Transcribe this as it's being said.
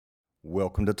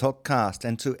Welcome to Talkcast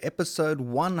and to episode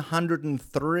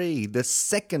 103, the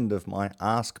second of my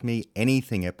Ask Me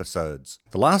Anything episodes.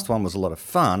 The last one was a lot of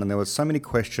fun and there were so many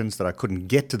questions that I couldn't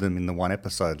get to them in the one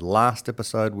episode. Last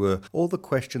episode were all the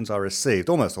questions I received,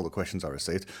 almost all the questions I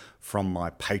received from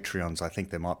my Patreons. I think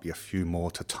there might be a few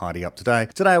more to tidy up today.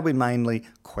 Today will be mainly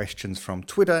questions from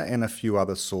Twitter and a few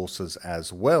other sources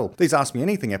as well. These Ask Me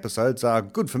Anything episodes are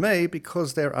good for me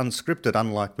because they're unscripted,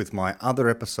 unlike with my other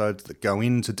episodes that go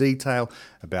into detail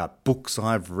about books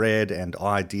I've read and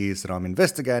ideas that I'm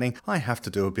investigating. I have to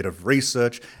do a bit of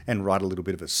research and write a little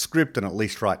bit of a script and at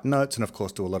least write notes and of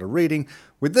course do a lot of reading.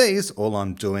 With these, all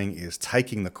I'm doing is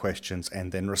taking the questions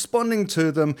and then responding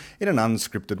to them in an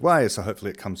unscripted way, so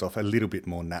hopefully it comes off a little bit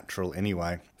more natural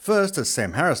anyway. First, as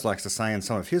Sam Harris likes to say in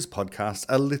some of his podcasts,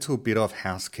 a little bit of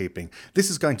housekeeping.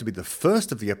 This is going to be the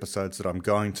first of the episodes that I'm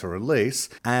going to release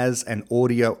as an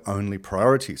audio-only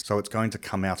priority. So it's going to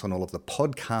come out on all of the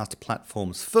podcast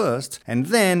platforms first, and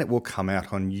then it will come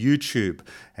out on YouTube.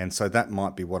 And so that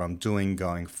might be what I'm doing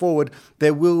going forward.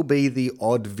 There will be the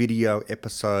odd video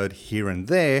episode here and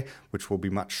there, which will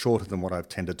be much shorter than what I've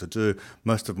tended to do.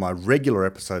 Most of my regular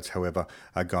episodes, however,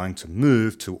 are going to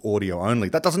move to audio only.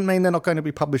 That doesn't mean they're not going to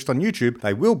be published on YouTube.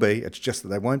 They will be, it's just that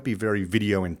they won't be very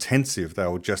video intensive.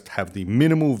 They'll just have the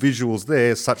minimal visuals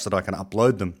there such that I can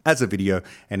upload them as a video,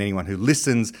 and anyone who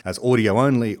listens as audio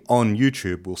only on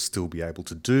YouTube will still be able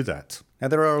to do that. Now,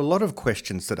 there are a lot of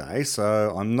questions today,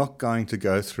 so I'm not going to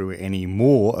go through any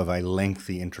more of a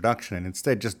lengthy introduction and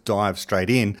instead just dive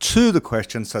straight in to the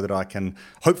questions so that I can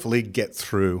hopefully get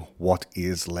through what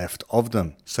is left of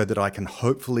them, so that I can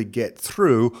hopefully get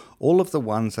through all of the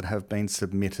ones that have been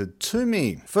submitted to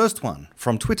me. First one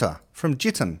from Twitter, from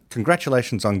Jitin.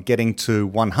 Congratulations on getting to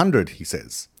 100, he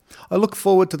says. I look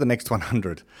forward to the next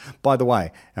 100. By the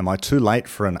way, am I too late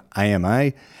for an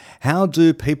AMA? How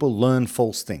do people learn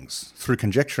false things? Through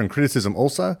conjecture and criticism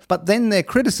also? But then their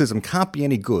criticism can't be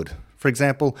any good. For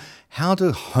example, how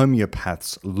do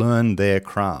homeopaths learn their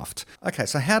craft? Okay,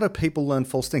 so how do people learn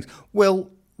false things? Well,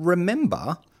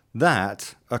 remember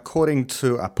that according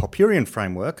to a Popperian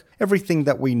framework, everything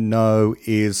that we know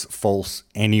is false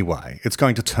anyway. It's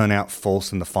going to turn out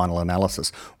false in the final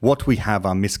analysis. What we have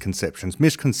are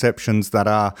misconceptions that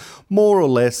are more or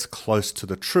less close to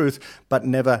the truth, but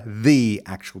never the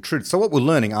actual truth. So what we're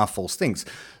learning are false things.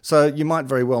 So you might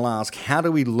very well ask, how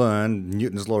do we learn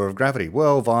Newton's law of gravity?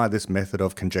 Well, via this method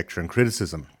of conjecture and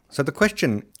criticism. So the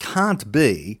question can't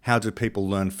be, how do people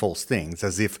learn false things,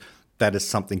 as if that is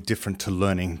something different to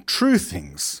learning true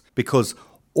things, because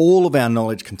all of our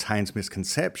knowledge contains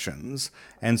misconceptions,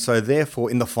 and so therefore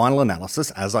in the final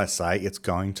analysis, as I say, it's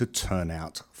going to turn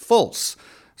out false.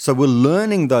 So we're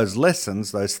learning those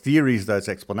lessons, those theories, those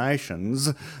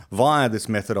explanations via this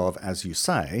method of, as you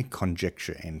say,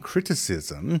 conjecture and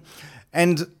criticism,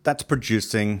 and that's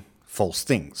producing false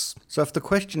things. So if the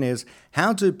question is,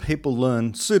 how do people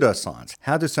learn pseudoscience?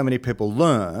 How do so many people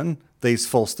learn these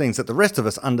false things that the rest of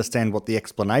us understand what the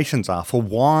explanations are for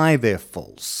why they're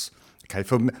false? Okay,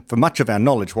 for much of our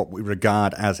knowledge, what we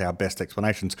regard as our best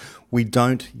explanations, we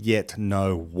don't yet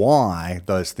know why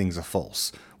those things are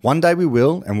false. One day we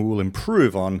will, and we will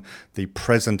improve on the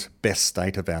present best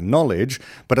state of our knowledge,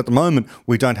 but at the moment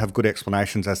we don't have good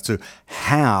explanations as to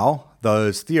how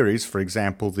those theories, for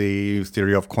example, the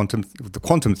theory of the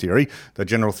quantum theory, the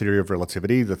general theory of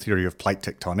relativity, the theory of plate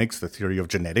tectonics, the theory of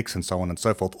genetics, and so on and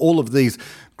so forth, all of these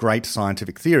great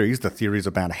scientific theories, the theories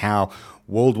about how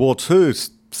World War II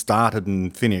started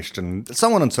and finished, and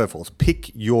so on and so forth.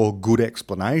 Pick your good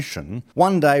explanation.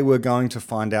 One day we're going to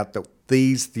find out that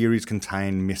these theories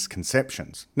contain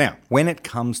misconceptions. Now, when it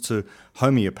comes to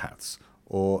homeopaths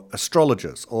or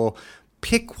astrologers, or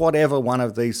pick whatever one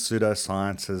of these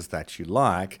pseudosciences that you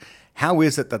like, how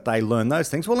is it that they learn those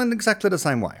things? Well, in exactly the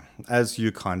same way, as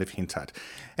you kind of hint at.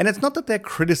 And it's not that their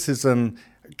criticism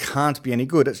can't be any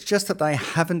good, it's just that they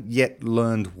haven't yet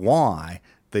learned why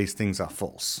these things are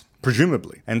false,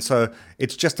 presumably. And so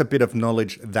it's just a bit of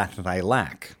knowledge that they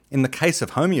lack. In the case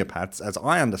of homeopaths, as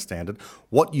I understand it,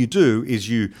 what you do is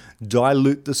you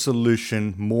dilute the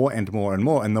solution more and more and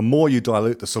more. And the more you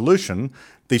dilute the solution,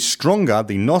 the stronger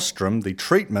the nostrum, the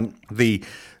treatment, the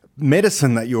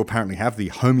medicine that you apparently have, the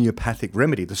homeopathic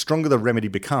remedy, the stronger the remedy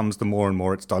becomes, the more and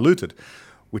more it's diluted,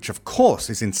 which of course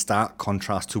is in stark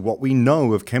contrast to what we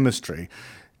know of chemistry.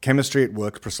 Chemistry, it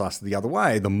works precisely the other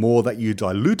way. The more that you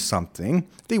dilute something,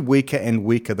 the weaker and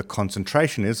weaker the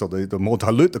concentration is, or the more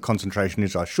dilute the concentration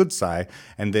is, I should say,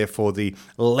 and therefore the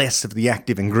less of the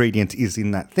active ingredient is in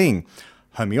that thing.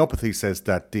 Homeopathy says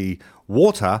that the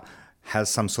water has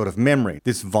some sort of memory.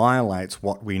 This violates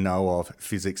what we know of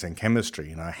physics and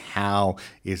chemistry. How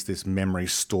is this memory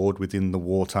stored within the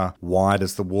water? Why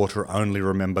does the water only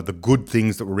remember the good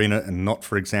things that were in it and not,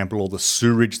 for example, all the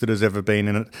sewage that has ever been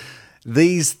in it?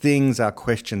 These things are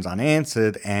questions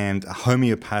unanswered, and a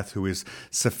homeopath who is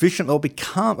sufficient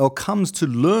or comes to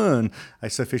learn a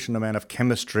sufficient amount of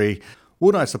chemistry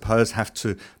would, I suppose, have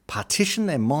to partition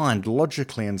their mind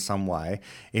logically in some way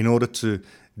in order to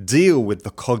deal with the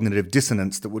cognitive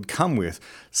dissonance that would come with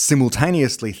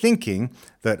simultaneously thinking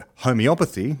that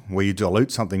homeopathy, where you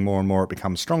dilute something more and more it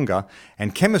becomes stronger,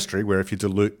 and chemistry, where if you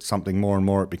dilute something more and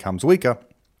more it becomes weaker,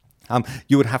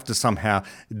 you would have to somehow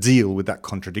deal with that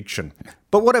contradiction.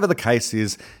 But whatever the case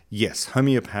is, yes,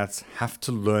 homeopaths have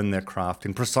to learn their craft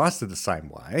in precisely the same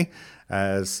way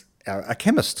as a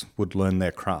chemist would learn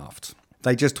their craft.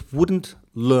 They just wouldn't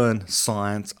learn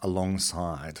science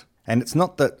alongside. And it's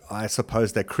not that I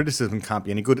suppose their criticism can't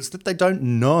be any good, it's that they don't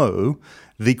know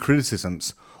the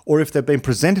criticisms. Or if they've been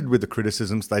presented with the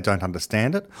criticisms, they don't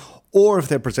understand it. Or if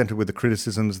they're presented with the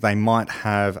criticisms, they might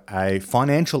have a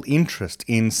financial interest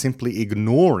in simply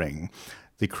ignoring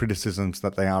the criticisms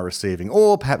that they are receiving.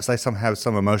 Or perhaps they somehow have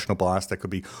some emotional bias. There could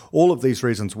be all of these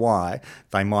reasons why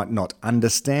they might not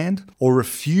understand or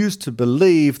refuse to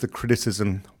believe the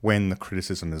criticism when the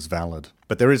criticism is valid.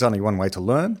 But there is only one way to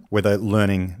learn, whether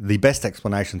learning the best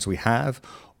explanations we have,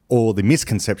 or the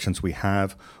misconceptions we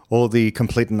have, or the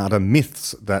complete and utter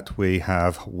myths that we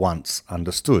have once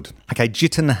understood. Okay,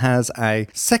 Jitin has a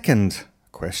second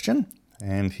question,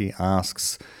 and he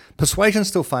asks, persuasion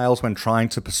still fails when trying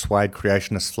to persuade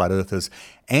creationists, flat earthers,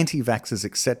 anti-vaxxers,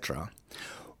 etc.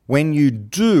 When you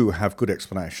do have good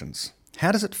explanations,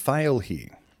 how does it fail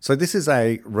here? So this is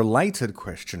a related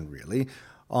question, really,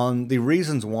 on the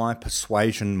reasons why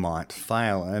persuasion might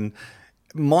fail. And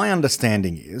my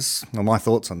understanding is, or my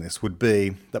thoughts on this would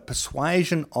be, that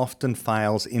persuasion often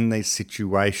fails in these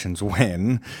situations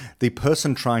when the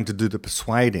person trying to do the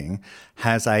persuading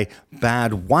has a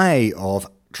bad way of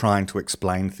trying to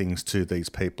explain things to these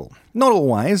people. Not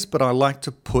always, but I like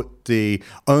to put the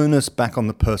onus back on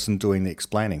the person doing the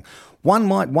explaining. One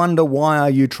might wonder, why are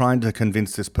you trying to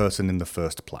convince this person in the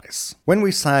first place? When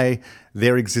we say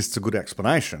there exists a good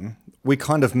explanation, we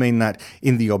kind of mean that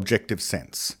in the objective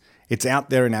sense. It's out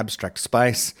there in abstract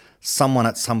space. Someone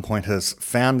at some point has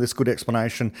found this good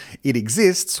explanation. It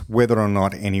exists whether or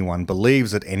not anyone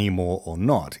believes it anymore or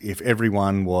not. If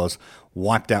everyone was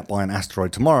wiped out by an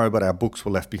asteroid tomorrow, but our books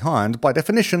were left behind, by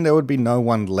definition, there would be no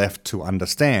one left to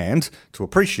understand, to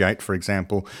appreciate, for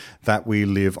example, that we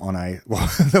live on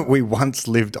that we once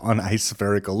lived on a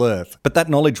spherical Earth. But that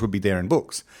knowledge would be there in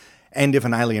books. And if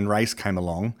an alien race came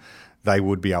along, they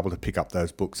would be able to pick up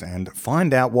those books and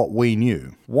find out what we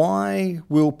knew. Why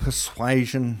will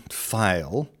persuasion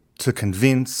fail to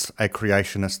convince a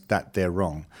creationist that they're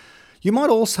wrong? You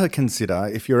might also consider,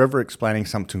 if you're ever explaining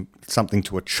something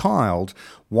to a child,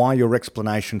 why your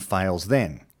explanation fails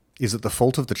then. Is it the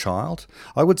fault of the child?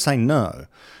 I would say no.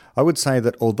 I would say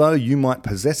that although you might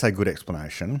possess a good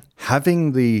explanation,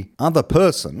 having the other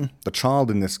person, the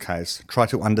child in this case, try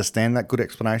to understand that good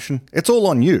explanation, it's all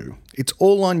on you. It's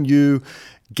all on you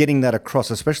getting that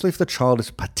across, especially if the child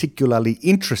is particularly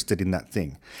interested in that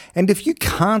thing. And if you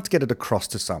can't get it across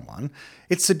to someone,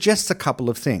 it suggests a couple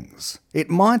of things. It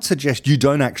might suggest you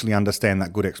don't actually understand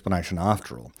that good explanation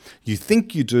after all. You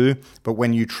think you do, but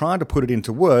when you try to put it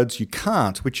into words, you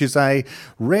can't, which is a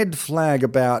red flag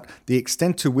about the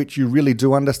extent to which you really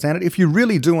do understand it. If you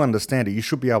really do understand it, you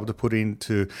should be able to put it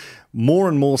into more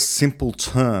and more simple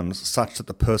terms such that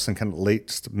the person can at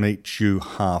least meet you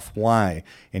halfway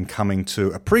in coming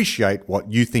to appreciate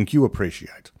what you think you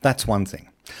appreciate. That's one thing.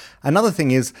 Another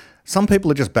thing is, some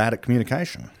people are just bad at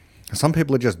communication. Some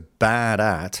people are just bad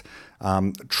at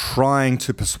trying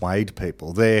to persuade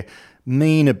people. They're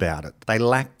mean about it. They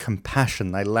lack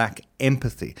compassion. They lack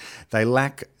empathy. They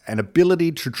lack an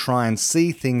ability to try and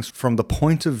see things from the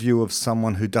point of view of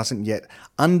someone who doesn't yet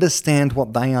understand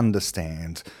what they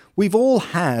understand. We've all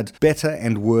had better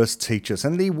and worse teachers,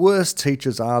 and the worst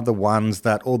teachers are the ones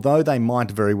that, although they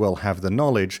might very well have the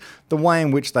knowledge, the way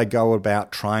in which they go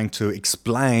about trying to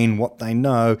explain what they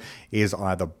know is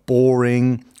either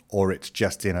boring, or it's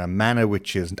just in a manner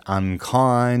which is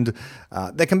unkind,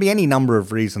 There can be any number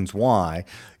of reasons why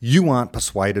you aren't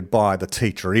persuaded by the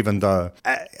teacher, even though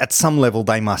at some level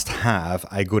they must have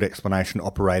a good explanation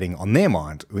operating on their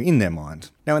mind, or in their mind.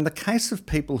 Now, in the case of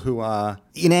people who are,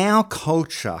 in our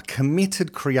culture,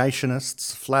 committed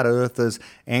creationists, flat earthers,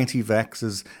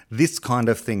 anti-vaxxers, this kind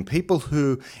of thing, people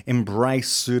who embrace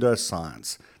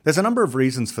pseudoscience, there's a number of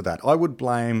reasons for that. I would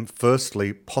blame,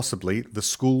 firstly, possibly the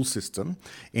school system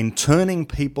in turning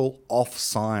people off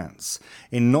science,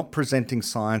 in not presenting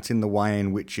science in the way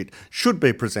in which it should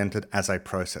be presented as a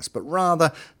process, but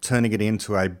rather turning it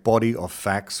into a body of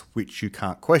facts which you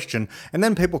can't question. And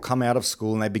then people come out of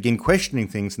school and they begin questioning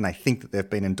things and they think that they've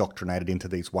been indoctrinated into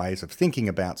these ways of thinking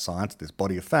about science, this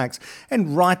body of facts,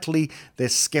 and rightly they're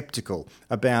skeptical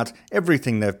about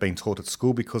everything they've been taught at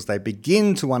school because they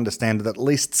begin to understand that at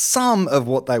least some of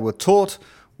what they were taught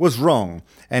was wrong.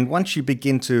 And once you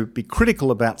begin to be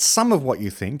critical about some of what you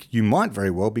think, you might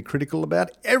very well be critical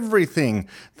about everything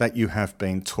that you have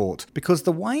been taught. Because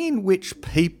the way in which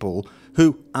people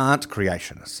who aren't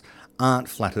creationists, aren't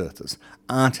flat earthers,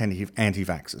 aren't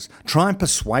anti-vaxxers, try and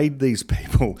persuade these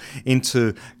people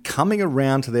into coming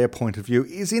around to their point of view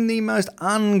is in the most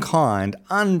unkind,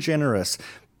 ungenerous,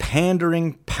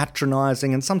 pandering,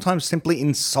 patronising, and sometimes simply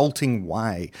insulting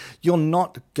way. You're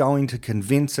not going to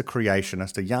convince a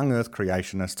creationist, a young earth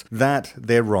creationist, that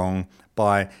they're wrong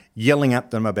by yelling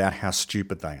at them about how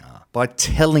stupid they are, by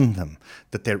telling them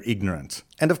that they're ignorant.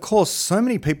 And of course, so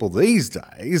many people these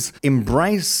days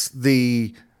embrace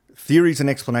the theories and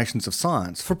explanations of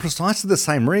science for precisely the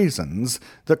same reasons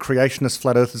that creationists,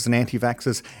 flat earthers and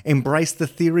anti-vaxxers embrace the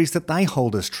theories that they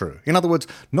hold as true. In other words,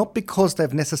 not because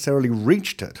they've necessarily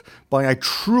reached it by a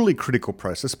truly critical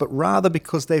process, but rather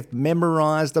because they've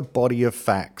memorised a body of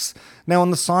facts. Now, on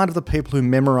the side of the people who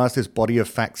memorise this body of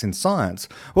facts in science,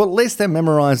 well, at least they're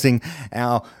memorising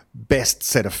our best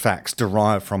set of facts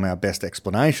derived from our best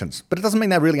explanations. But it doesn't mean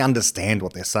they really understand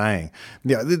what they're saying.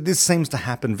 This seems to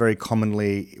happen very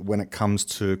commonly when it comes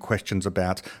to questions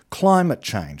about climate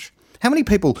change. How many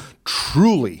people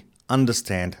truly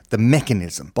understand the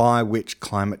mechanism by which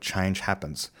climate change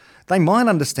happens? They might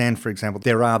understand, for example,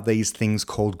 there are these things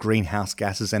called greenhouse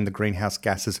gases and the greenhouse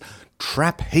gases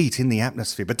trap heat in the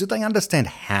atmosphere. But do they understand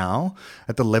how,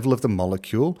 at the level of the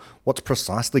molecule, what's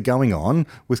precisely going on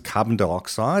with carbon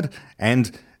dioxide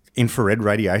and infrared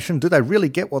radiation? Do they really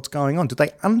get what's going on? Do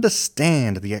they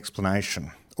understand the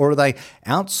explanation? Or are they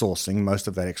outsourcing most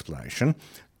of that explanation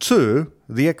to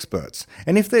the experts?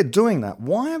 And if they're doing that,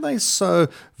 why are they so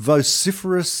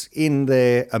vociferous in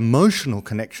their emotional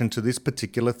connection to this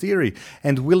particular theory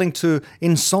and willing to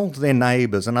insult their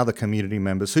neighbours and other community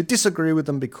members who disagree with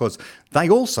them because they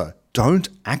also don't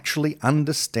actually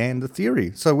understand the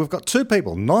theory? So we've got two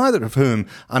people, neither of whom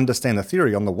understand the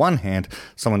theory. On the one hand,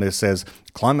 someone who says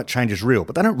climate change is real,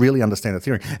 but they don't really understand the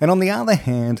theory. And on the other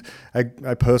hand,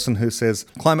 a person who says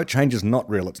climate change is not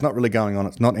real, it's not really going on,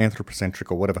 it's not anthropocentric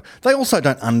or whatever. They also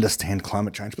don't understand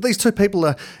climate change. But these two people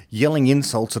are yelling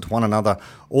insults at one another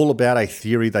all about a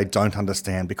theory they don't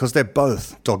understand because they're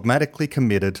both dogmatically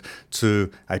committed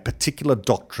to a particular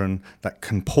doctrine that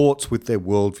comports with their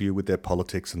worldview, with their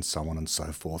politics and so on and so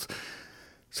forth.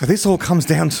 So this all comes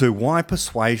down to why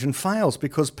persuasion fails,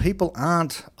 because people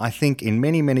aren't, I think, in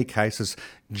many, many cases,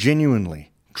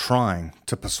 genuinely trying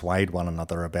to persuade one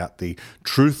another about the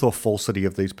truth or falsity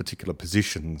of these particular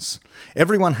positions.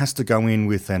 Everyone has to go in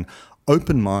with an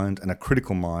open mind and a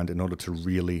critical mind in order to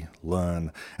really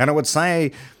learn. And I would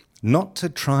say not to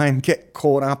try and get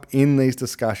caught up in these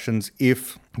discussions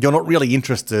if you're not really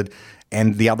interested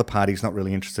and the other party's not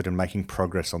really interested in making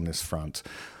progress on this front.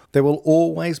 There will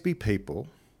always be people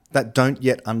that don't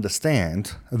yet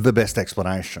understand the best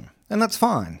explanation. And that's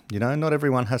fine. Not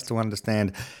everyone has to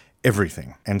understand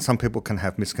everything. And some people can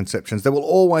have misconceptions. There will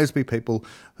always be people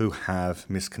who have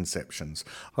misconceptions.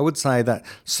 I would say that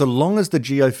so long as the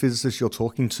geophysicist you're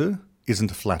talking to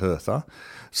isn't a flat earther,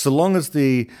 so long as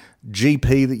the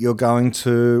GP that you're going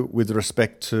to with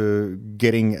respect to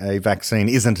getting a vaccine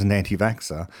isn't an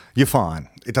anti-vaxxer, you're fine.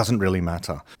 It doesn't really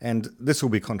matter. And this will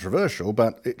be controversial,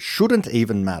 but it shouldn't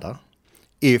even matter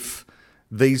if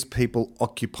these people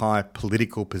occupy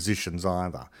political positions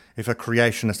either. If a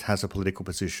creationist has a political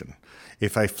position,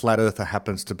 if a flat earther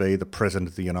happens to be the President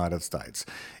of the United States,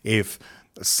 if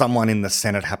someone in the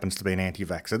Senate happens to be an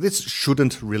anti-vaxxer, this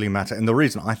shouldn't really matter. And the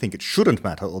reason I think it shouldn't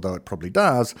matter, although it probably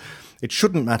does, it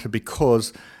shouldn't matter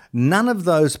because none of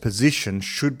those positions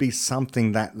should be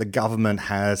something that the government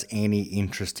has any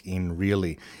interest in,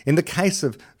 really. In the case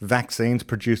of vaccines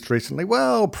produced recently,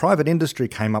 well, private industry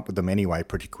came up with them anyway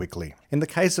pretty quickly. In the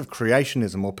case of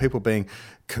creationism or people being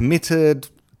committed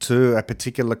to a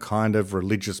particular kind of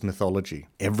religious mythology.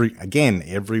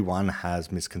 Everyone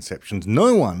has misconceptions.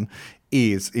 No one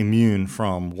is immune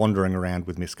from wandering around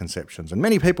with misconceptions. And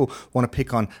many people want to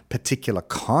pick on particular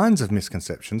kinds of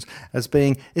misconceptions as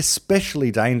being especially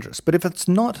dangerous. But if it's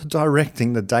not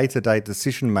directing the day-to-day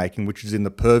decision-making, which is in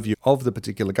the purview of the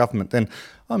particular government, then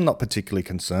I'm not particularly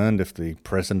concerned if the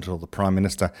President or the Prime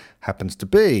Minister happens to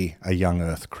be a young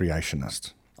Earth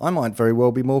creationist. I might very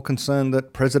well be more concerned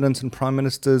that presidents and prime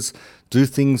ministers do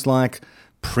things like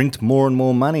print more and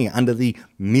more money under the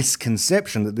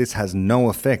misconception that this has no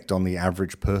effect on the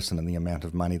average person and the amount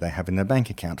of money they have in their bank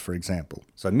account, for example.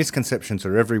 So misconceptions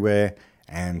are everywhere,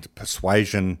 and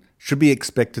persuasion should be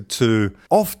expected to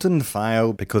often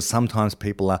fail because sometimes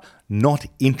people are not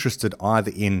interested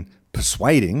either in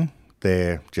persuading,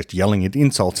 they're just yelling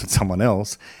insults at someone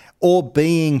else, or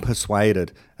being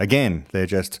persuaded. Again, they're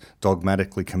just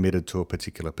dogmatically committed to a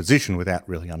particular position without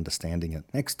really understanding it.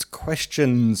 Next,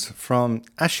 questions from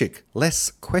Ashik.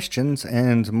 Less questions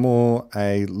and more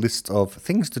a list of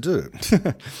things to do.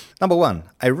 Number 1,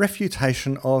 a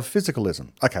refutation of physicalism.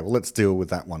 Okay, well, let's deal with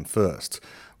that one first.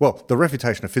 Well, the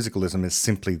refutation of physicalism is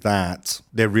simply that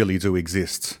there really do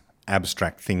exist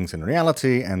abstract things in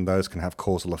reality, and those can have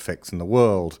causal effects in the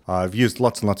world. I've used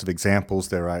lots and lots of examples.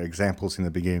 There are examples in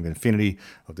the beginning of Infinity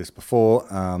of this before.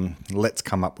 Let's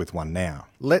come up with one now.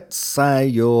 Let's say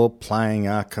you're playing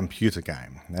a computer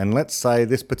game, and let's say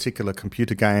this particular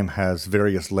computer game has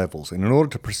various levels, and in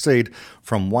order to proceed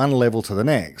from one level to the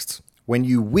next, when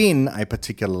you win a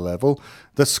particular level,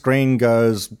 the screen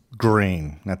goes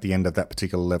green at the end of that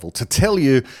particular level to tell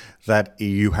you that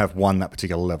you have won that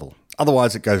particular level.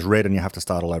 Otherwise, it goes red and you have to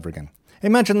start all over again.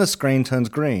 Imagine the screen turns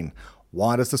green.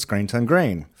 Why does the screen turn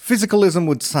green? Physicalism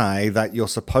would say that you're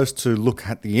supposed to look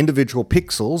at the individual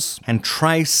pixels and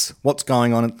trace what's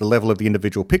going on at the level of the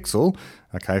individual pixel.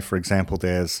 Okay, for example,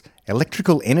 there's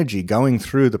electrical energy going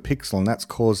through the pixel, and that's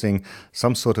causing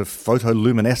some sort of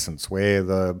photoluminescence where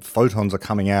the photons are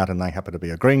coming out and they happen to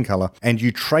be a green color. And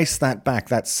you trace that back,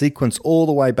 that sequence all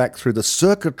the way back through the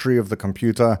circuitry of the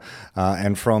computer.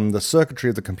 And from the circuitry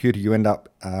of the computer, you end up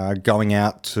going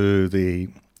out to the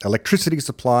electricity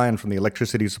supply, and from the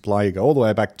electricity supply you go all the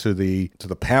way back to the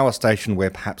power station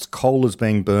where perhaps coal is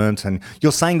being burnt, and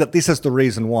you're saying that this is the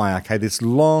reason why. Okay, this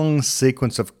long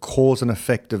sequence of cause and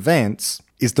effect events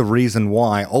is the reason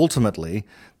why ultimately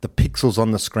the pixels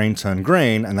on the screen turn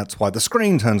green, and that's why the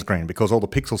screen turns green, because all the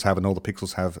pixels have, and all the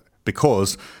pixels have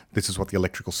because this is what the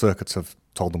electrical circuits have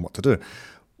told them what to do.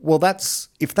 Well,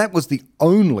 if that was the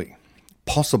only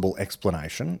possible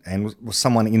explanation, and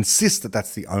someone insists that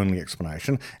that's the only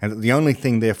explanation, and that the only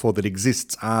thing, therefore, that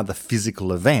exists are the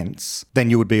physical events, then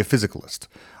you would be a physicalist.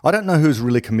 I don't know who's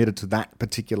really committed to that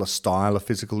particular style of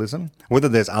physicalism. Whether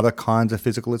there's other kinds of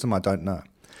physicalism, I don't know.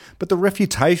 But the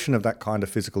refutation of that kind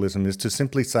of physicalism is to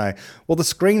simply say, well, the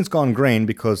screen's gone green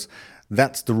because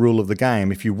that's the rule of the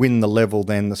game. If you win the level,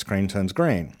 then the screen turns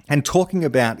green. And talking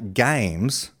about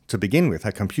games, to begin with,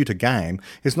 a computer game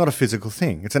is not a physical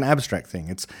thing. It's an abstract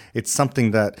thing. It's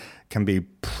something that can be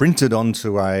printed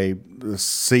onto a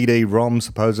CD-ROM,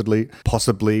 supposedly,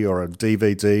 possibly, or a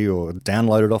DVD, or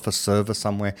downloaded off a server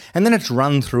somewhere, and then it's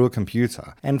run through a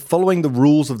computer. And following the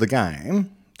rules of the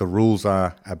game, the rules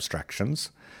are abstractions,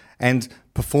 and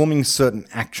performing certain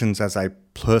actions as a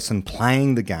person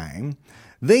playing the game,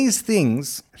 these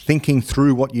things, thinking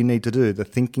through what you need to do, the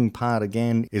thinking part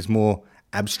again is more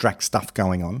abstract stuff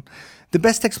going on. The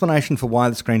best explanation for why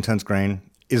the screen turns green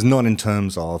is not in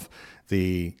terms of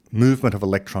the movement of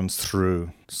electrons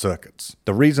through circuits.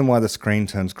 The reason why the screen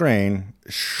turns green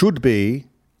should be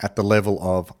at the level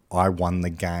of I won the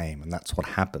game, and that's what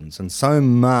happens. And so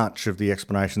much of the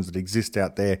explanations that exist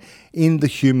out there in the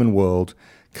human world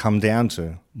come down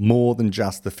to more than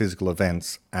just the physical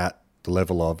events at the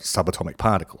level of subatomic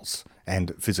particles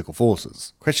and physical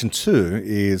forces. Question 2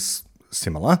 is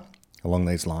similar along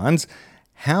these lines.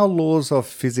 How laws of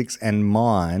physics and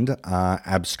mind are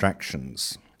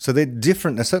abstractions? So they're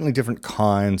different. They're certainly different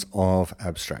kinds of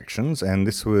abstractions. And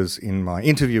this was in my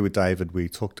interview with David. We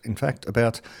talked, in fact,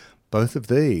 about both of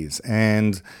these.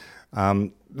 And,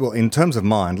 well, in terms of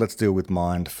mind, let's deal with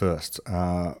mind first.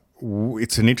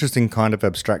 It's an interesting kind of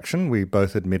abstraction. We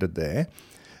both admitted there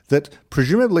that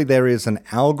presumably there is an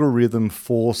algorithm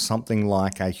for something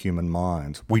like a human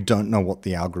mind. We don't know what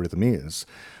the algorithm is.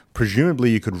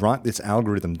 Presumably you could write this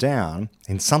algorithm down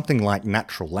in something like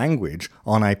natural language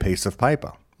on a piece of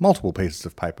paper. Multiple pieces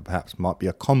of paper perhaps might be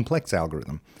a complex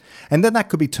algorithm. And then that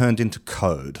could be turned into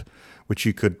code, which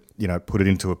you could, put it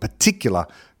into a particular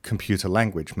computer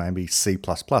language, maybe C++.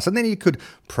 And then you could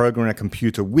program a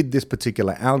computer with this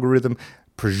particular algorithm,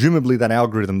 Presumably that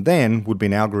algorithm then would be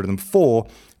an algorithm for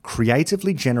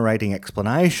creatively generating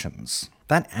explanations.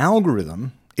 That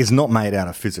algorithm is not made out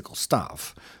of physical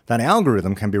stuff. That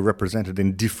algorithm can be represented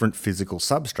in different physical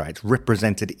substrates,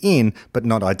 represented in but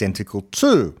not identical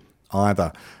to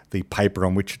either the paper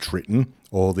on which it's written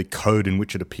or the code in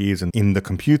which it appears in the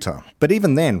computer. But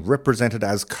even then, represented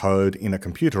as code in a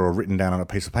computer or written down on a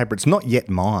piece of paper, it's not yet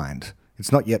mined.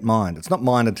 It's not yet mined. It's not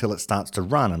mined until it starts to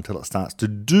run, until it starts to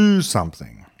do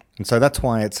something. And so that's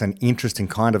why it's an interesting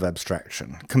kind of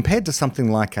abstraction. Compared to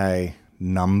something like a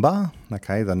number,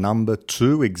 okay, the number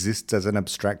 2 exists as an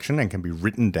abstraction and can be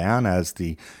written down as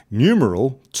the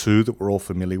numeral 2 that we're all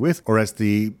familiar with, or as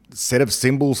the set of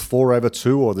symbols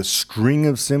 4/2, or the string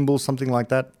of symbols, something like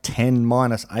that, 10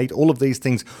 minus 8. All of these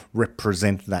things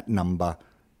represent that number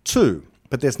 2.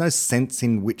 But there's no sense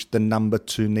in which the number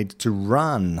 2 needs to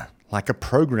run, like a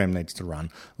program needs to run,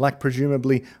 like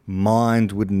presumably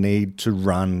mind would need to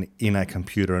run in a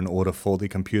computer in order for the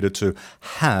computer to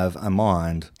have a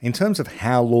mind. In terms of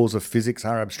how laws of physics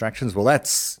are abstractions, well,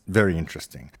 that's very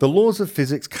interesting. The laws of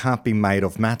physics can't be made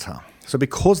of matter. So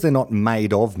because they're not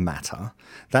made of matter,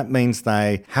 that means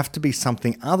they have to be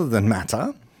something other than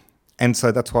matter. And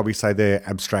so that's why we say they're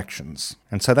abstractions.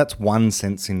 And so that's one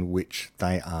sense in which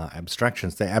they are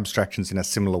abstractions. They're abstractions in a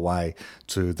similar way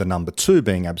to the number 2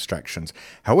 being abstractions.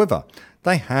 However,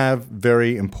 they have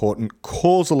very important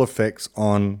causal effects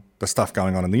on the stuff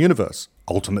going on in the universe.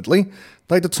 Ultimately,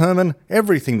 they determine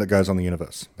everything that goes on in the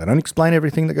universe. They don't explain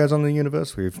everything that goes on in the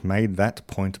universe. We've made that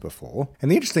point before.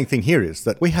 And the interesting thing here is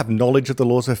that we have knowledge of the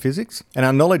laws of physics, and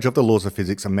our knowledge of the laws of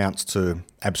physics amounts to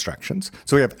abstractions.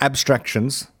 So we have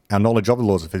abstractions, our knowledge of the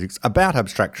laws of physics, about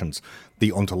abstractions,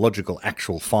 the ontological,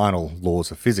 actual, final laws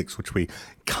of physics, which we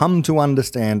come to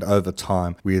understand over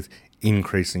time with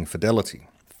increasing fidelity.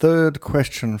 Third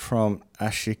question from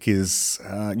Ashik is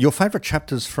your favourite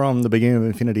chapters from The Beginning of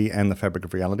Infinity and The Fabric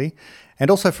of Reality, and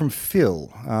also from Phil.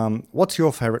 What's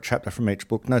your favourite chapter from each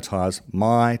book? No ties.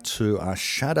 My 2 are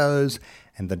Shadows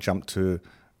and The Jump to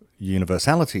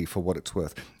Universality, for what it's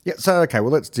worth. Yeah, so okay,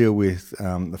 well, let's deal with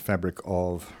The Fabric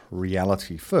of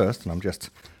Reality first. And you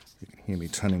can hear me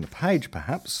turning the page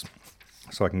perhaps,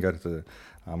 so I can go to the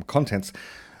contents.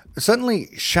 Certainly,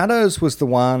 Shadows was the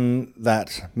one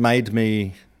that made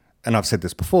me, and I've said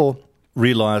this before,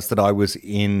 realise that I was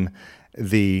in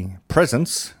the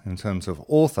presence, in terms of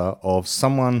author, of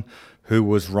someone who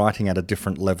was writing at a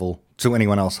different level to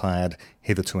anyone else I had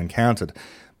hitherto encountered.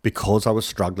 Because I was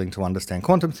struggling to understand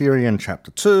quantum theory, and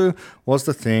chapter 2 was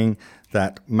the thing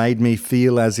that made me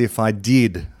feel as if I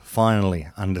did finally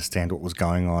understand what was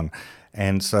going on.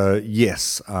 And so,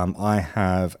 yes, I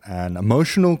have an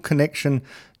emotional connection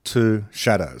to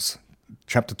Shadows,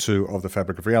 chapter 2 of The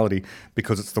Fabric of Reality,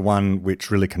 because it's the one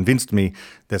which really convinced me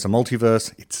there's a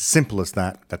multiverse. It's as simple as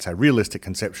that. That's a realistic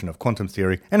conception of quantum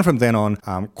theory. And from then on,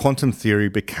 quantum theory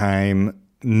became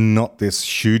not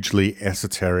this hugely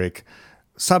esoteric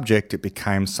subject. It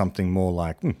became something more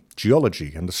like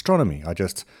geology and astronomy. I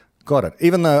just got it.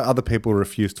 Even though other people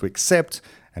refused to accept,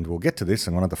 and we'll get to this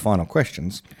in one of the final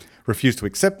questions, refused to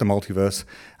accept the multiverse,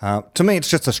 to me it's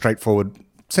just a straightforward,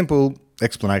 simple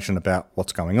explanation about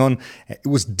what's going on. It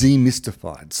was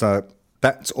demystified. So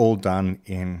that's all done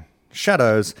in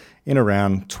Shadows in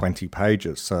around 20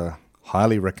 pages. So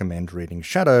highly recommend reading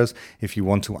Shadows if you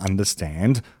want to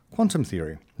understand quantum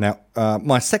theory. Now,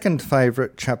 my second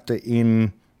favourite chapter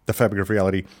in The Fabric of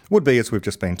Reality would be, as we've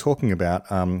just been talking about,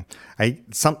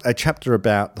 a chapter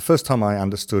about the first time I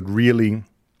understood really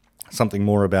something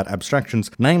more about abstractions,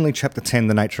 namely chapter 10,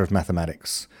 The Nature of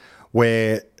Mathematics,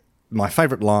 where my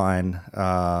favourite line,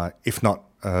 if not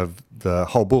of the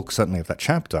whole book, certainly of that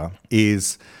chapter,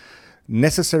 is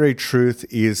necessary truth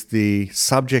is the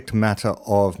subject matter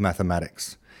of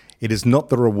mathematics. It is not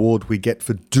the reward we get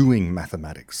for doing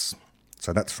mathematics.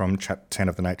 So that's from chapter 10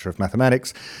 of The Nature of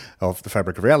Mathematics, of The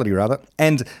Fabric of Reality, rather.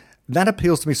 And that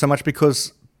appeals to me so much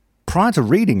because prior to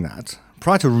reading that,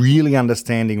 prior to really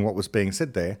understanding what was being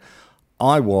said there,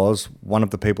 I was one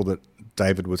of the people that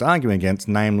David was arguing against,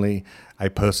 namely a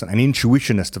person, an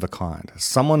intuitionist of a kind,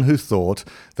 someone who thought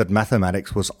that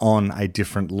mathematics was on a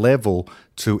different level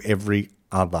to every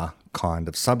other kind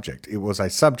of subject. It was a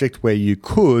subject where you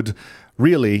could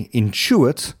really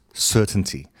intuit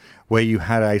certainty, where you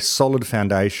had a solid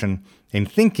foundation in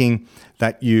thinking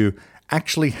that you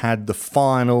actually had the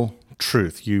final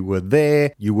truth. You were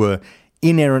there, you were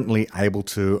inherently able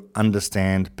to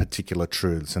understand particular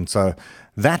truths. And so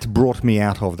that brought me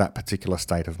out of that particular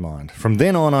state of mind. From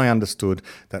then on, I understood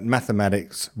that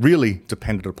mathematics really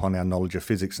depended upon our knowledge of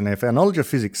physics. And if our knowledge of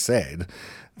physics said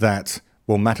that,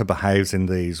 well, matter behaves in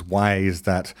these ways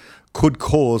that could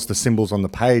cause the symbols on the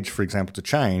page, for example, to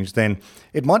change, then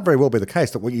it might very well be the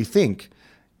case that what you think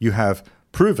you have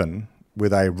proven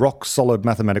with a rock-solid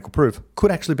mathematical proof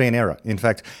could actually be an error. In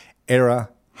fact, error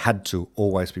had to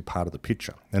always be part of the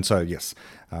picture. And so, yes,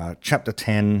 chapter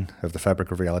 10 of The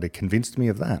Fabric of Reality convinced me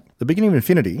of that. The Beginning of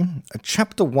Infinity,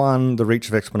 chapter 1, The Reach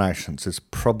of Explanations, is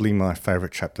probably my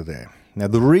favourite chapter there. Now,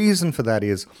 the reason for that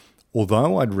is,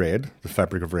 although I'd read The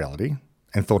Fabric of Reality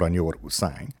and thought I knew what it was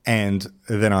saying, and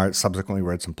then I subsequently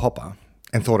read some Popper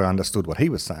and thought I understood what he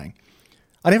was saying,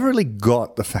 I never really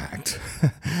got the fact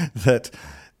that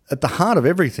at the heart of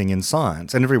everything in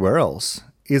science and everywhere else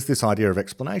is this idea of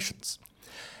explanations.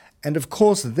 And of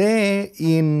course, there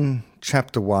in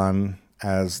chapter 1,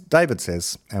 as David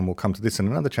says, and we'll come to this in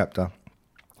another chapter,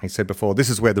 he said before, this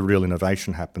is where the real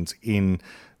innovation happens in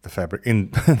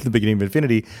the Beginning of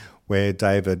Infinity, where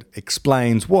David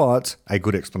explains what a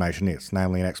good explanation is,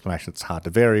 namely an explanation that's hard to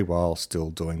vary while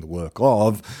still doing the work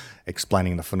of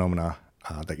explaining the phenomena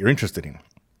that you're interested in.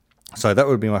 So that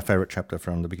would be my favourite chapter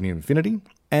from The Beginning of Infinity.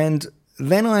 And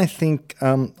then I think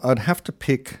I'd have to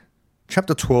pick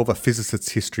chapter 12, A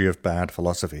Physicist's History of Bad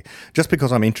Philosophy, just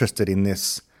because I'm interested in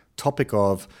this topic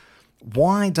of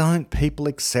why don't people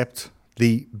accept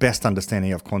the best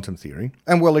understanding of quantum theory?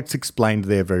 And well, it's explained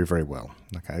there very, very well.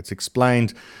 Okay, it's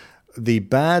explained the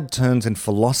bad turns in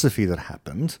philosophy that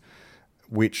happened,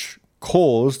 which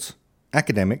caused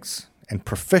academics and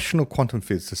professional quantum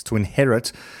physicists to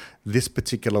inherit this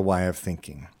particular way of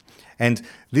thinking. And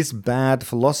this bad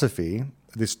philosophy,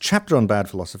 this chapter on bad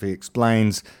philosophy,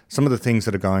 explains some of the things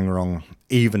that are going wrong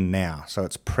even now. So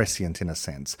it's prescient in a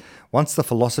sense. Once the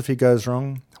philosophy goes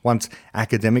wrong, once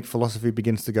academic philosophy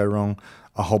begins to go wrong,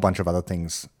 a whole bunch of other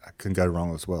things can go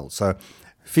wrong as well. So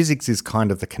physics is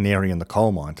kind of the canary in the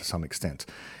coal mine to some extent.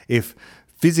 If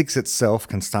physics itself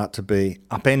can start to be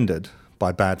upended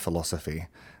by bad philosophy,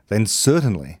 then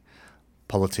certainly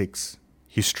politics,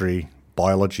 history,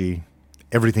 biology,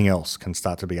 everything else can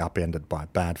start to be upended by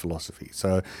bad philosophy.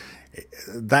 So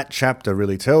that chapter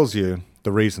really tells you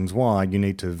the reasons why you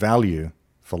need to value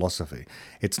philosophy.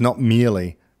 It's not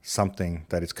merely something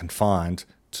that is confined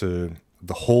to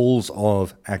the halls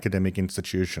of academic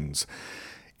institutions.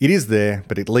 It is there,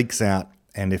 but it leaks out,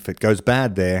 and if it goes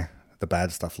bad there, the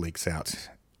bad stuff leaks out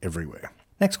everywhere.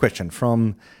 Next question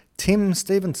from Tim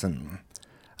Stevenson.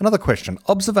 Another question.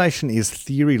 Observation is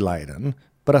theory-laden,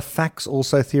 but are facts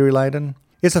also theory-laden?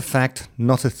 Is a fact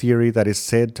not a theory that is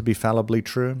said to be fallibly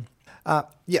true?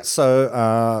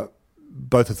 So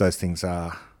both of those things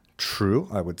are true,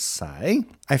 I would say.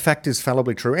 A fact is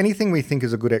fallibly true. Anything we think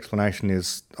is a good explanation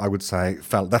is, I would say,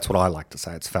 that's what I like to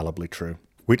say, it's fallibly true,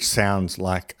 which sounds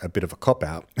like a bit of a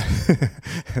cop-out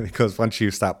because once you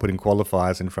start putting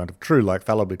qualifiers in front of true, like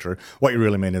fallibly true, what you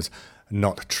really mean is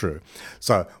not true.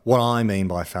 So what I mean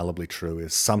by fallibly true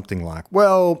is something like,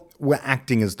 well, we're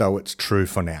acting as though it's true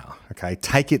for now, okay?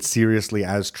 Take it seriously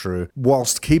as true,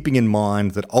 whilst keeping in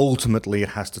mind that ultimately it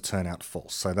has to turn out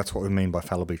false. So that's what we mean by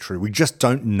fallibly true. We just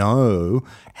don't know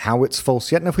how it's false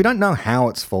yet. And if we don't know how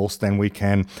it's false, then we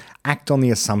can act on the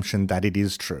assumption that it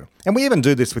is true. And we even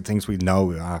do this with things we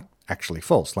know are actually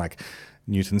false, like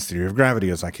Newton's theory of gravity,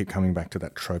 as I keep coming back to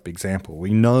that trope example.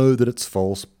 We know that it's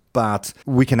false, but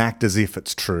we can act as if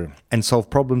it's true and solve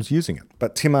problems using it.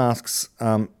 But Tim asks,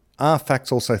 are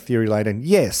facts also theory-laden?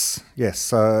 Yes. In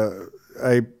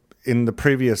the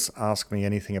previous Ask Me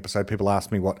Anything episode, people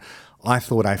asked me what I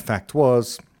thought a fact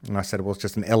was, and I said it was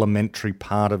just an elementary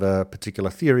part of a particular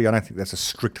theory. I don't think there's a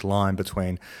strict line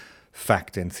between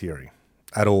fact and theory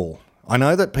at all. I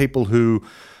know that people who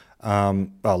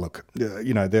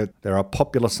there are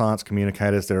popular science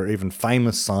communicators, there are even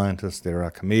famous scientists, there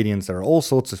are comedians, there are all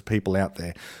sorts of people out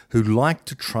there who like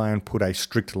to try and put a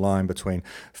strict line between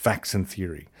facts and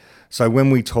theory. So when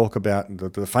we talk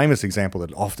about the famous example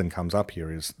that often comes up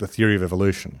here is the theory of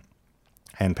evolution.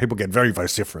 And people get very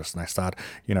vociferous and they start,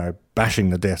 bashing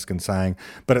the desk and saying,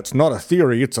 but it's not a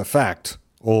theory, it's a fact.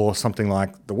 Or something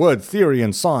like the word theory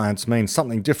in science means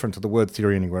something different to the word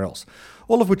theory anywhere else.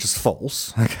 All of which is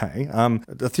false, okay?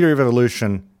 The theory of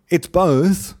evolution, it's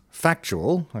both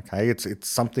factual, okay? It's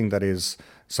something that is,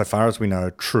 so far as we know,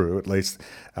 true, at least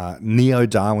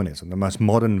neo-Darwinism, the most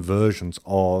modern versions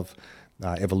of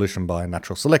evolution by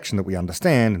natural selection that we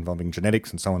understand, involving genetics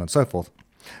and so on and so forth.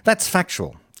 That's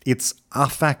factual. It's a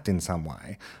fact in some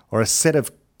way, or a set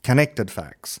of connected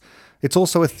facts. It's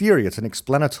also a theory. It's an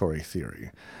explanatory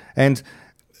theory. And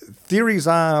theories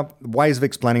are ways of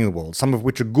explaining the world, some of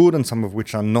which are good and some of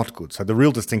which are not good. So the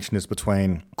real distinction is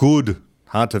between good,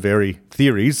 hard to vary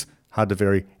theories, hard to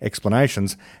vary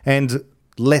explanations, and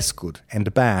less good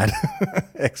and bad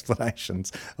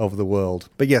explanations of the world.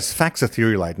 But yes, facts are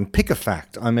theory-laden. Pick a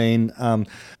fact. I mean,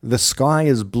 the sky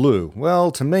is blue.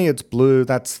 Well, to me it's blue.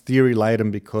 That's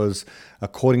theory-laden because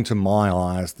according to my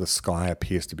eyes, the sky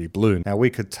appears to be blue. Now, we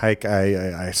could take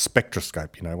a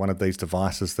spectroscope, one of these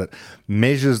devices that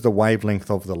measures the wavelength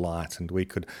of the light, and we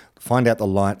could find out the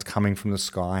light coming from the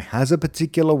sky has a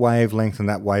particular wavelength, and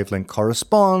that wavelength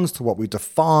corresponds to what we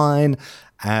define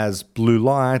as blue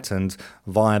light, and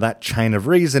via that chain of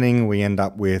reasoning, we end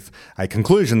up with a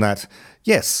conclusion that,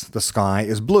 yes, the sky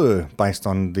is blue based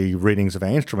on the readings of our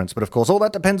instruments. But of course, all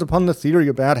that depends upon the theory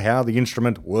about how the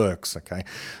instrument works, okay?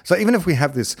 So even if we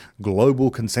have this global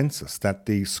consensus that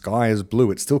the sky is blue,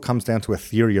 it still comes down to a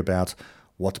theory about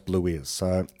what blue is.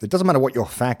 So it doesn't matter what your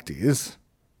fact is,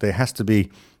 there has to be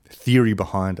theory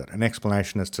behind it, an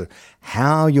explanation as to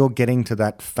how you're getting to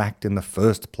that fact in the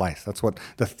first place. That's what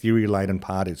the theory-laden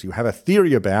part is. You have a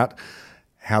theory about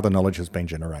how the knowledge has been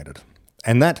generated.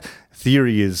 And that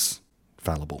theory is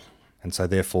fallible. And so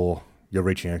therefore, you're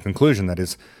reaching a conclusion that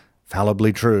is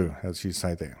fallibly true, as you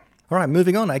say there. All right,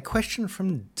 moving on. A question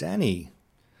from Danny.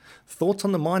 Thoughts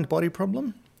on the mind-body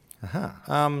problem?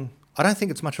 I don't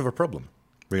think it's much of a problem,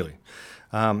 really.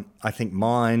 I think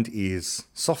mind is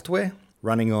software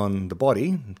running on the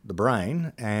body, the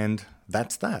brain, and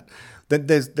that's that.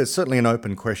 There's certainly an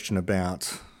open question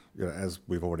about, as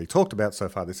we've already talked about so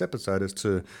far this episode, as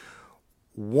to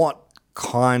what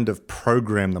kind of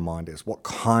program the mind is, what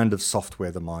kind of software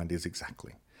the mind is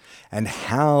exactly, and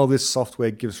how this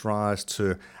software gives rise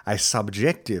to a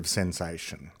subjective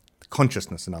sensation,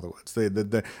 consciousness, in other words.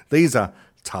 These are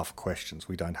tough questions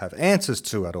we don't have answers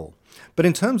to at all. But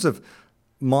in terms of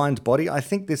mind-body, I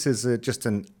think this is just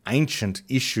an ancient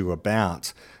issue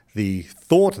about the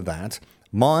thought that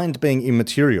mind being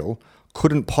immaterial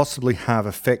couldn't possibly have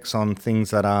effects on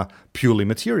things that are purely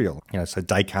material. So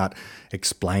Descartes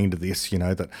explained this,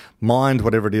 that mind,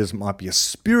 whatever it is, might be a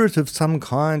spirit of some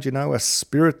kind, a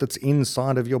spirit that's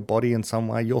inside of your body in some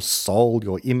way. Your soul,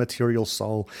 your immaterial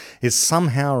soul, is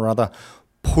somehow or other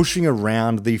pushing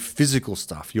around the physical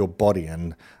stuff, your body.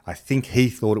 And I think he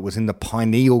thought it was in the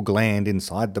pineal gland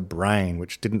inside the brain,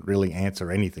 which didn't really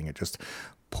answer anything. It just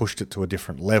pushed it to a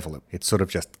different level. It sort of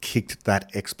just kicked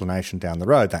that explanation down the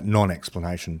road, that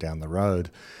non-explanation down the road.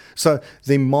 So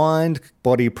the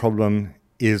mind-body problem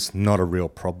is not a real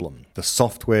problem. The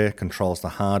software controls the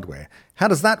hardware. How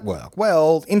does that work?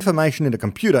 Well, information in a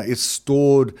computer is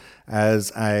stored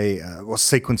as a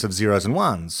sequence of zeros and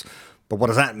ones. But what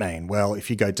does that mean? Well, if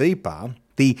you go deeper,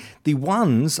 the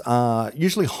ones are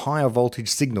usually higher voltage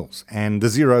signals and the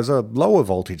zeros are lower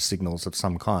voltage signals of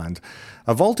some kind.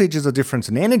 A voltage is a difference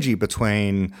in energy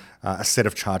between a set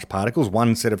of charged particles,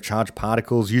 one set of charged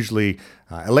particles, usually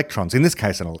electrons, in this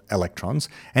case electrons,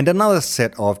 and another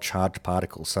set of charged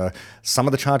particles. So some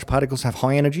of the charged particles have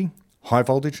high energy, high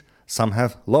voltage, some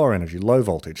have lower energy, low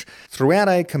voltage. Throughout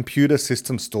a computer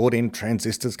system stored in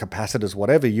transistors, capacitors,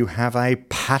 whatever, you have a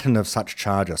pattern of such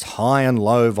charges, high and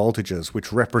low voltages,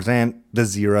 which represent the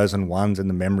zeros and ones in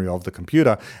the memory of the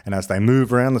computer. And as they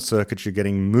move around the circuit, you're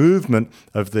getting movement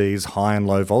of these high and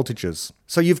low voltages.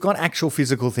 So you've got actual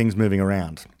physical things moving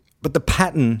around. But the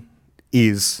pattern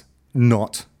is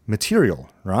not material,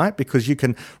 right? Because you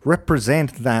can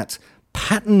represent that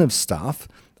pattern of stuff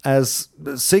as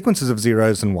sequences of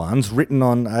zeros and ones written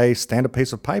on a standard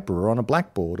piece of paper or on a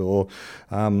blackboard or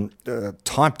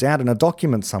typed out in a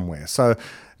document somewhere. So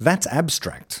that's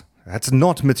abstract. That's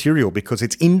not material because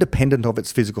it's independent of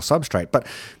its physical substrate. But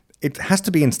it has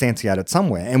to be instantiated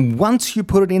somewhere. And once you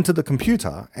put it into the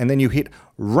computer and then you hit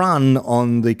run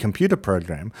on the computer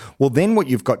program, well, then what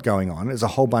you've got going on is a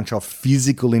whole bunch of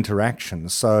physical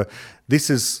interactions. So this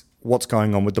is what's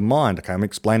going on with the mind. Okay, I'm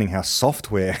explaining how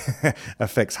software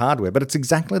affects hardware, but it's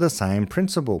exactly the same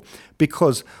principle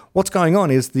because what's going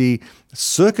on is the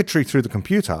circuitry through the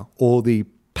computer or the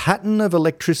pattern of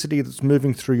electricity that's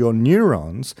moving through your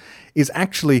neurons is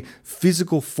actually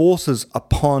physical forces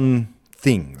upon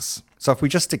things. So if we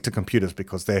just stick to computers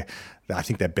because I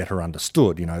think they're better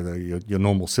understood, your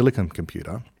normal silicon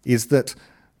computer, is that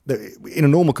in a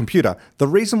normal computer, the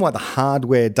reason why the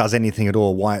hardware does anything at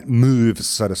all, why it moves,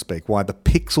 so to speak, why the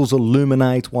pixels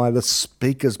illuminate, why the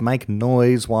speakers make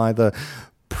noise, why the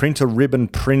printer ribbon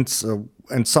prints,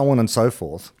 and so on and so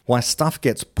forth, why stuff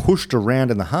gets pushed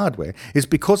around in the hardware is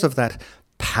because of that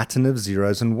pattern of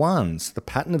zeros and ones. The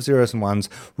pattern of zeros and ones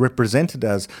represented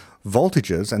as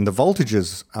voltages, and the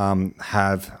voltages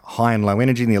have high and low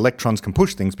energy, and the electrons can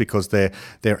push things because they're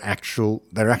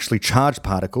actually charged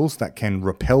particles that can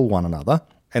repel one another,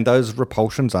 and those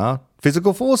repulsions are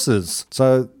physical forces.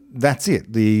 So that's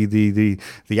it. The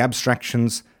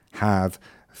abstractions have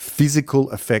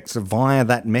physical effects via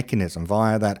that mechanism,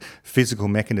 via that physical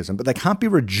mechanism, but they can't be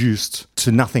reduced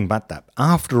to nothing but that.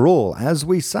 After all, as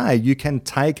we say, you can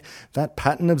take that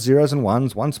pattern of zeros and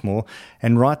ones once more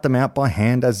and write them out by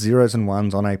hand as zeros and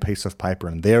ones on a piece of paper,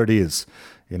 and there it is.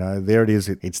 There it is.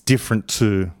 It's different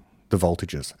to the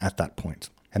voltages at that point.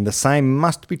 And the same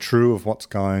must be true of what's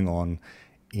going on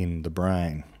in the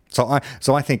brain. So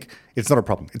I think it's not a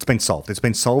problem. It's been solved. It's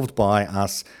been solved by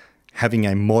us having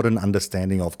a modern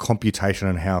understanding of computation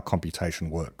and how computation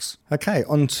works. Okay,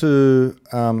 on to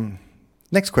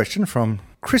next question from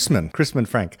Chrisman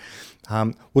Frank.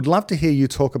 Would love to hear you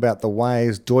talk about the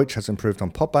ways Deutsch has improved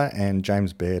on Popper, and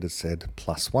James Baird has said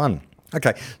 +1.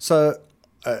 Okay, so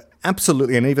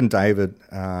absolutely, and even David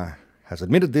has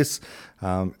admitted this.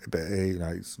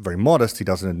 He's very modest. He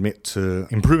doesn't admit to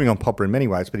improving on Popper in many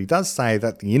ways, but he does say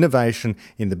that the innovation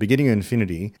in the beginning of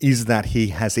infinity is that he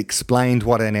has explained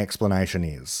what an explanation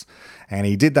is. And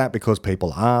he did that because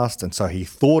people asked, and so he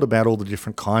thought about all the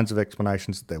different kinds of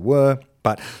explanations that there were.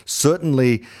 But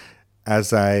certainly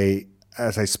as a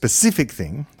specific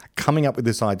thing, coming up with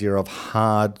this idea of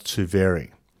hard to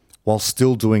vary while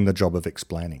still doing the job of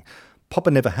explaining. Popper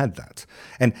never had that.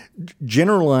 And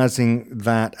generalizing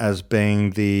that as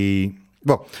being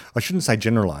I shouldn't say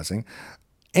generalizing,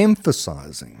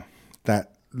 emphasizing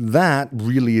that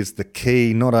really is the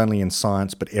key, not only in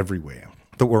science, but everywhere,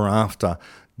 that we're after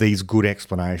these good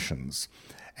explanations.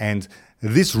 And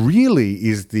this really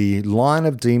is the line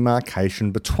of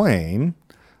demarcation between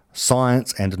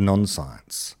science and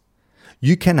non-science.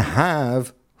 You can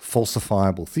have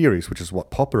falsifiable theories, which is what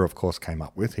Popper, of course, came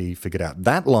up with. He figured out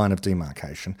that line of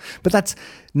demarcation. But that's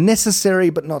necessary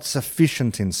but not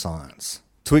sufficient in science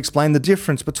to explain the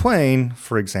difference between,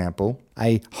 for example,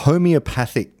 a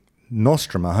homeopathic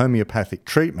nostrum, a homeopathic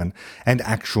treatment, and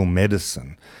actual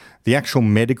medicine. The actual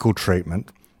medical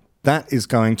treatment, that is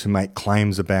going to make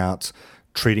claims about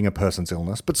treating a person's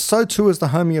illness, but so too is the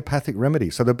homeopathic remedy.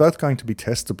 So they're both going to be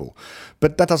testable.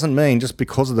 But that doesn't mean, just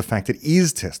because of the fact it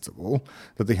is testable,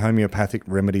 that the homeopathic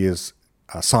remedy is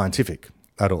scientific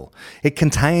at all. It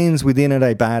contains within it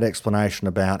a bad explanation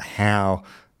about how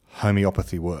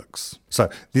homeopathy works. So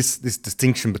this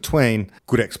distinction between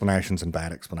good explanations and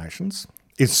bad explanations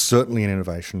is certainly an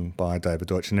innovation by David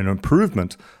Deutsch and an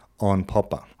improvement on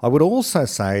Popper. I would also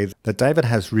say that David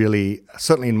has really,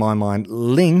 certainly in my mind,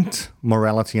 linked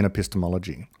morality and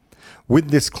epistemology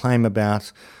with this claim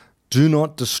about do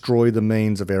not destroy the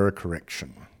means of error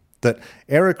correction. That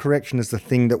error correction is the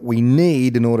thing that we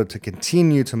need in order to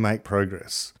continue to make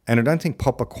progress. And I don't think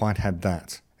Popper quite had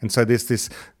that. And so there's this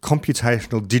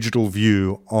computational digital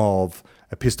view of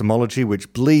epistemology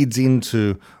which bleeds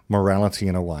into morality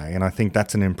in a way. And I think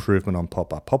that's an improvement on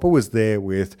Popper. Popper was there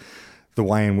with the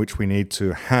way in which we need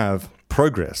to have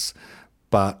progress,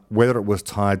 but whether it was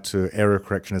tied to error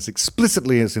correction as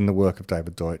explicitly as in the work of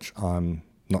David Deutsch, I'm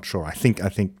not sure. I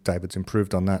think David's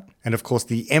improved on that. And of course,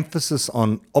 the emphasis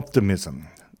on optimism.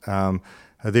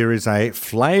 There is a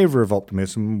flavour of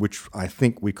optimism, which I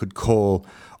think we could call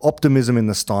optimism in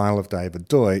the style of David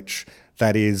Deutsch,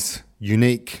 that is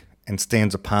unique and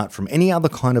stands apart from any other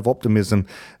kind of optimism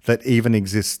that even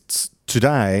exists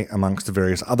today amongst the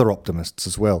various other optimists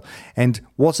as well, and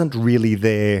wasn't really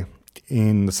there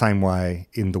in the same way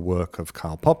in the work of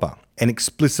Karl Popper. An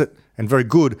explicit and very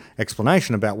good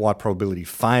explanation about why probability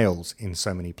fails in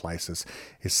so many places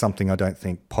is something I don't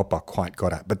think Popper quite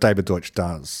got at, but David Deutsch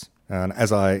does. And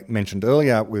as I mentioned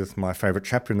earlier with my favourite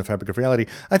chapter in The Fabric of Reality,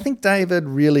 I think David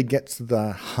really gets to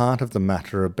the heart of the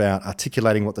matter about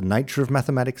articulating what the nature of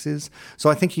mathematics is. So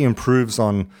I think he improves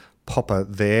on Popper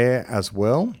there as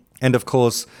well. And of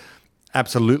course,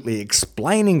 absolutely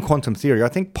explaining quantum theory. I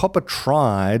think Popper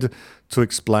tried to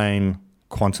explain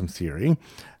quantum theory.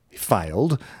 He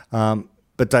failed,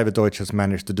 but David Deutsch has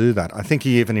managed to do that. I think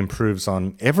he even improves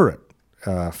on Everett,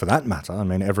 for that matter. I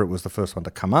mean, Everett was the first one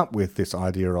to come up with this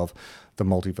idea of the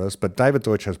multiverse, but David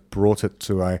Deutsch has brought it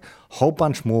to a whole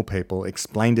bunch more people,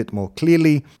 explained it more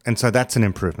clearly, and so that's an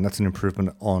improvement. That's an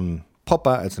improvement on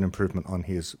Popper. It's an improvement on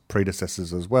his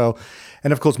predecessors as well.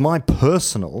 And of course, my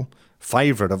personal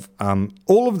favourite of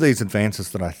all of these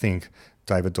advances that I think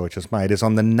David Deutsch has made is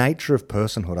on the nature of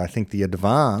personhood. I think the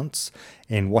advance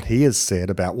in what he has said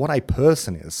about what a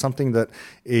person is, something that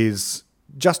is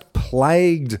just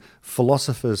plagued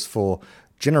philosophers for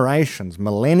generations,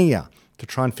 millennia, to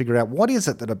try and figure out what is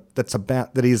it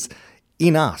that is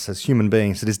in us as human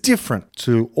beings that is different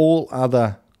to all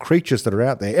other creatures that are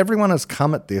out there. Everyone has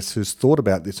come at this, who's thought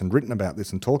about this and written about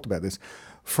this and talked about this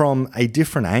from a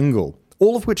different angle,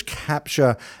 all of which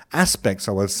capture aspects,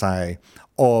 I would say,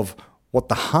 of what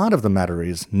the heart of the matter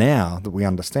is now that we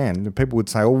understand. People would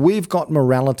say, oh, we've got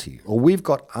morality, or we've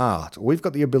got art, or we've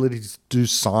got the ability to do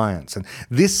science, and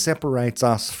this separates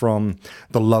us from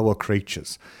the lower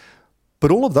creatures. But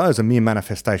all of those are mere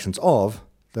manifestations of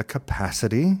the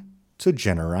capacity to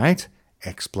generate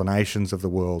explanations of the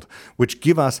world, which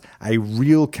give us a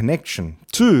real connection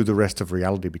to the rest of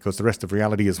reality, because the rest of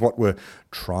reality is what we're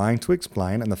trying to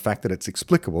explain, and the fact that it's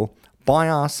explicable by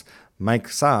us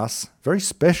makes us very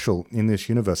special in this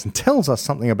universe and tells us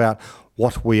something about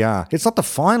what we are. It's not the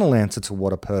final answer to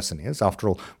what a person is. After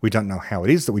all, we don't know how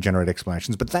it is that we generate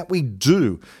explanations, but that we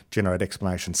do generate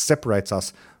explanations separates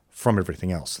us from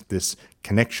everything else. This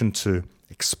connection to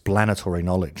explanatory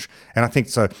knowledge. And I think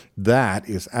so that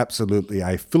is absolutely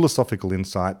a philosophical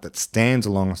insight that stands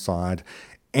alongside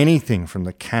anything from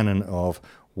the canon of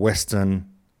Western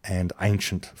and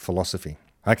ancient philosophy.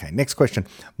 Okay, next question.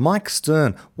 Mike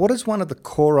Stern, what is one of the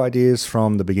core ideas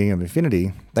from the beginning of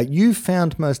Infinity that you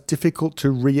found most difficult to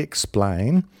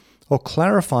re-explain or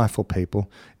clarify for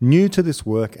people new to this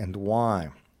work, and why?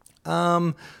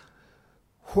 I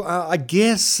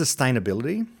guess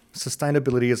sustainability.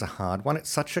 Sustainability is a hard one. It's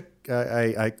such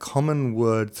a common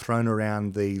word thrown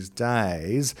around these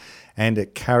days, and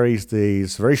it carries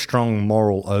these very strong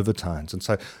moral overtones. And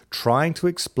so trying to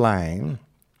explain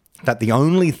that the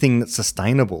only thing that's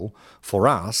sustainable for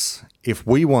us, if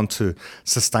we want to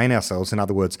sustain ourselves, in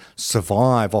other words,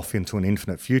 survive off into an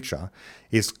infinite future,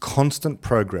 is constant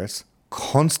progress,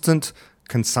 constant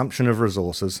consumption of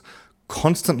resources,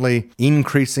 constantly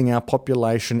increasing our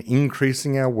population,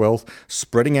 increasing our wealth,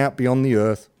 spreading out beyond the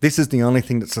earth. This is the only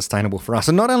thing that's sustainable for us.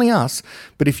 And not only us,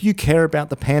 but if you care about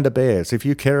the panda bears, if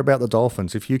you care about the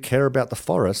dolphins, if you care about the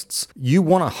forests, you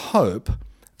want to hope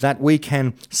that we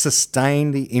can sustain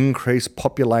the increased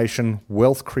population,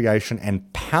 wealth creation,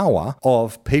 and power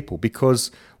of people.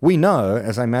 Because we know,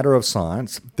 as a matter of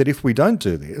science, that if we don't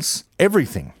do this,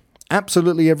 everything,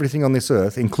 absolutely everything on this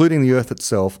earth, including the earth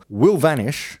itself, will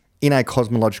vanish in a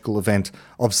cosmological event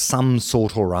of some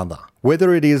sort or other.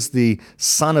 Whether it is the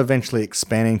sun eventually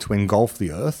expanding to engulf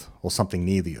the earth, or something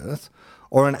near the earth,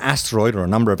 or an asteroid or a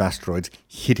number of asteroids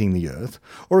hitting the Earth,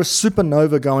 or a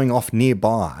supernova going off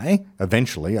nearby,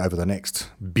 eventually over the next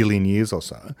billion years or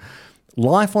so,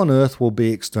 life on Earth will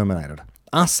be exterminated.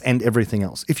 Us and everything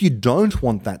else. If you don't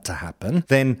want that to happen,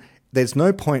 then there's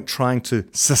no point trying to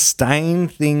sustain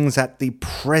things at the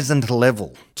present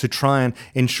level, to try and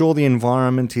ensure the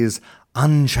environment is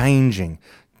unchanging,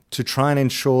 to try and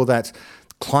ensure that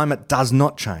climate does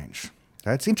not change.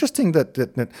 It's interesting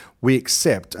that we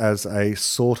accept as a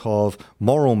sort of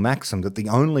moral maxim that the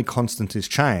only constant is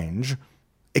change,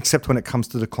 except when it comes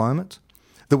to the climate,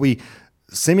 that we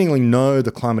seemingly know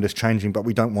the climate is changing, but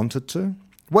we don't want it to.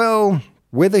 Well,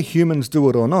 whether humans do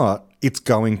it or not, it's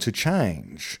going to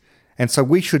change. And so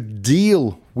we should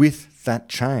deal with that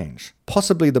change.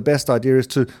 Possibly the best idea is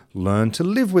to learn to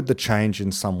live with the change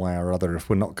in some way or other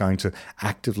if we're not going to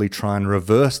actively try and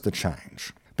reverse the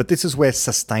change. But this is where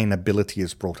sustainability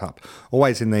is brought up.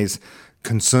 Always in these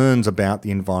concerns about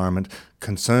the environment,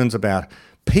 concerns about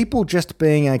people just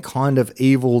being a kind of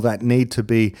evil that need to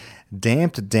be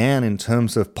damped down in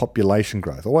terms of population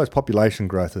growth. Always population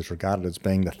growth is regarded as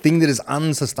being the thing that is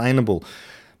unsustainable.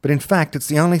 But in fact, it's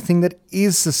the only thing that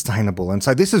is sustainable. And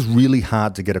so this is really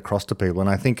hard to get across to people. And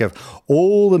I think of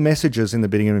all the messages in the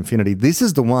beginning of Infinity, this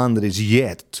is the one that is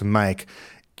yet to make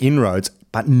inroads,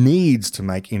 but needs to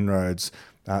make inroads,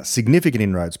 significant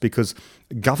inroads, because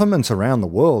governments around the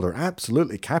world are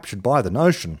absolutely captured by the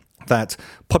notion that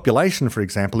population, for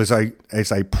example, is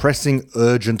a pressing,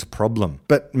 urgent problem.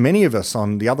 But many of us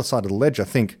on the other side of the ledger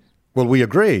think, well, we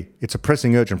agree it's a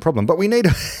pressing, urgent problem, but we need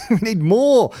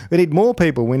more. We need more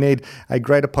people. We need a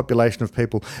greater population of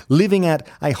people living at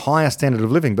a higher standard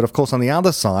of living. But of course, on the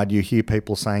other side, you hear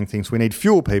people saying things, we need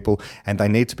fewer people and they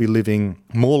need to be living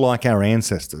more like our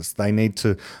ancestors. They need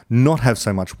to not have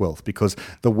so much wealth because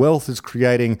the wealth is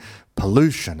creating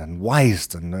pollution and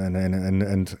waste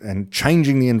and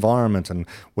changing the environment, and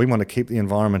we want to keep the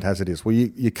environment as it is. Well,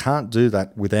 you can't do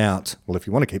that without, well, if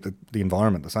you want to keep the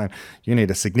environment the same, you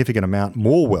need a significant amount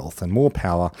more wealth and more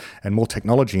power and more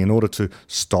technology in order to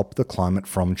stop the climate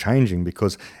from changing,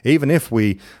 because even if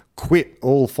we quit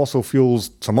all fossil fuels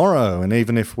tomorrow and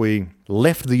even if we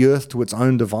left the Earth to its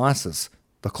own devices,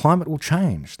 the climate will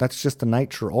change. That's just the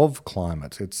nature of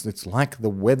climate. It's like the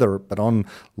weather, but on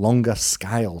longer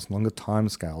scales, longer time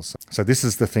scales. So this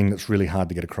is the thing that's really hard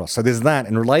to get across. So there's that,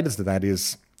 and related to that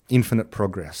is infinite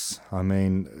progress. I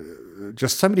mean,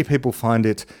 just so many people find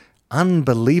it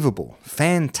unbelievable,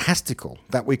 fantastical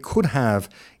that we could have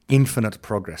infinite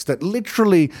progress, that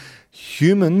literally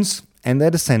humans and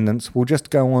their descendants will just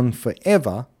go on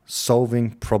forever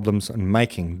solving problems and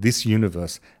making this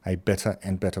universe a better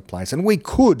and better place. And we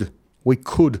could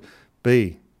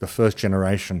be the first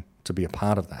generation to be a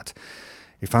part of that.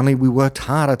 If only we worked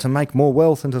harder to make more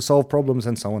wealth and to solve problems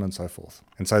and so on and so forth.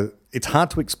 And so it's hard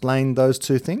to explain those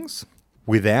two things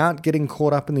without getting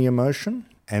caught up in the emotion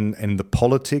and the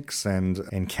politics and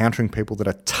encountering people that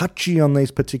are touchy on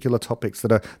these particular topics,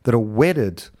 that are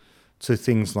wedded to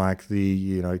things like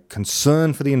the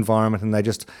concern for the environment, and they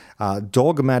just are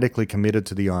dogmatically committed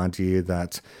to the idea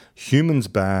that humans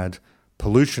bad,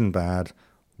 pollution bad,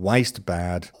 waste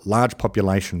bad, large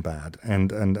population bad,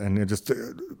 and just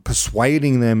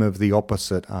persuading them of the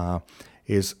opposite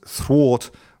is fraught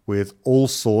with all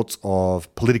sorts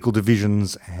of political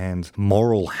divisions and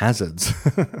moral hazards.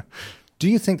 Do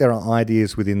you think there are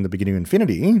ideas within the beginning of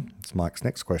infinity? It's Mike's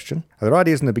next question. Are there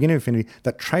ideas in the beginning of infinity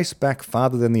that trace back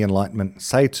farther than the Enlightenment,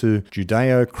 say to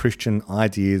Judeo-Christian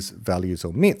ideas, values,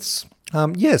 or myths?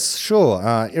 Yes, sure.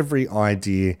 Every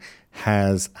idea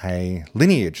has a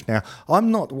lineage. Now, I'm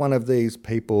not one of these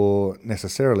people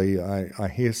necessarily. I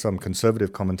hear some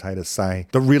conservative commentators say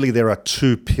that really there are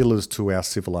two pillars to our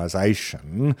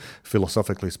civilization,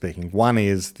 philosophically speaking. One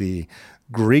is the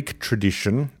Greek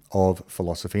tradition of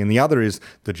philosophy, and the other is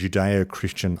the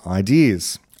Judeo-Christian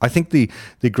ideas. I think the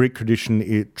Greek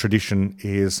tradition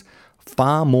is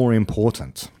far more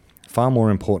important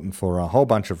for a whole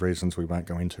bunch of reasons we won't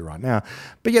go into right now.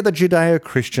 But yeah, the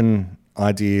Judeo-Christian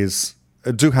ideas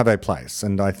do have a place,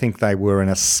 and I think they were an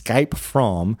escape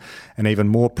from an even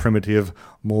more primitive,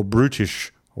 more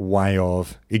brutish way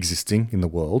of existing in the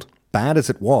world. Bad as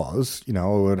it was, I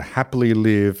would happily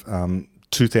live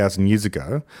 2,000 years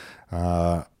ago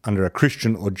under a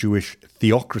Christian or Jewish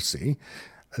theocracy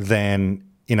than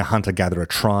in a hunter-gatherer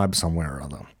tribe somewhere or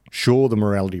other. Sure, the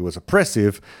morality was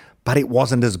oppressive, but it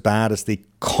wasn't as bad as the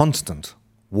constant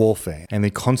warfare and the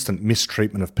constant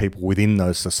mistreatment of people within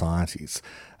those societies.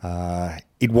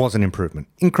 It was an improvement.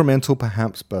 Incremental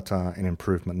perhaps, but an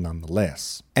improvement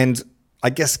nonetheless. And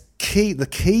I guess the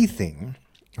key thing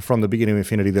from the beginning of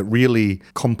infinity that really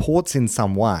comports in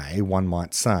some way, one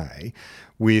might say,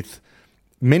 with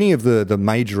many of the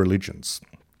major religions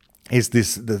is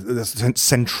the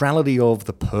centrality of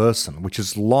the person, which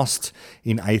is lost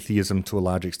in atheism to a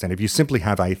large extent. If you simply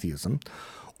have atheism,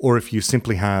 or if you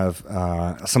simply have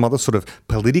some other sort of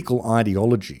political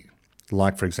ideology,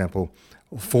 like, for example,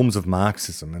 forms of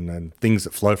Marxism and things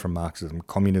that flow from Marxism,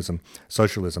 communism,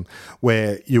 socialism,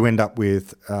 where you end up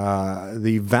with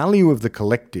the value of the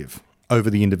collective over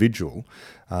the individual.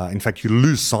 In fact, you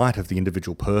lose sight of the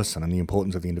individual person and the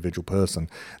importance of the individual person,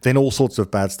 then all sorts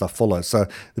of bad stuff follows. So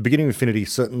the beginning of infinity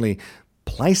certainly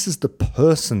places the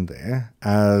person there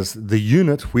as the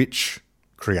unit which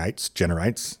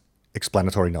generates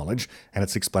explanatory knowledge, and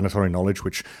it's explanatory knowledge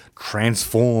which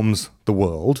transforms the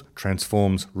world,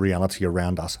 transforms reality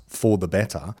around us for the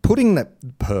better. Putting the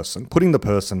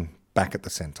person back at the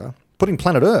center, putting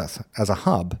planet Earth as a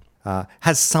hub,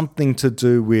 has something to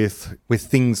do with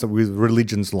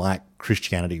religions like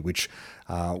Christianity, which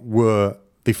were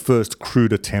the first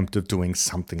crude attempt of doing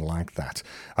something like that.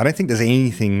 I don't think there's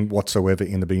anything whatsoever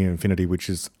in the beginning of infinity which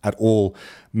is at all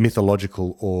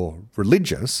mythological or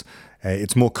religious.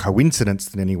 It's more coincidence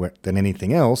than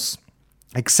anything else,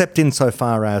 except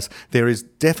insofar as there is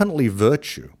definitely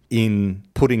virtue in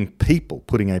putting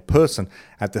a person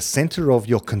at the center of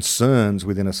your concerns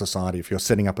within a society. If you're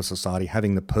setting up a society,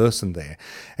 having the person there.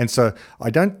 And so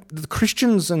the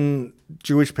Christians and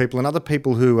Jewish people and other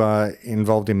people who are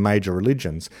involved in major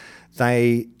religions,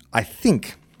 they, I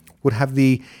think, would have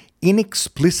the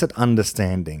inexplicit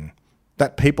understanding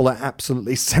that people are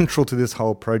absolutely central to this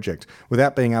whole project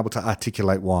without being able to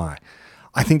articulate why.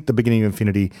 I think the beginning of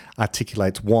infinity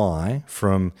articulates why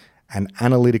from an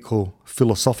analytical,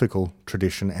 philosophical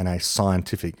tradition and a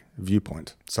scientific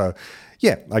viewpoint. So,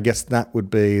 yeah, I guess that would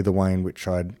be the way in which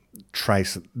I'd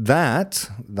trace that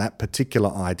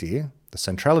particular idea, the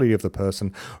centrality of the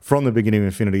person, from the beginning of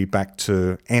infinity back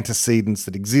to antecedents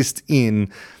that exist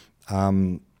in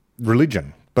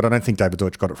religion. But I don't think David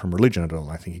Deutsch got it from religion at all.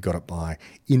 I think he got it by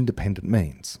independent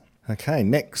means. Okay,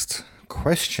 next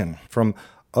question from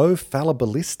O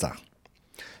Fallibilista.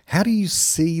 How do you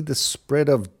see the spread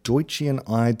of Deutschian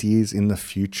ideas in the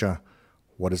future?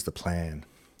 What is the plan?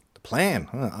 The plan?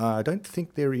 I don't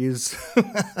think there is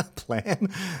a plan.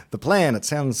 The plan, it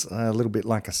sounds a little bit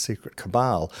like a secret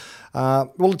cabal.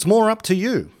 Well, it's more up to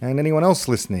you and anyone else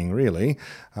listening, really.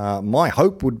 My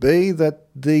hope would be that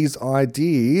these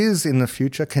ideas in the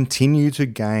future continue to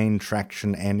gain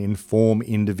traction and inform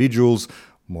individuals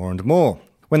more and more.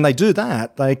 When they do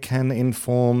that, they can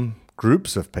inform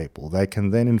groups of people. They can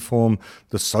then inform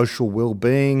the social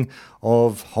well-being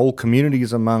of whole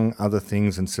communities, among other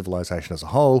things, and civilization as a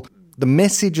whole. The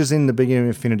messages in the beginning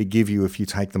of Infinity give you, if you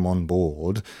take them on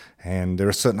board, and there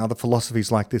are certain other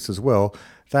philosophies like this as well,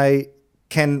 they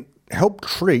can help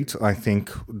treat, I think,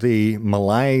 the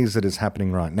malaise that is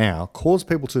happening right now, cause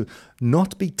people to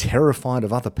not be terrified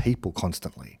of other people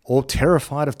constantly, or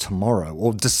terrified of tomorrow,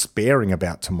 or despairing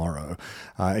about tomorrow.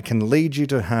 It can lead you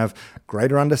to have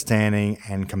greater understanding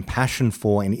and compassion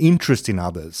for and interest in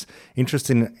others. Interest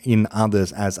in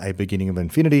others as a beginning of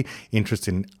infinity, interest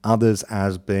in others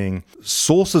as being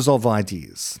sources of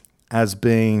ideas, as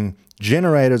being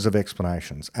generators of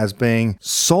explanations, as being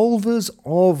solvers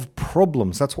of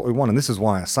problems. That's what we want. And this is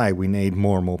why I say we need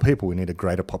more and more people. We need a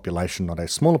greater population, not a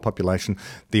smaller population.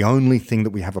 The only thing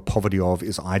that we have a poverty of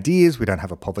is ideas. We don't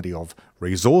have a poverty of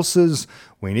resources.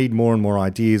 We need more and more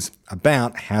ideas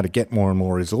about how to get more and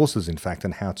more resources, in fact,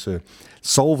 and how to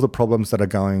solve the problems that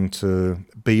are going to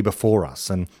be before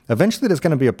us. And eventually there's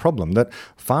going to be a problem that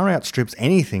far outstrips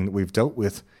anything that we've dealt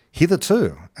with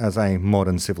hitherto as a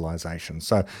modern civilization.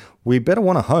 So we better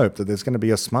want to hope that there's going to be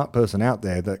a smart person out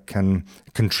there that can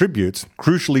contribute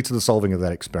crucially to the solving of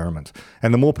that experiment.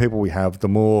 And the more people we have, the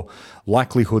more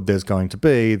likelihood there's going to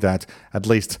be that at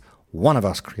least one of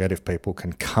us creative people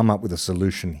can come up with a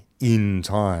solution in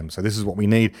time. So this is what we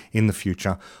need in the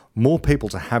future. More people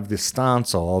to have this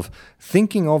stance of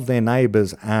thinking of their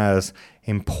neighbours as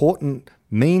important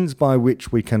means by which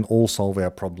we can all solve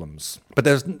our problems. But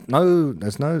there's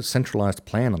no centralized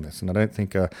plan on this, and I don't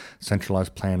think a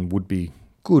centralized plan would be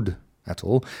good at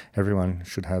all. Everyone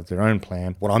should have their own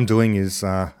plan. What I'm doing is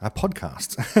a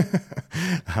podcast.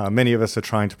 Many of us are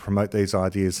trying to promote these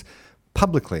ideas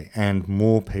publicly, and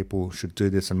more people should do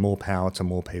this, and more power to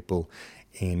more people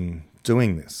in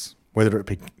doing this. Whether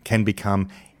it can become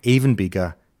even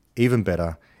bigger, even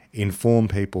better, inform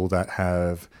people that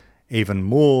have even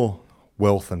more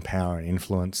wealth and power and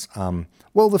influence,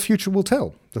 well, the future will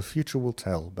tell. The future will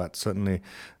tell. But certainly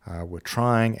we're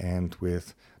trying, and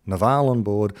with Naval on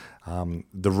board,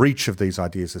 the reach of these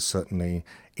ideas has certainly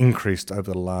increased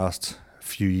over the last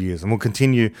few years and will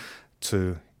continue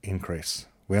to increase.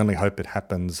 We only hope it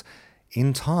happens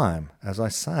in time, as I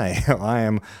say. I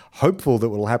am hopeful that it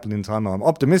will happen in time. I'm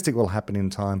optimistic it will happen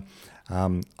in time.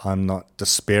 I'm not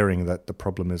despairing that the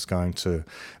problem is going to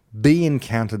be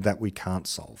encountered that we can't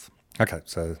solve. Okay,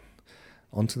 so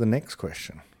on to the next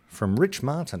question. From Rich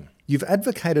Martin. You've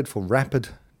advocated for rapid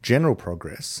general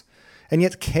progress and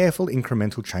yet careful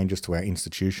incremental changes to our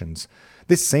institutions.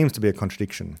 This seems to be a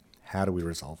contradiction. How do we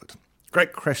resolve it?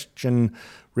 Great question,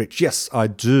 Rich. Yes, I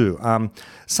do.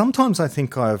 Sometimes I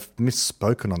think I've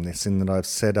misspoken on this in that I've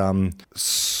said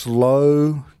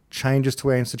slow changes to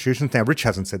our institutions. Now, Rich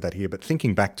hasn't said that here, but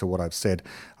thinking back to what I've said,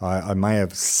 I may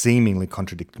have seemingly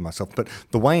contradicted myself. But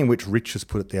the way in which Rich has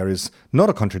put it there is not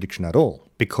a contradiction at all,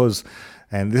 because,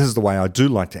 and this is the way I do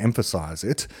like to emphasize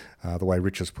it, the way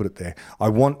Rich has put it there, I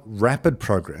want rapid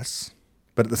progress,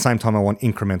 but at the same time I want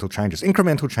incremental changes.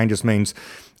 Incremental changes means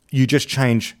you just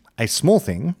change a small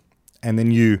thing and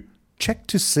then you check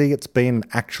to see it's been an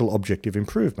actual objective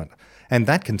improvement. And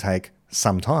that can take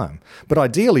some time. But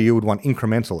ideally, you would want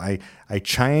incremental, a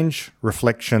change,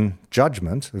 reflection,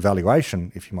 judgment,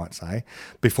 evaluation, if you might say,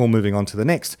 before moving on to the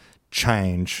next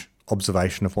change,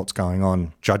 observation of what's going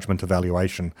on, judgment,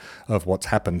 evaluation of what's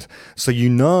happened. So you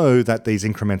know that these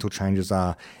incremental changes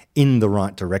are in the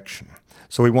right direction.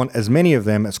 So we want as many of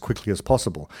them as quickly as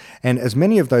possible. And as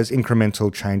many of those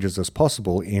incremental changes as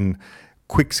possible in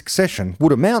quick succession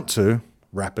would amount to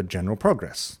rapid general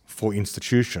progress for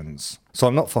institutions. So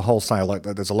I'm not for wholesale, like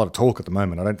there's a lot of talk at the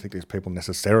moment. I don't think these people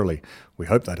necessarily, we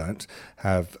hope they don't,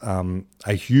 have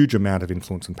a huge amount of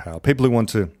influence and power. People who want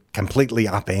to completely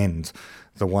upend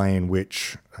the way in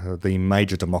which the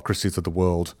major democracies of the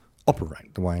world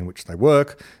operate, the way in which they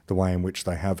work, the way in which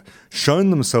they have shown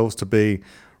themselves to be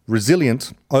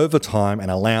resilient over time and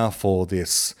allow for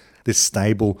this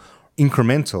stable,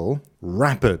 incremental,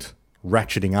 rapid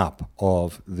ratcheting up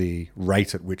of the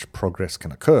rate at which progress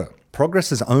can occur.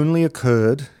 Progress has only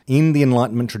occurred in the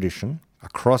Enlightenment tradition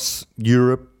across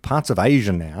Europe, parts of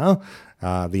Asia now,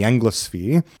 the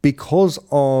Anglosphere, because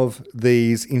of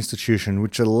these institutions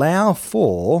which allow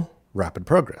for rapid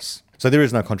progress. So there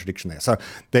is no contradiction there. So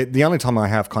the only time I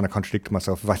have kind of contradicted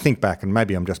myself, if I think back, and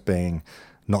maybe I'm just being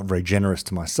not very generous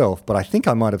to myself, but I think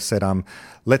I might have said,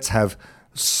 let's have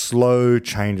slow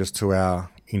changes to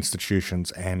our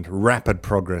institutions and rapid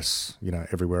progress,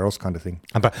 everywhere else kind of thing.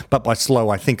 But by slow,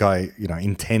 I think I,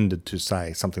 intended to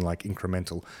say something like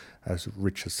incremental, as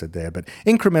Rich has said there. But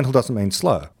incremental doesn't mean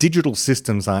slow. Digital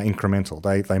systems are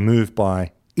incremental. They move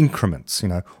by increments,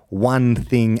 one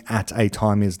thing at a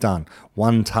time is done.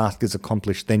 One task is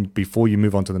accomplished then before you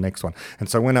move on to the next one. And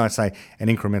so when I say an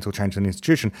incremental change in an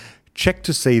institution, check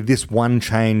to see this one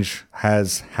change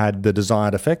has had the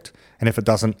desired effect. And if it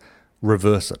doesn't,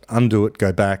 reverse it, undo it,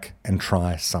 go back and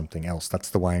try something else. That's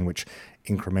the way in which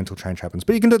incremental change happens.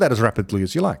 But you can do that as rapidly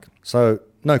as you like. So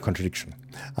no contradiction.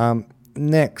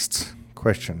 Next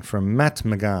question from Matt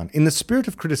McGann. In the spirit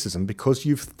of criticism, because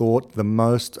you've thought the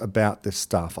most about this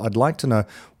stuff, I'd like to know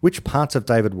which parts of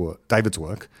David's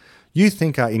work you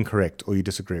think are incorrect or you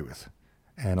disagree with.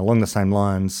 And along the same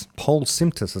lines, Paul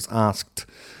Simptis has asked,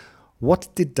 what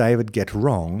did David get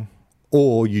wrong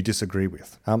or you disagree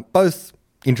with? Both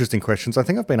interesting questions. I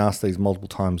think I've been asked these multiple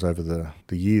times over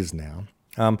the years now.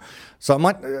 So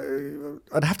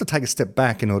I'd have to take a step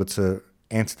back in order to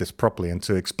answer this properly and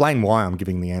to explain why I'm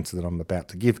giving the answer that I'm about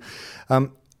to give.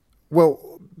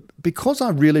 Well, because I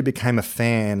really became a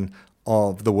fan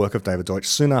of the work of David Deutsch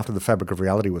soon after The Fabric of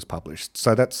Reality was published.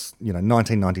 So that's,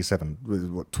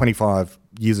 1997, 25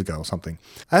 years ago or something.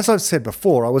 As I've said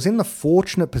before, I was in the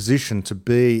fortunate position to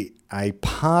be a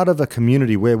part of a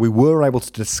community where we were able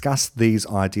to discuss these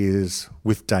ideas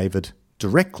with David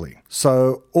directly.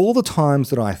 So all the times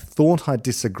that I thought I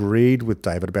disagreed with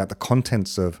David about the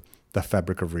contents of The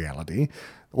Fabric of Reality,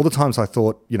 all the times I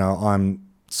thought, I'm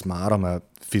smart, I'm a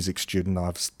physics student,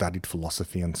 I've studied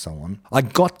philosophy and so on, I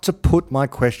got to put my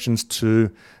questions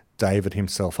to David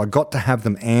himself. I got to have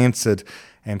them answered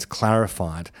and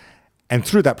clarified. And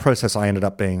through that process, I ended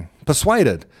up being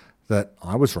persuaded that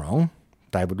I was wrong,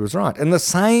 David was right. And the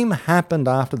same happened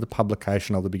after the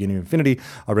publication of The Beginning of Infinity.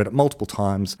 I read it multiple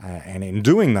times, and in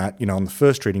doing that, on the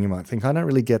first reading, you might think, I don't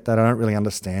really get that, I don't really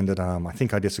understand it, I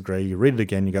think I disagree. You read it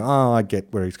again, you go, oh, I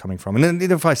get where he's coming from. And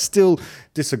then if I still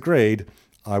disagreed,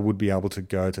 I would be able to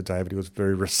go to David. He was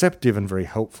very receptive and very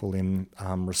helpful in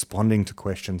responding to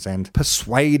questions and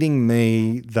persuading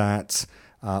me that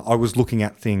I was looking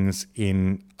at things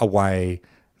in a way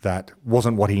that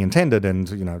wasn't what he intended, and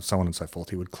so on and so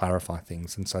forth. He would clarify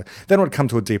things. And so then I would come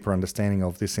to a deeper understanding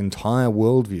of this entire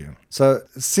worldview. So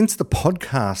since the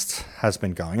podcast has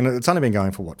been going, and it's only been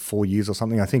going for 4 years or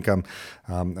something, I think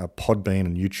Podbean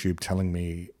and YouTube telling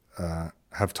me,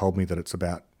 have told me that it's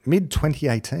about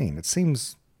mid-2018. It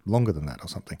seems longer than that or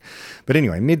something. But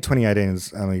anyway, mid-2018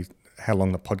 is only how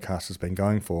long the podcast has been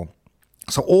going for.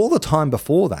 So all the time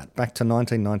before that, back to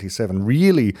 1997,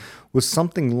 really was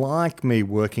something like me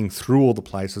working through all the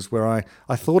places where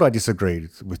I thought I disagreed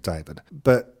with David.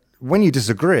 But when you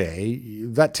disagree,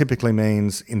 that typically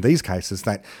means, in these cases,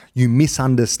 that you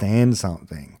misunderstand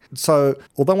something. So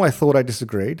although I thought I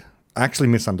disagreed, I actually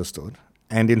misunderstood.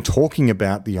 And in talking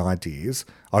about the ideas,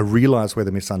 I realised where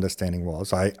the misunderstanding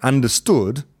was. I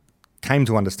understood, came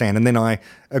to understand, and then I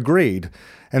agreed.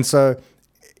 And so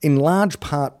in large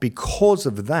part because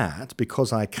of that,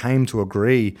 because I came to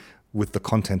agree with the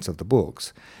contents of the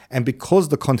books, and because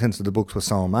the contents of the books were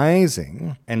so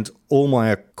amazing, and all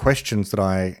my questions that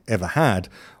I ever had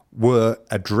were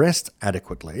addressed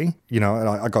adequately, and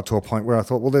I got to a point where I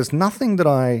thought, well, there's nothing that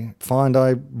I find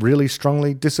I really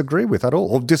strongly disagree with at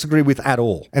all, or disagree with at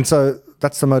all. And so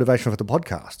that's the motivation for the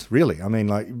podcast, really. I mean,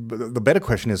 the better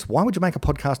question is, why would you make a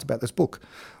podcast about this book?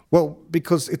 Well,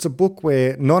 because it's a book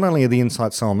where not only are the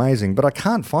insights so amazing, but I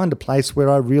can't find a place where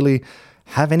I really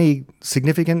have any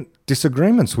significant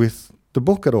disagreements with the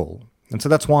book at all. And so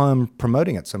that's why I'm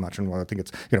promoting it so much, and why I think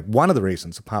it's one of the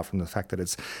reasons, apart from the fact that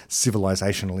it's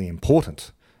civilizationally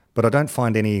important. But I don't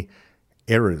find any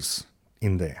errors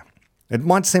in there. It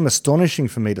might seem astonishing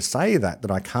for me to say that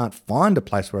I can't find a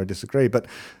place where I disagree, but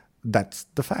that's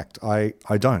the fact. I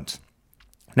don't.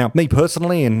 Now, me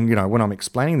personally, and when I'm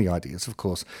explaining the ideas, of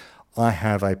course, I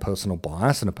have a personal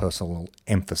bias and a personal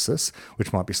emphasis,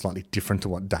 which might be slightly different to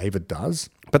what David does,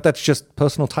 but that's just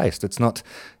personal taste. It's not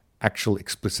actual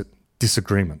explicit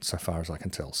disagreement, so far as I can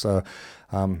tell. So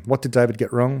what did David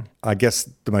get wrong? I guess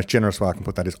the most generous way I can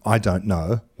put that is I don't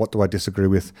know. What do I disagree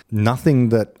with? Nothing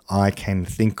that I can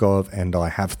think of, and I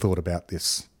have thought about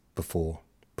this before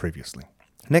previously.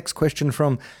 Next question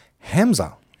from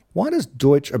Hamza. Why does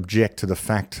Deutsch object to the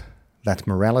fact that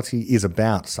morality is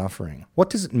about suffering? What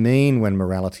does it mean when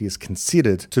morality is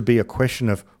considered to be a question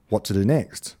of what to do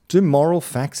next? Do moral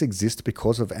facts exist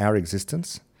because of our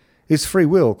existence? Is free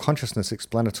will, consciousness,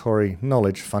 explanatory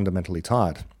knowledge fundamentally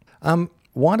tied?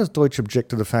 Why does Deutsch object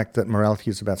to the fact that morality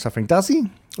is about suffering? Does he?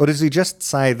 Or does he just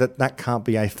say that can't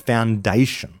be a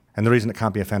foundation? And the reason it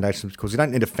can't be a foundation is because you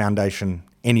don't need a foundation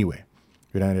anywhere.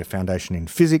 We don't need a foundation in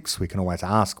physics. We can always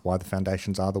ask why the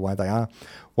foundations are the way they are.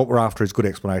 What we're after is good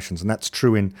explanations, and that's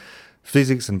true in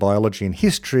physics and biology and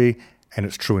history and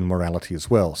it's true in morality as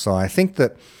well. So I think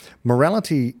that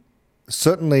morality,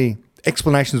 certainly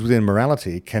explanations within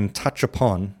morality, can touch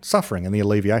upon suffering and the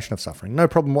alleviation of suffering. No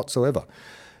problem whatsoever.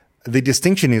 The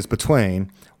distinction is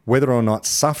between whether or not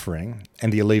suffering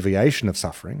and the alleviation of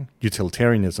suffering,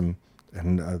 utilitarianism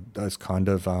and those kind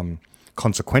of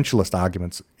consequentialist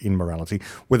arguments in morality,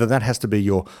 whether that has to be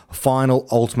your final,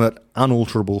 ultimate,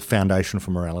 unalterable foundation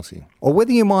for morality, or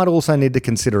whether you might also need to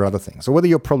consider other things, or whether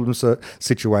your problem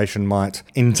situation might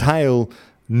entail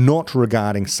not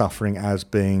regarding suffering as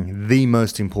being the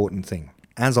most important thing.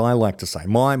 As I like to say,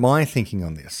 my thinking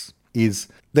on this is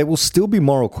there will still be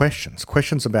moral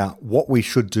questions about what we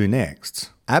should do next,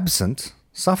 absent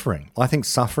suffering. I think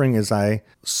suffering is a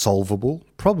solvable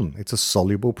problem. It's a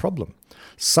soluble problem.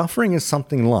 Suffering is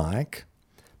something like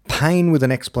pain with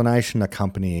an explanation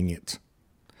accompanying it.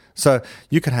 So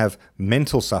you could have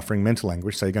mental suffering, mental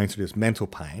anguish, so you're going through this mental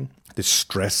pain, this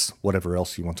stress, whatever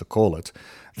else you want to call it.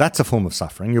 That's a form of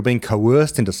suffering. You're being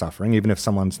coerced into suffering, even if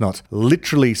someone's not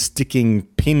literally sticking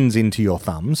pins into your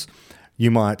thumbs. You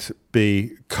might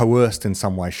be coerced in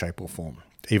some way, shape or form,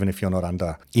 even if you're not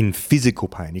in physical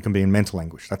pain. You can be in mental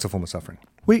anguish. That's a form of suffering.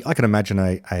 I can imagine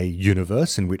a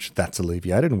universe in which that's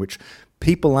alleviated, in which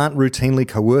people aren't routinely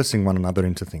coercing one another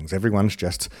into things. Everyone's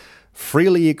just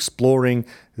freely exploring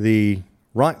the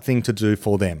right thing to do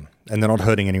for them, and they're not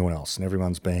hurting anyone else, and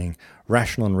everyone's being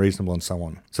rational and reasonable and so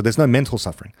on. So there's no mental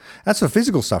suffering. As for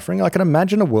physical suffering, I can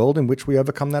imagine a world in which we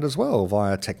overcome that as well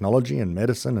via technology and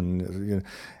medicine and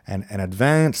an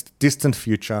advanced, distant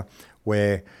future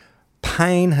where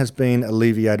pain has been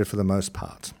alleviated for the most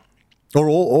part.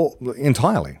 Or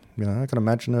entirely. I can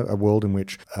imagine a world in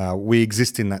which we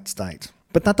exist in that state.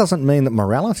 But that doesn't mean that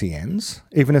morality ends,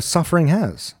 even if suffering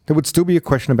has. There would still be a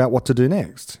question about what to do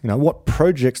next. What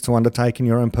projects to undertake in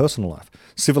your own personal life.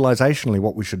 Civilizationally,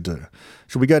 what we should do.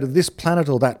 Should we go to this planet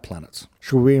or that planet?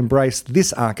 Should we embrace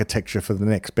this architecture for the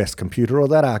next best computer or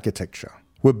that architecture?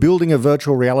 We're building a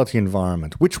virtual reality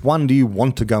environment. Which one do you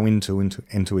want to go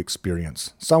into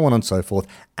experience? So on and so forth,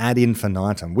 ad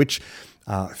infinitum. Which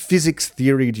physics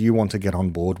theory do you want to get on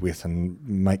board with and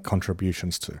make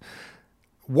contributions to?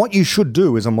 What you should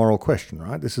do is a moral question,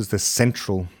 right? This is the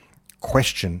central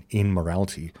question in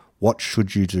morality. What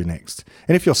should you do next?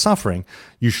 And if you're suffering,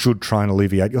 you should try and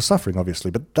alleviate your suffering, obviously.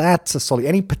 But that's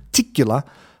any particular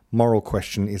moral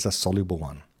question is a soluble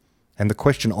one. And the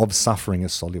question of suffering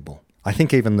is soluble. I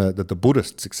think even the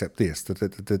Buddhists accept this, that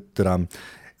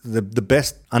the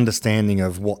best understanding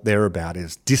of what they're about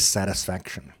is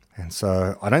dissatisfaction. And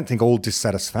so I don't think all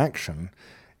dissatisfaction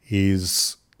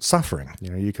is suffering.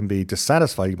 You can be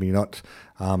dissatisfied, you can be not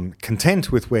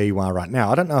content with where you are right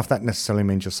now. I don't know if that necessarily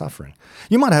means you're suffering.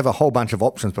 You might have a whole bunch of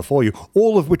options before you,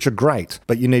 all of which are great,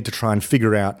 but you need to try and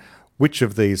figure out which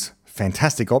of these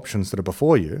fantastic options that are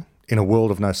before you in a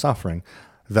world of no suffering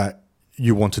that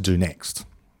you want to do next.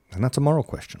 And that's a moral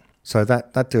question. So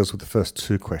that deals with the first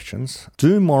two questions.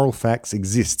 Do moral facts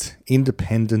exist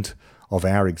independent of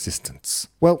our existence?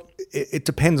 Well, it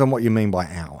depends on what you mean by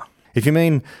our. If you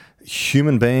mean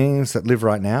human beings that live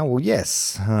right now, well,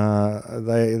 yes,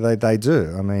 they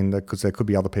do. I mean, because there could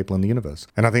be other people in the universe.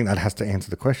 And I think that has to answer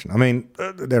the question. I mean,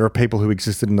 there are people who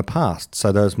existed in the past,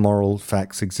 so those moral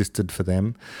facts existed for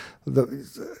them.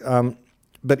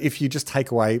 But if you just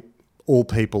take away all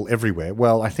people everywhere,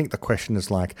 well, I think the question is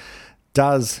like,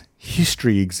 does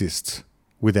history exist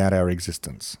without our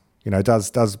existence?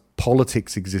 Does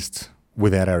politics exist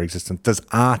without our existence? Does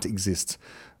art exist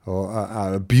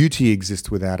or beauty exist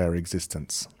without our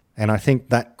existence? And I think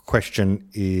that question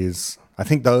I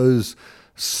think those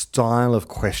style of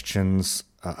questions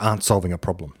aren't solving a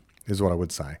problem, is what I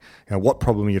would say. What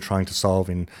problem are you trying to solve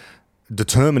in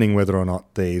determining whether or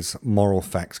not these moral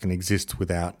facts can exist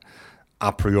without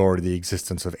a priori the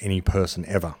existence of any person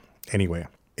ever, anywhere?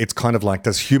 It's kind of like,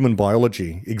 does human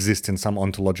biology exist in some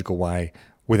ontological way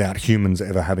without humans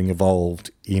ever having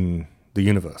evolved in the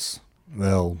universe?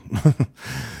 Well,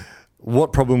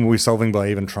 what problem are we solving by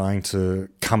even trying to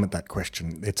come at that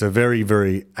question? It's a very,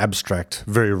 very abstract,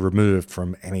 very removed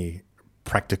from any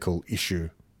practical issue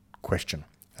question.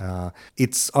 I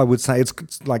would say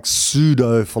it's like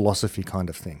pseudo-philosophy kind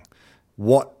of thing.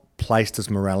 What place does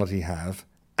morality have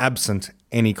absent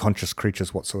any conscious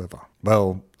creatures whatsoever?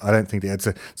 Well, I don't think that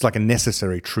it's like a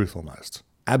necessary truth almost.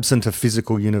 Absent a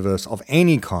physical universe of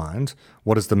any kind,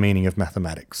 what is the meaning of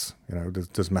mathematics?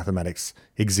 Does mathematics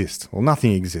exist? Well,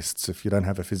 nothing exists if you don't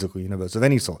have a physical universe of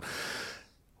any sort.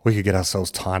 We could get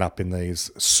ourselves tied up in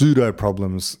these pseudo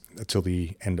problems till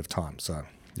the end of time. So,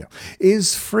 yeah.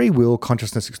 Is free will,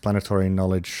 consciousness, explanatory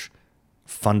knowledge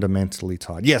fundamentally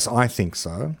tied? Yes, I think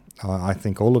so. I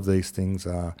think all of these things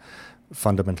are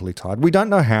fundamentally tied. We don't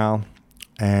know how,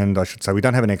 and I should say we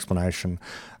don't have an explanation.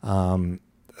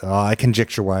 I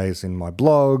conjecture ways in my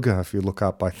blog. If you look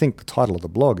up, I think the title of the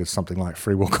blog is something like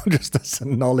Free Will, Consciousness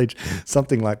and Knowledge,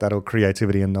 something like that, or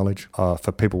Creativity and Knowledge.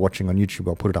 For people watching on YouTube,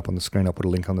 I'll put it up on the screen. I'll put a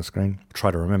link on the screen. Try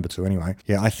to remember to anyway.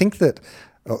 Yeah, I think that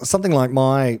something like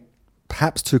my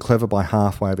perhaps too clever by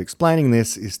half way of explaining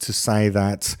this is to say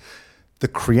that the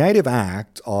creative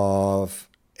act of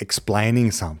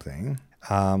explaining something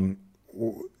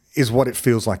is what it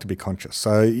feels like to be conscious.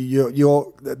 So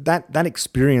that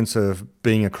experience of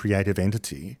being a creative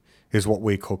entity is what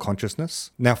we call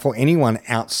consciousness. Now, for anyone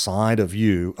outside of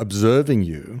you observing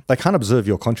you, they can't observe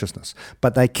your consciousness,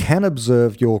 but they can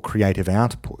observe your creative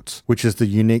output, which is the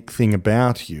unique thing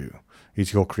about you,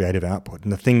 is your creative output,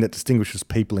 and the thing that distinguishes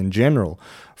people in general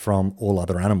from all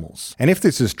other animals. And if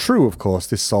this is true, of course,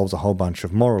 this solves a whole bunch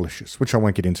of moral issues, which I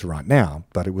won't get into right now,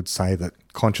 but it would say that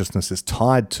consciousness is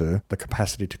tied to the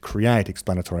capacity to create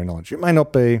explanatory knowledge. It may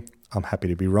not be. I'm happy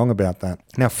to be wrong about that.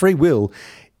 Now, free will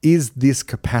is this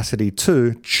capacity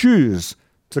to choose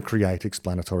to create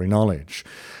explanatory knowledge.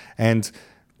 And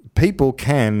people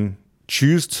can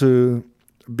choose to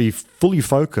be fully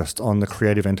focused on the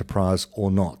creative enterprise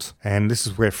or not. And this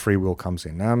is where free will comes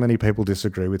in. Now, many people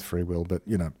disagree with free will, but,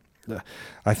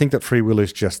 I think that free will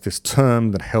is just this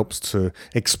term that helps to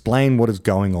explain what is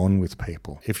going on with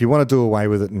people. If you want to do away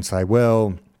with it and say,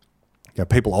 well,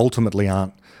 people ultimately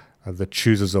aren't the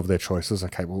choosers of their choices.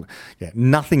 Okay, well,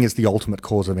 nothing is the ultimate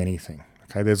cause of anything.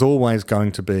 Okay, there's always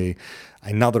going to be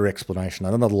another explanation,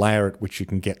 another layer at which you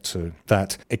can get to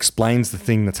that explains the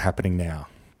thing that's happening now.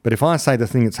 But if I say the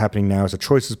thing that's happening now is a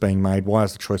choice is being made, why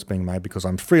is the choice being made? Because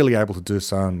I'm freely able to do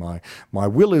so, and my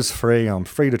will is free. I'm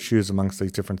free to choose amongst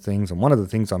these different things. And one of the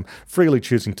things I'm freely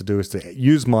choosing to do is to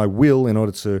use my will in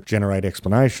order to generate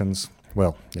explanations.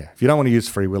 Well, if you don't want to use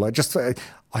free will,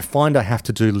 I find I have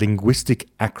to do linguistic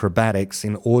acrobatics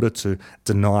in order to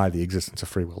deny the existence of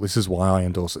free will. This is why I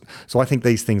endorse it. So I think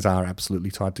these things are absolutely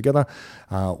tied together.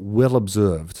 Well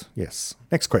observed, yes.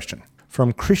 Next question.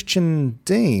 From Christian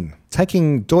Dean.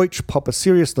 Taking Deutsche Popper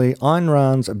seriously, Ayn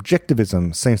Rand's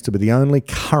objectivism seems to be the only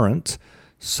current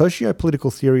socio-political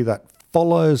theory that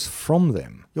follows from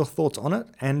them. Your thoughts on it,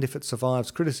 and if it survives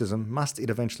criticism, must it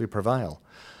eventually prevail?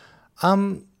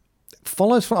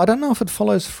 Follows from, I don't know if it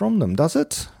follows from them, does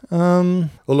it? Well,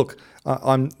 look,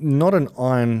 I'm not an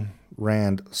Ayn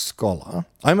Rand scholar.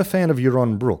 I'm a fan of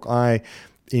Yaron Brook.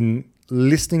 In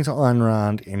listening to Ayn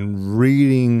Rand, in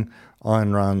reading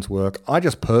Ayn Rand's work, I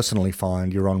just personally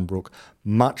find Yaron Brook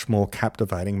much more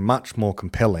captivating, much more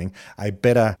compelling, a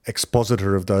better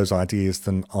expositor of those ideas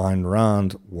than Ayn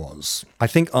Rand was. I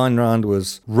think Ayn Rand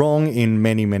was wrong in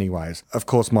many, many ways. Of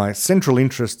course, my central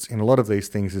interest in a lot of these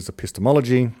things is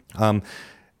epistemology. And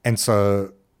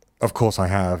so, of course, I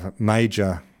have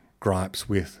major gripes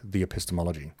with the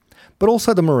epistemology, but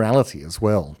also the morality as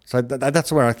well. So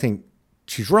that's where I think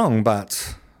she's wrong,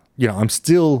 but, I'm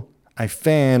still a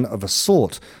fan of a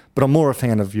sort, but I'm more a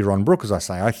fan of Yaron Brook, as I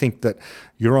say. I think that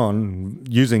Yaron,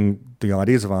 using the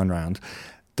ideas of Ayn Rand,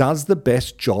 does the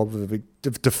best job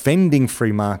of defending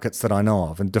free markets that I know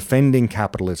of, and defending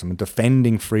capitalism and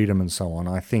defending freedom and so on.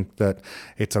 I think that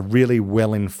it's a really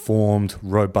well-informed,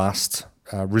 robust,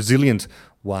 resilient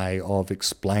way of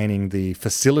explaining the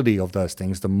facility of those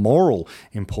things, the moral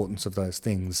importance of those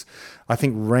things. I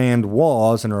think Rand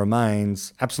was and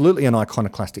remains absolutely an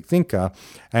iconoclastic thinker,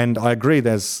 and I agree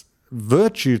there's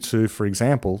virtue to, for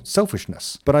example,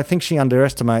 selfishness. But I think she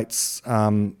underestimates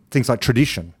things like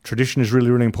tradition. Tradition is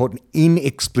really, really important in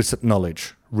explicit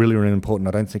knowledge. Really, really important.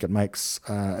 I don't think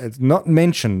it's not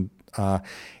mentioned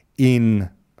in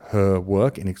her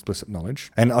work in explicit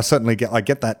knowledge. And I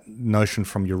get that notion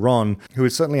from Yaron, who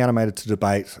is certainly animated to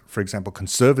debate, for example,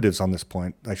 conservatives on this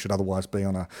point. They should otherwise be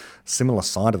on a similar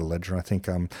side of the ledger. I think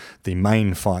the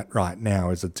main fight right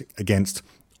now is against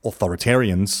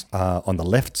authoritarians on the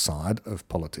left side of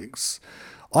politics.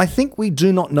 I think we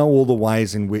do not know all the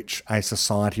ways in which a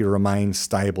society remains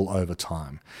stable over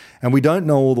time. And we don't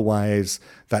know all the ways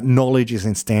that knowledge is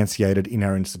instantiated in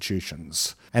our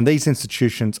institutions. And these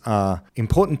institutions are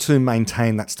important to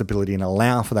maintain that stability and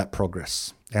allow for that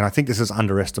progress. And I think this is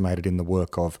underestimated in the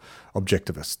work of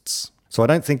objectivists. So I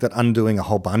don't think that undoing a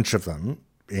whole bunch of them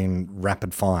in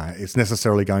rapid fire is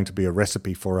necessarily going to be a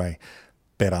recipe for a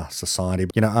better society.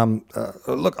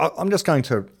 Look, I'm just going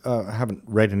to, I haven't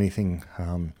read anything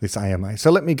this AMA.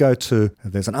 So let me go to,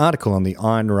 there's an article on the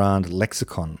Ayn Rand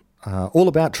lexicon, all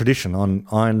about tradition, on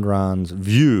Ayn Rand's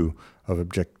view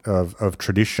of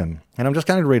tradition. And I'm just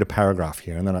going to read a paragraph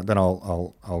here, and then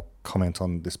I'll comment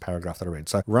on this paragraph that I read.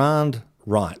 So Rand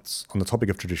writes on the topic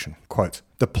of tradition, quote,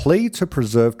 "The plea to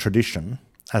preserve tradition,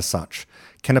 as such,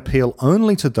 can appeal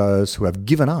only to those who have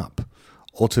given up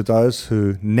or to those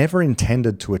who never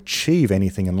intended to achieve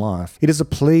anything in life. It is a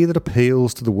plea that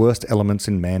appeals to the worst elements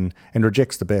in men and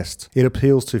rejects the best. It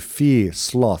appeals to fear,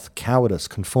 sloth, cowardice,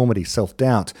 conformity,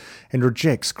 self-doubt, and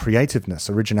rejects creativeness,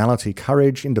 originality,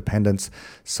 courage, independence,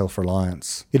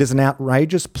 self-reliance. It is an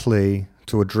outrageous plea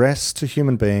to address to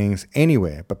human beings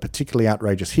anywhere, but particularly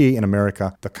outrageous here in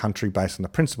America, the country based on the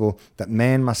principle that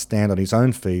man must stand on his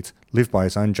own feet, live by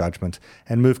his own judgment,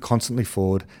 and move constantly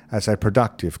forward as a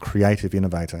productive, creative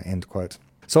innovator," end quote.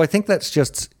 So I think that's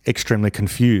just extremely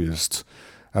confused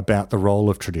about the role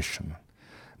of tradition,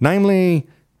 namely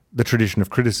the tradition of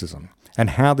criticism,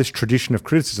 and how this tradition of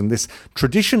criticism, this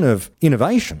tradition of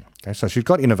innovation, okay, so she's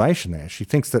got innovation there. She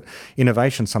thinks that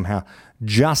innovation somehow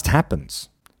just happens.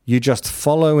 You just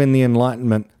follow in the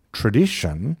Enlightenment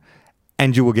tradition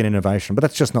and you will get innovation. But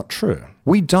that's just not true.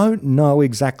 We don't know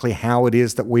exactly how it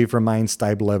is that we've remained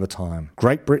stable over time.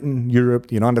 Great Britain, Europe,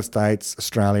 the United States,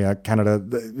 Australia, Canada,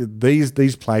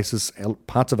 these places,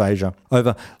 parts of Asia,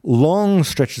 over long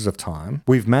stretches of time,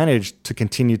 we've managed to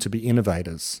continue to be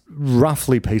innovators,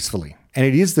 roughly peacefully. And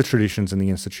it is the traditions and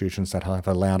the institutions that have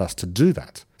allowed us to do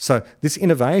that. So this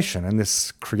innovation and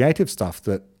this creative stuff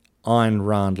that Ayn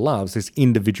Rand loves, this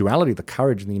individuality, the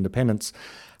courage and the independence,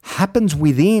 happens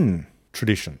within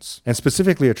traditions, and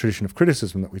specifically a tradition of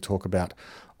criticism that we talk about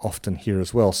often here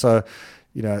as well. So,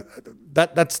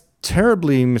 that's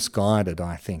terribly misguided,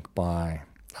 I think, by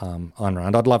Ayn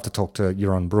Rand. I'd love to talk to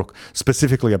Yaron Brook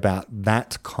specifically about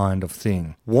that kind of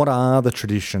thing. What are the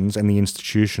traditions and the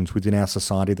institutions within our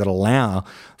society that allow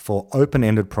for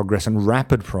open-ended progress and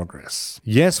rapid progress?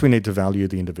 Yes, we need to value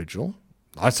the individual.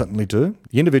 I certainly do.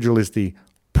 The individual is the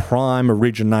prime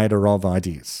originator of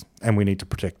ideas, and we need to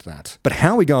protect that. But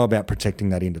how we go about protecting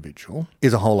that individual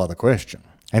is a whole other question.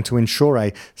 And to ensure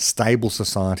a stable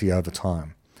society over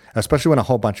time, especially when a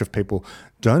whole bunch of people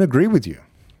don't agree with you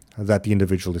that the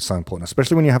individual is so important,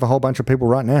 especially when you have a whole bunch of people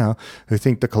right now who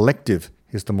think the collective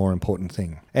is the more important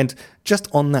thing. And just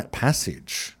on that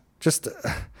passage,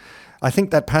 I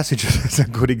think that passage is a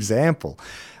good example.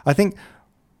 I think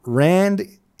Rand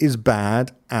is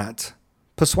bad at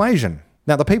persuasion.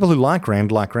 Now, the people who like Rand,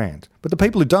 but the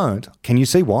people who don't, can you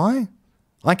see why?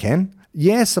 I can.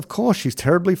 Yes, of course, she's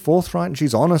terribly forthright and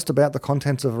she's honest about the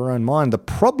contents of her own mind. The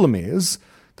problem is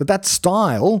that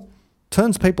style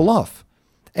turns people off.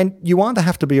 And you either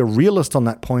have to be a realist on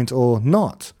that point or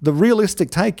not. The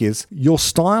realistic take is your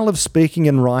style of speaking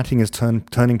and writing is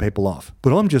turning people off.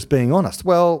 But I'm just being honest.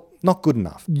 Well, not good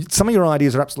enough. Some of your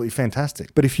ideas are absolutely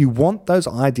fantastic. But if you want those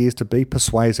ideas to be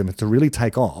persuasive and to really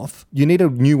take off, you need a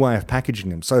new way of packaging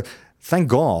them. So thank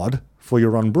God for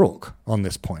Yaron Brook on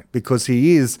this point, because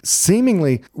he is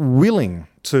seemingly willing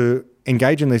to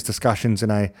engage in these discussions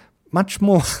in a much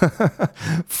more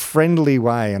friendly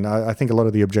way. And I think a lot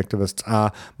of the objectivists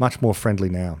are much more friendly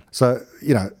now. So,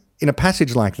 in a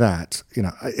passage like that,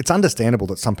 it's understandable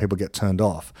that some people get turned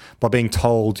off by being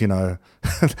told,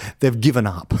 they've given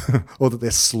up or that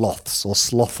they're sloths or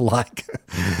sloth-like.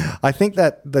 I think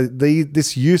that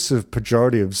this use of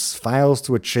pejoratives fails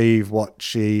to achieve what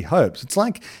she hopes. It's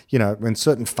like, when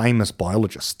certain famous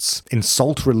biologists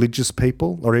insult religious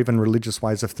people or even religious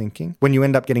ways of thinking, when you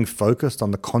end up getting focused on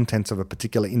the contents of a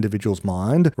particular individual's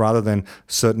mind rather than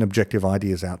certain objective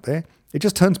ideas out there, it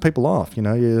just turns people off.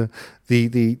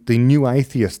 The new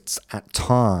atheists at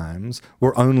times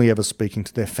were only ever speaking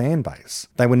to their fan base.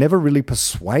 They were never really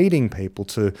persuading people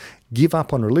to give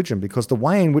up on religion, because the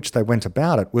way in which they went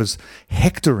about it was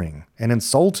hectoring and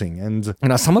insulting. And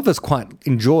some of us quite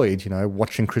enjoyed,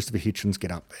 watching Christopher Hitchens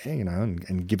get up there,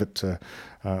 and give it to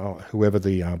whoever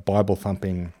the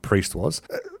Bible-thumping priest was.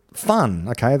 Fun,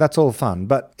 okay, that's all fun.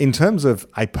 But in terms of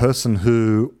a person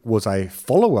who was a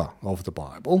follower of the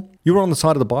Bible, you were on the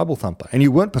side of the Bible thumper and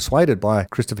you weren't persuaded by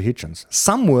Christopher Hitchens.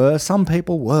 Some were, some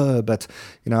people were, but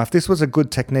if this was a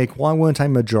good technique, why weren't a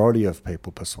majority of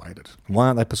people persuaded? Why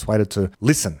aren't they persuaded to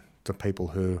listen to people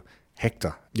who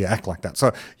act like that?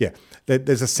 So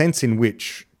there's a sense in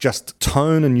which just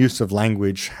tone and use of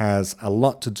language has a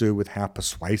lot to do with how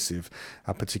persuasive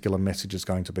a particular message is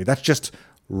going to be. That's just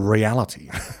reality.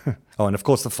 And of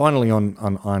course, finally on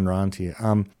Ayn Rand here,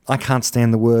 I can't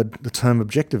stand the term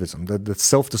objectivism, the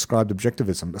self-described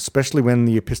objectivism, especially when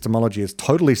the epistemology is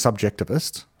totally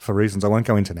subjectivist, for reasons I won't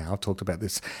go into now. I've talked about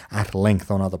this at length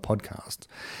on other podcasts.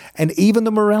 And even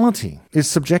the morality is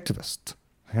subjectivist.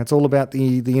 It's all about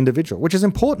the individual, which is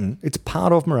important. It's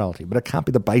part of morality, but it can't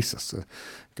be the basis. So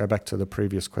go back to the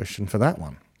previous question for that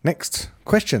one. Next,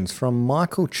 questions from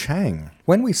Michael Chang.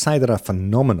 When we say that a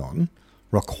phenomenon,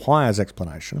 requires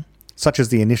explanation, such as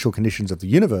the initial conditions of the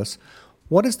universe,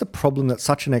 what is the problem that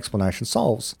such an explanation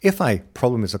solves? If a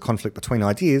problem is a conflict between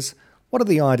ideas, what are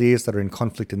the ideas that are in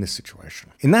conflict in this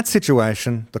situation? In that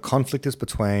situation, the conflict is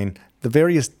between the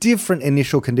various different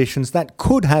initial conditions that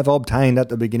could have obtained at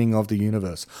the beginning of the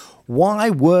universe. Why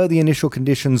were the initial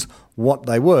conditions what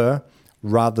they were,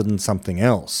 rather than something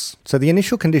else? So the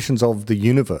initial conditions of the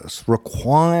universe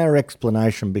require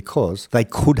explanation because they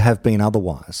could have been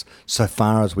otherwise, so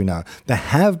far as we know. There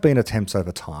have been attempts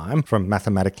over time from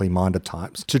mathematically minded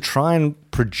types to try and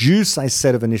produce a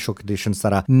set of initial conditions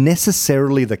that are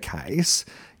necessarily the case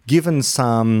given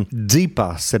some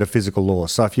deeper set of physical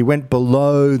laws. So if you went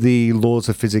below the laws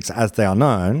of physics as they are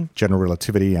known, general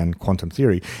relativity and quantum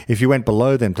theory, if you went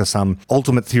below them to some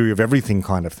ultimate theory of everything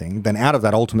kind of thing, then out of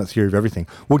that ultimate theory of everything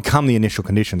would come the initial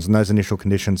conditions, and those initial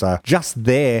conditions are just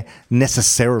there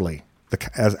necessarily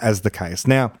as the case.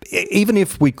 Now, even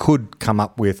if we could come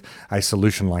up with a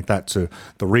solution like that to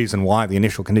the reason why the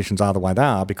initial conditions are the way they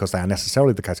are, because they are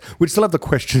necessarily the case, we'd still have the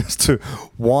question as to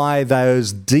why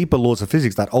those deeper laws of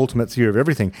physics, that ultimate theory of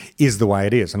everything, is the way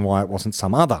it is, and why it wasn't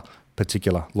some other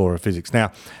particular law of physics.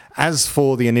 Now, as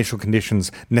for the initial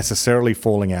conditions necessarily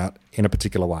falling out in a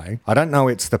particular way, I don't know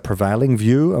it's the prevailing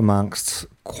view amongst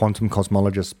quantum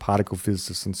cosmologists, particle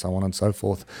physicists, and so on and so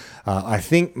forth. I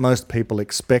think most people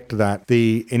expect that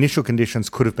the initial conditions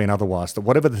could have been otherwise, that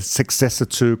whatever the successor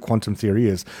to quantum theory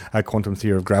is, a quantum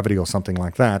theory of gravity or something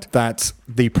like that, that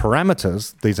the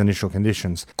parameters, these initial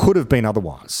conditions, could have been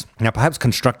otherwise. Now, perhaps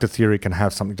constructor theory can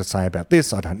have something to say about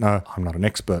this. I don't know. I'm not an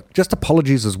expert. Just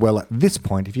apologies as well at this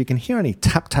point. If you can hear any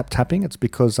tapping, it's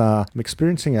because I'm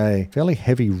experiencing a fairly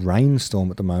heavy rainstorm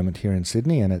at the moment here in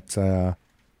Sydney, and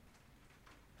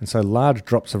so large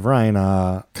drops of rain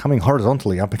are coming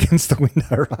horizontally up against the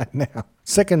window right now.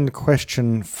 Second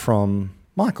question from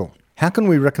Michael. How can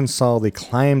we reconcile the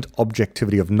claimed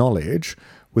objectivity of knowledge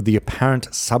with the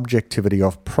apparent subjectivity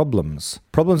of problems?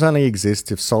 Problems only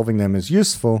exist if solving them is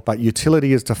useful, but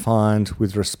utility is defined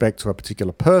with respect to a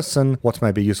particular person. What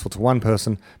may be useful to one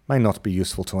person may not be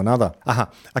useful to another.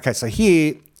 Okay, so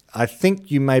here I think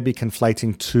you may be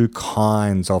conflating two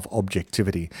kinds of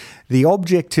objectivity. The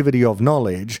objectivity of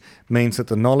knowledge means that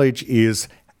the knowledge is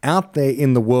out there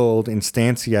in the world,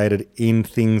 instantiated in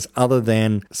things other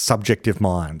than subjective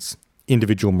minds,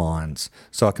 individual minds.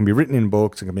 So it can be written in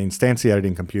books, it can be instantiated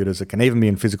in computers, it can even be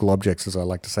in physical objects, as I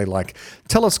like to say, like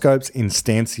telescopes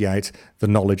instantiate the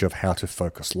knowledge of how to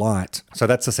focus light. So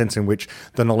that's the sense in which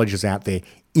the knowledge is out there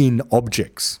in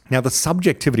objects. Now, the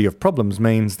subjectivity of problems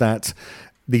means that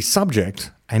the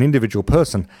subject, an individual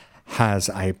person, has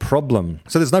a problem.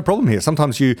 So there's no problem here.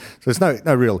 Sometimes there's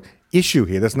no real issue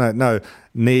here. There's no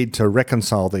need to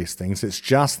reconcile these things. It's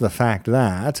just the fact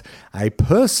that a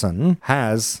person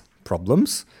has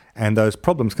problems, and those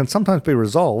problems can sometimes be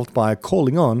resolved by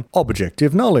calling on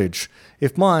objective knowledge.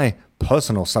 If my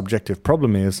personal subjective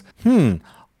problem is,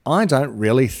 I don't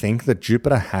really think that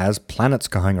Jupiter has planets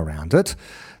going around it,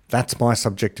 that's my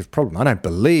subjective problem. I don't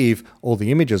believe all the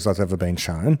images that's ever been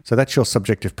shown. So that's your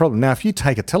subjective problem. Now, if you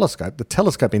take a telescope, the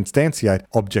telescope instantiate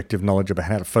objective knowledge about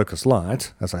how to focus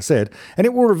light, as I said, and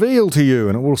it will reveal to you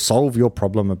and it will solve your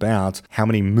problem about how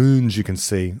many moons you can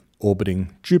see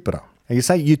orbiting Jupiter. And you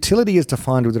say utility is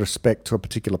defined with respect to a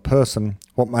particular person.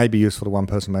 What may be useful to one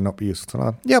person may not be useful to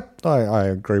another. Yep, I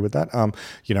agree with that.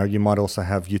 You might also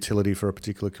have utility for a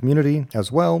particular community as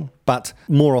well. But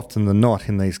more often than not,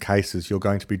 in these cases, you're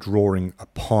going to be drawing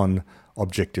upon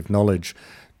objective knowledge.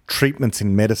 Treatments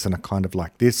in medicine are kind of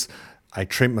like this. A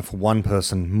treatment for one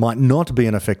person might not be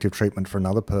an effective treatment for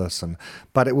another person,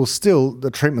 but it will still,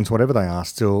 the treatments, whatever they are,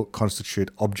 still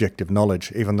constitute objective knowledge,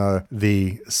 even though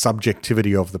the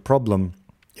subjectivity of the problem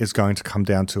is going to come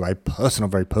down to a personal,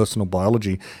 very personal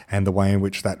biology and the way in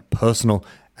which that personal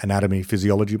anatomy,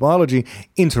 physiology, biology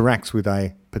interacts with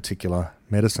a particular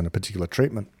medicine, a particular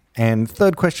treatment. And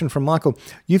third question from Michael,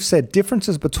 you've said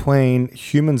differences between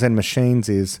humans and machines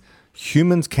is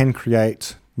humans can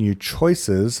create new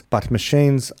choices, but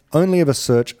machines only ever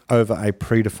search over a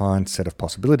predefined set of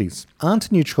possibilities. Aren't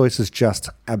new choices just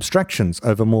abstractions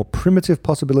over more primitive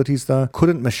possibilities though?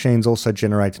 Couldn't machines also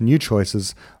generate new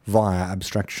choices via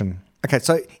abstraction? Okay,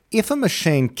 so if a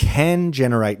machine can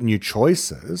generate new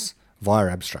choices via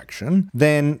abstraction,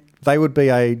 then they would be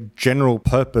a general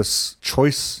purpose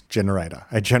choice generator,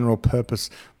 a general purpose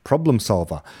problem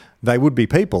solver. They would be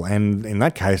people, and in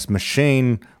that case,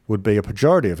 machine would be a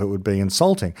pejorative. It would be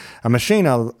insulting. A machine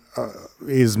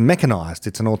is mechanized.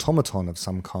 It's an automaton of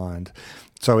some kind.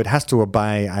 So it has to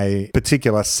obey a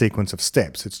particular sequence of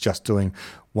steps. It's just doing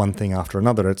one thing after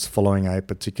another. It's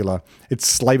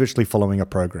slavishly following a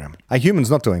program. A human's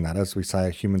not doing that. As we say,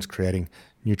 a human's creating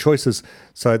new choices.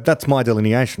 So that's my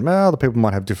delineation. Well, other people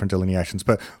might have different delineations,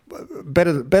 but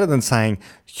better than saying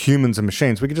humans and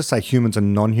machines, we could just say humans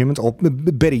and non-humans, or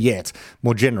better yet,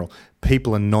 more general,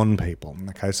 people and non-people.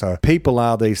 Okay, so people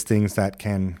are these things that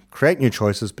can create new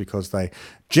choices because they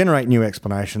generate new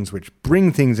explanations which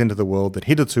bring things into the world that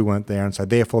hitherto weren't there, and so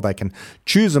therefore they can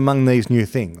choose among these new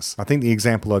things. I think the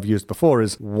example I've used before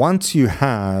is once you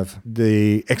have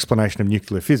the explanation of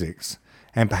nuclear physics,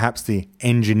 and perhaps the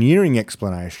engineering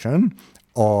explanation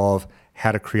of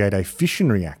how to create a fission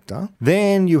reactor,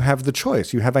 then you have the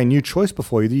choice. You have a new choice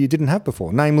before you that you didn't have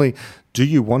before. Namely, do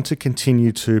you want to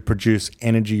continue to produce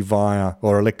energy via,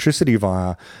 or electricity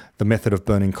via, the method of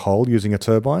burning coal using a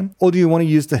turbine? Or do you want to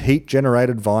use the heat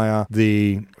generated via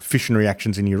the fission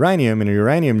reactions in a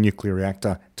uranium nuclear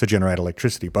reactor to generate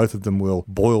electricity? Both of them will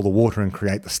boil the water and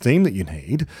create the steam that you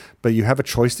need, but you have a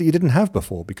choice that you didn't have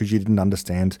before because you didn't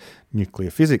understand nuclear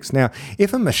physics. Now,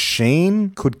 if a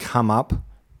machine could come up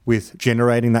with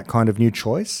generating that kind of new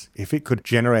choice, if it could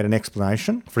generate an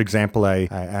explanation, for example,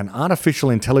 an artificial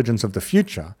intelligence of the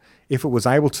future, if it was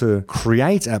able to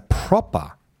create a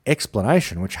proper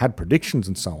explanation which had predictions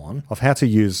and so on of how to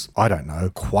use, I don't know,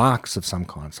 quarks of some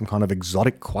kind of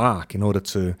exotic quark in order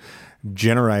to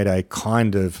generate a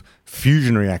kind of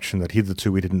fusion reaction that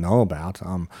hitherto we didn't know about,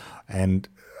 and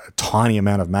a tiny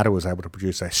amount of matter was able to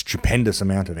produce a stupendous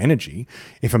amount of energy.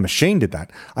 If a machine did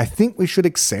that, I think we should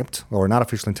accept, or an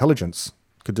artificial intelligence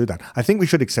could do that, I think we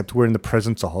should accept we're in the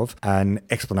presence of an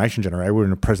explanation generator, we're in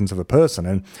the presence of a person,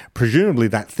 and presumably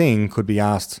that thing could be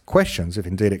asked questions, if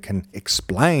indeed it can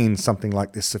explain something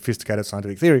like this sophisticated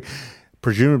scientific theory.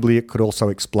 Presumably it could also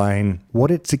explain what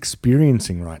it's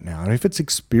experiencing right now. And if it's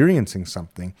experiencing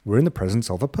something, we're in the presence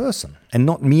of a person, and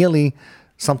not merely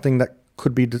something that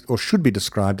could be or should be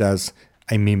described as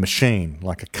a mere machine,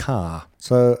 like a car.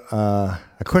 So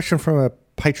a question from a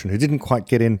patron who didn't quite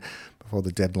get in before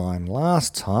the deadline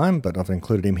last time, but I've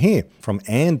included him here, from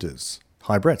Anders.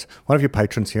 Hi, Brett. One of your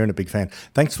patrons here and a big fan.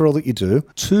 Thanks for all that you do.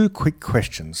 2 quick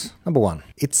questions. Number 1,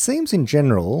 it seems in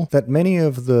general that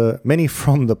many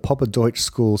from the Popper Deutsch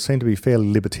school seem to be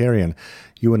fairly libertarian.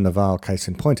 You and Naval, case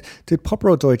in point. Did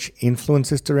Popper or Deutsch influence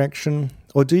this direction?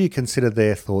 Or do you consider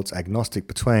their thoughts agnostic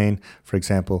between, for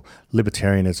example,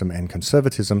 libertarianism and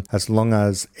conservatism, as long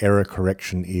as error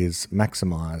correction is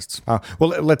maximised? Well,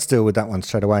 let's deal with that one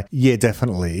straight away. Yeah,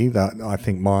 definitely. I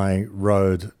think my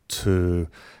road to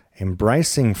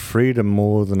embracing freedom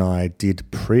more than I did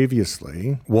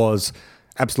previously was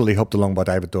absolutely helped along by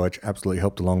David Deutsch, absolutely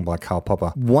helped along by Karl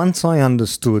Popper. Once I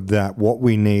understood that what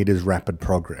we need is rapid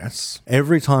progress,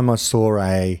 every time I saw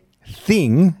a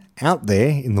thing out there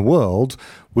in the world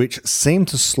which seemed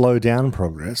to slow down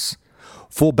progress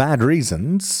for bad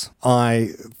reasons, I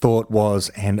thought was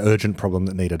an urgent problem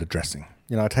that needed addressing.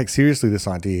 I take seriously this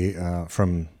idea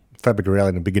from Faber Garelli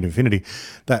and Big Infinity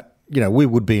that, we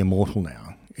would be immortal now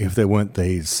if there weren't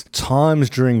these times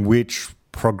during which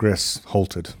progress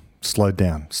halted, slowed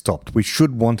down, stopped. We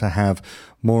should want to have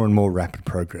more and more rapid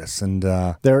progress. And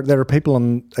there are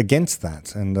people against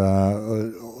that. And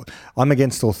I'm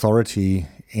against authority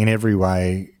in every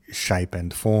way, shape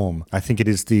and form. I think it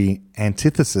is the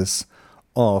antithesis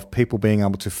of people being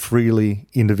able to freely,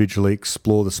 individually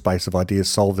explore the space of ideas,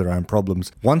 solve their own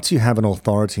problems. Once you have an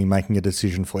authority making a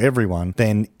decision for everyone,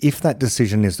 then if that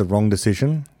decision is the wrong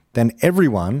decision, then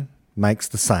everyone makes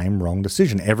the same wrong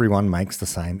decision. Everyone makes the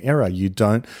same error. You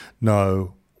don't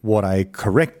know what a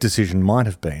correct decision might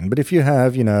have been. But if you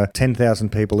have, 10,000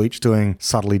 people each doing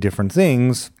subtly different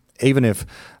things, even if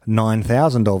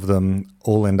 9,000 of them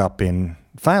all end up in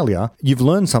failure, you've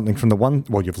learned something from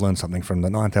you've learned something from the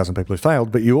 9,000 people who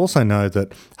failed, but you also know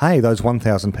that, hey, those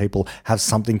 1,000 people have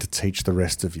something to teach the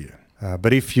rest of you.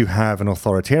 But if you have an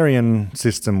authoritarian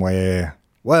system where,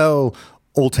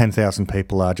 all 10,000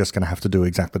 people are just going to have to do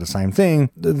exactly the same thing,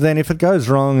 then if it goes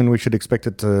wrong, and we should expect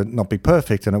it to not be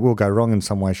perfect, and it will go wrong in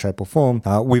some way, shape or form,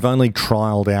 we've only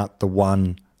trialled out the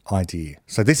one idea.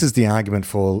 So this is the argument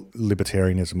for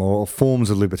libertarianism, or forms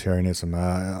of libertarianism.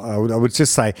 I would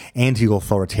just say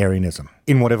anti-authoritarianism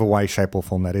in whatever way, shape or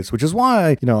form that is, which is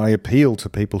why I appeal to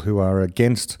people who are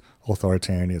against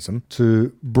authoritarianism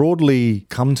to broadly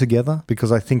come together,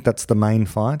 because I think that's the main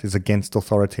fight, is against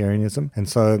authoritarianism. And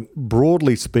so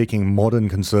broadly speaking, modern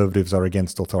conservatives are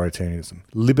against authoritarianism.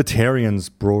 Libertarians,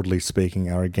 broadly speaking,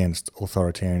 are against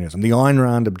authoritarianism. The Ayn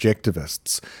Rand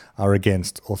objectivists are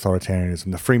against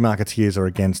authoritarianism. The free marketeers are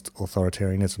against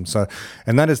authoritarianism. So,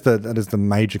 and that is the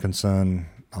major concern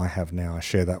I have now. I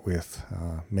share that with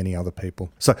many other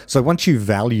people. So once you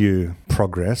value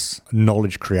progress,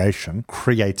 knowledge creation,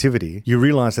 creativity, you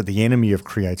realize that the enemy of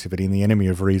creativity and the enemy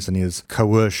of reason is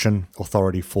coercion,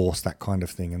 authority, force, that kind of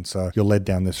thing. And so you're led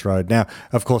down this road. Now,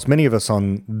 of course, many of us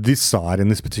on this side, in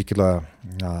this particular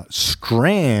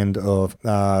strand of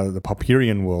the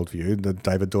Popperian worldview, the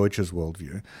David Deutsch's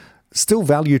worldview, still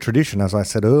value tradition, as I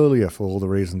said earlier, for all the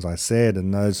reasons I said.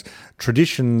 And those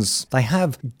traditions, they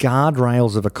have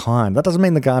guardrails of a kind. That doesn't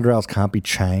mean the guardrails can't be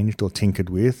changed or tinkered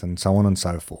with and so on and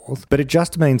so forth. But it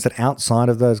just means that outside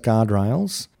of those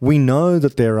guardrails, we know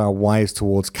that there are ways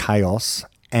towards chaos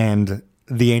and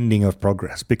the ending of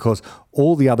progress, because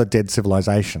all the other dead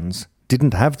civilizations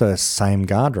didn't have those same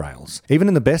guardrails. Even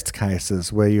in the best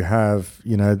cases where you have,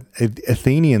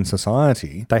 Athenian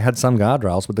society, they had some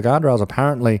guardrails, but the guardrails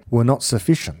apparently were not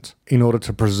sufficient in order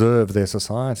to preserve their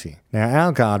society. Now,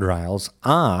 our guardrails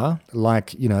are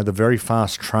like, the very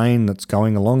fast train that's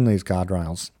going along these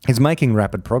guardrails is making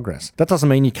rapid progress. That doesn't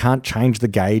mean you can't change the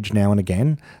gauge now and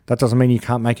again. That doesn't mean you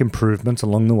can't make improvements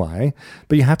along the way.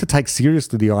 But you have to take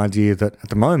seriously the idea that at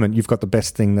the moment you've got the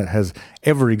best thing that has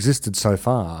ever existed so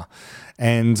far.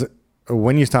 And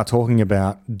when you start talking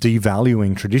about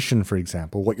devaluing tradition, for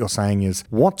example, what you're saying is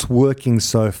what's working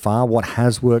so far, what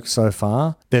has worked so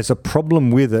far, there's a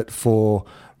problem with it for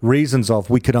reasons of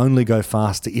we could only go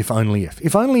faster if only if.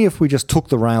 If only if we just took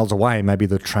the rails away, maybe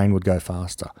the train would go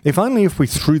faster. If only if we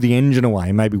threw the engine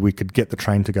away, maybe we could get the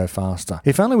train to go faster.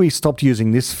 If only we stopped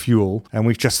using this fuel and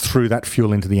we just threw that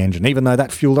fuel into the engine, even though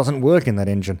that fuel doesn't work in that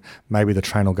engine, maybe the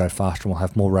train will go faster and we'll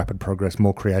have more rapid progress,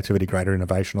 more creativity, greater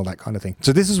innovation, all that kind of thing.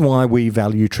 So this is why we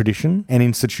value tradition and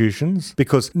institutions,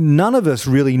 because none of us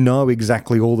really know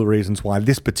exactly all the reasons why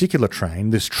this particular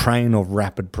train, this train of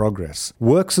rapid progress,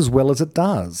 works as well as it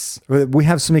does. We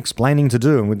have some explaining to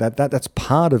do, and with that's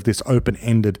part of this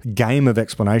open-ended game of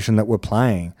explanation that we're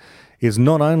playing, is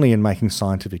not only in making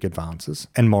scientific advances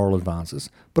and moral advances,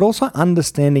 but also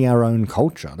understanding our own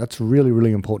culture. That's a really,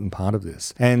 really important part of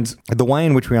this. And the way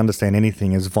in which we understand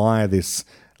anything is via this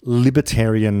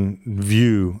libertarian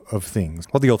view of things.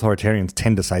 What the authoritarians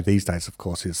tend to say these days, of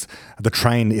course, is the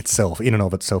train itself, in and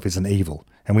of itself, is an evil,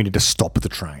 and we need to stop the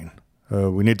train.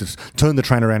 We need to turn the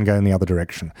train around and go in the other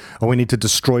direction. Or we need to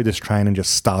destroy this train and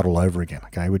just start all over again,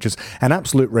 okay? Which is an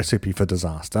absolute recipe for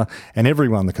disaster. And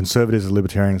everyone, the conservatives, the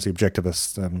libertarians, the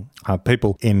objectivists,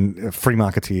 people in free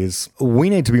marketeers, we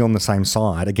need to be on the same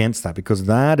side against that, because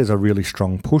that is a really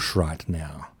strong push right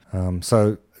now.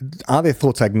 So are there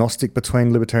thoughts agnostic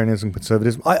between libertarianism and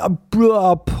conservatism?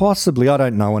 Possibly. I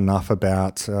don't know enough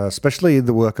about, especially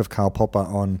the work of Karl Popper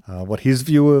on what his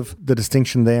view of the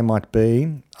distinction there might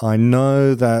be. I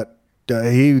know that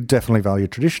he definitely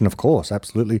valued tradition, of course,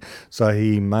 absolutely. So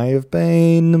he may have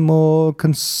been more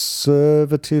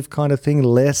conservative kind of thing,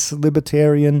 less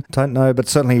libertarian, don't know, but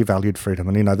certainly he valued freedom.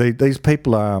 And, these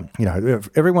people are,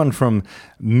 everyone from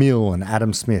Mill and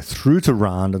Adam Smith through to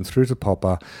Rand and through to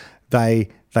Popper, they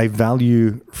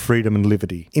value freedom and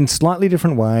liberty in slightly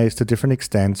different ways to different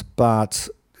extents, but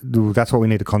that's what we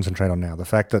need to concentrate on now, the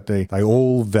fact that they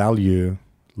all value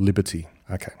liberty.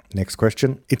 Okay, next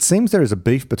question. It seems there is a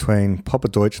beef between Popper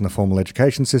Deutsch and the formal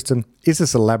education system. Is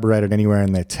this elaborated anywhere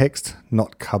in their text?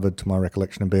 Not covered to my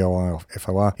recollection of BOI or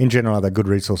FOR. In general, are there good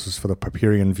resources for the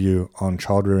Popperian view on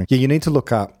child rearing? Yeah, you need to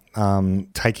look up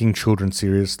taking children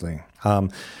seriously.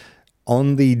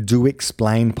 On the Do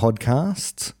Explain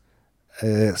podcast,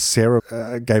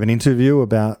 Sarah gave an interview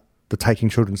about the taking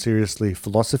children seriously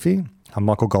philosophy.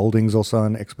 Michael Golding's also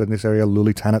an expert in this area,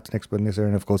 Luli Tannet's an expert in this area,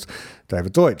 and of course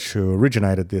David Deutsch, who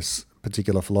originated this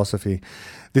particular philosophy,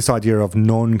 this idea of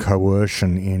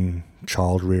non-coercion in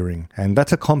child rearing. And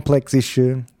that's a complex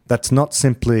issue. That's not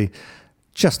simply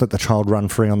just let the child run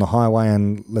free on the highway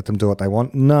and let them do what they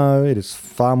want. No, it is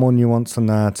far more nuanced than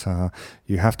that.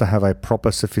 You have to have a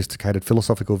proper, sophisticated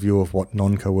philosophical view of what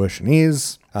non-coercion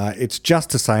is. It's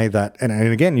just to say that, and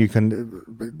again, you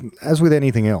can, as with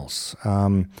anything else,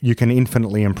 you can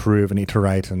infinitely improve and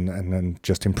iterate and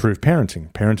just improve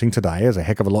parenting. Parenting today is a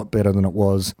heck of a lot better than it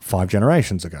was 5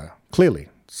 generations ago, clearly.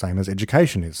 Same as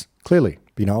education is, clearly.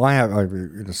 I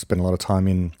spend a lot of time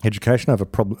in education. I have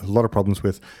a lot of problems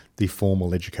with the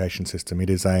formal education system.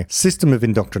 It is a system of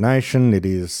indoctrination. It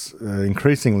is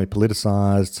increasingly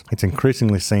politicized. It's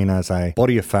increasingly seen as a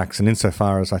body of facts. And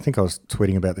insofar as, I think I was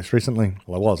tweeting about this recently.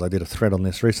 I did a thread on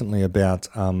this recently about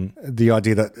the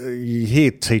idea that you hear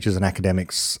teachers and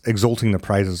academics exalting the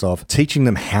praises of teaching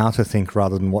them how to think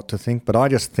rather than what to think. But I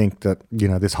just think that,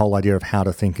 this whole idea of how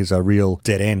to think is a real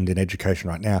dead end in education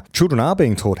right now. Children are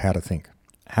being taught how to think.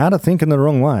 how to think in the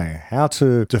wrong way, how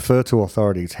to defer to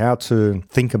authorities, how to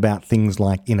think about things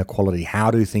like inequality, how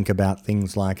to think about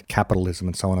things like capitalism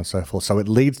and so on and so forth. So it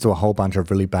leads to a whole bunch of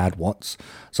really bad whats.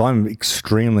 So I'm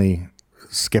extremely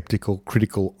skeptical,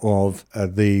 critical of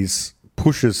these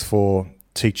pushes for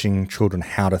teaching children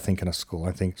how to think in a school.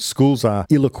 I think schools are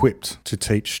ill-equipped to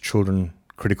teach children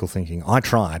critical thinking. I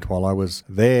tried while I was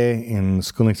there in the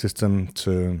schooling system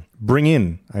to bring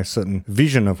in a certain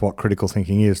vision of what critical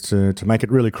thinking is, to make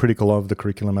it really critical of the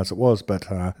curriculum as it was, but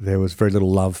there was very little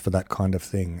love for that kind of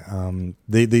thing.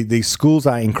 The schools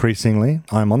are increasingly,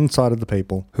 I'm on the side of the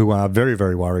people who are very,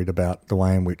 very worried about the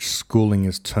way in which schooling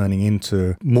is turning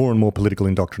into more and more political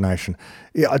indoctrination.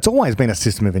 Yeah, it's always been a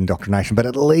system of indoctrination, but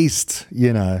at least,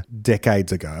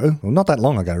 decades ago, well, not that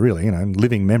long ago really,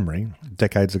 living memory,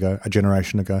 decades ago, a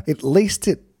generation ago, at least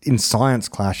in science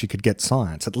class, you could get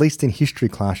science. At least in history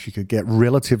class, you could get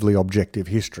relatively objective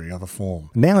history of a form.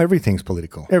 Now everything's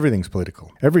political. Everything's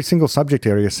political. Every single subject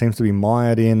area seems to be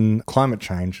mired in climate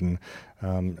change and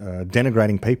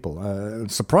denigrating people.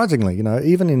 Surprisingly,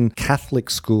 even in Catholic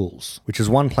schools, which is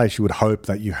one place you would hope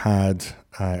that you had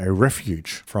a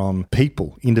refuge from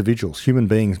people, individuals, human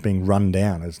beings being run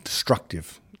down as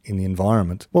destructive in the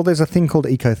environment. Well, there's a thing called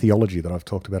eco-theology that I've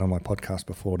talked about on my podcast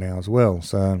before now as well.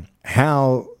 So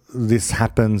how this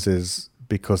happens is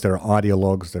because there are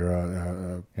ideologues, there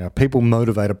are people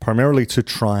motivated primarily to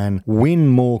try and win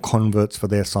more converts for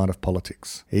their side of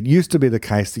politics. It used to be the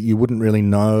case that you wouldn't really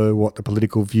know what the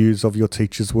political views of your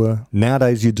teachers were.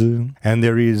 Nowadays you do. And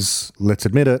there is, let's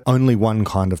admit it, only one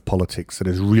kind of politics that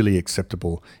is really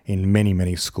acceptable in many,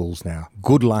 many schools now.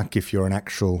 Good luck if you're an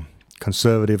actual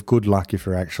conservative, good luck if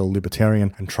you're actual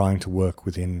libertarian and trying to work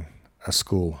within a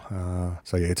school.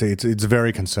 It's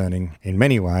very concerning in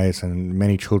many ways, and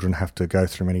many children have to go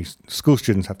through, many school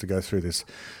students have to go through this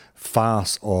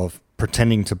farce of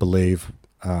pretending to believe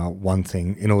one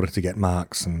thing in order to get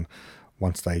marks, and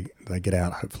once they get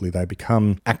out, hopefully they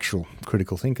become actual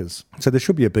critical thinkers. So there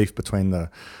should be a beef between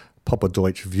the Popper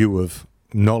Deutsch view of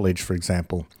knowledge, for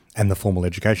example, and the formal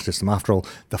education system. After all,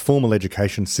 the formal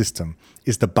education system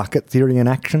is the bucket theory in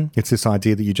action. It's this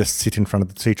idea that you just sit in front of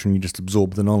the teacher and you just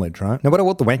absorb the knowledge, right? Now,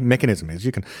 what the mechanism is,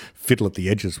 you can fiddle at the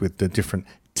edges with the different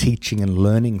teaching and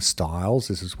learning styles.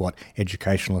 This is what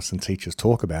educationalists and teachers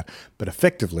talk about. But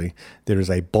effectively, there is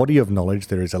a body of knowledge,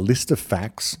 there is a list of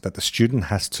facts that the student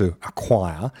has to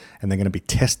acquire, and they're going to be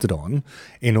tested on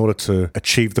in order to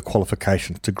achieve the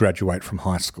qualifications to graduate from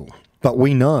high school. But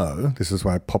we know, this is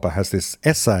why Popper has this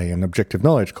essay in objective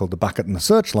knowledge called The Bucket and the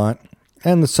Searchlight,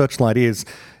 and the searchlight is,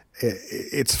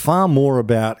 it's far more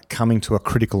about coming to a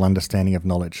critical understanding of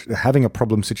knowledge. Having a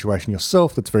problem situation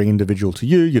yourself that's very individual to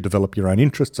you, you develop your own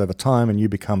interests over time and you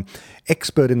become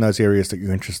expert in those areas that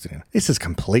you're interested in. This is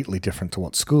completely different to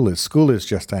what school is. School is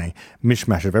just a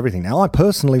mishmash of everything. Now, I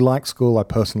personally like school. I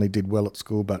personally did well at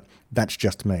school, but that's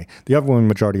just me. The overwhelming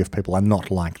majority of people are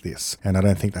not like this, and I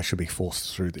don't think they should be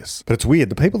forced through this. But it's weird.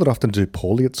 The people that often do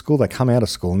poorly at school, they come out of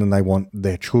school and then they want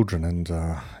their children and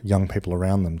young people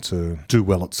around them to do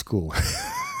well at school.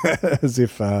 As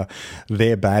if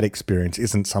their bad experience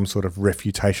isn't some sort of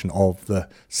refutation of the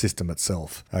system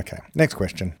itself. Okay, next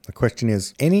question. The question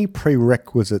is, any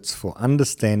prerequisites for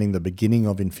understanding the beginning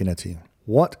of infinity?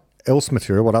 What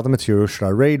other material should I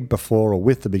read before or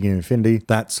with the beginning of infinity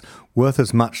that's worth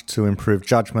as much to improve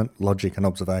judgment, logic, and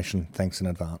observation? Thanks in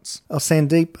advance.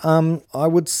 Sandeep, I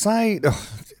would say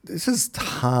this is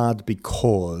hard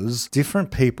because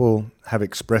different people have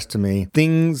expressed to me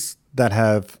things that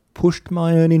have pushed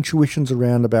my own intuitions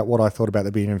around about what I thought about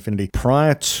the beginning of infinity.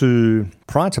 Prior to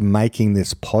making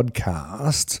this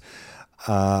podcast,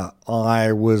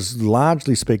 I was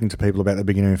largely speaking to people about the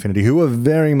beginning of infinity who were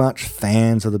very much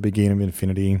fans of the beginning of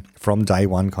infinity from day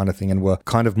one kind of thing, and were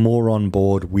kind of more on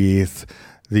board with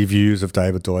the views of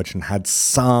David Deutsch and had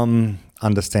some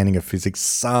understanding of physics,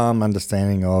 some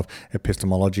understanding of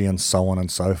epistemology, and so on and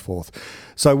so forth.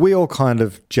 So we all kind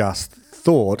of just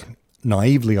thought,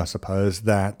 naively, I suppose,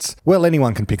 that, well,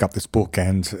 anyone can pick up this book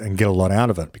and get a lot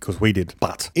out of it, because we did.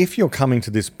 But if you're coming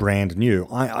to this brand new,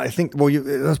 I think,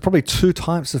 there's probably two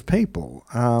types of people.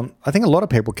 I think a lot of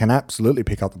people can absolutely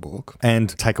pick up the book and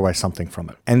take away something from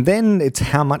it. And then it's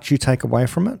how much you take away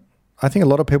from it. I think a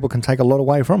lot of people can take a lot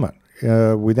away from it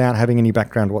without having any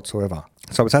background whatsoever.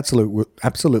 So it's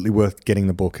absolutely worth getting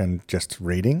the book and just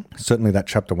reading. Certainly that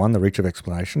chapter 1, The Reach of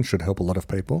Explanation, should help a lot of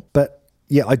people. But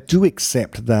yeah, I do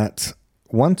accept that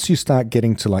once you start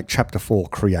getting to like chapter 4,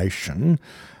 creation,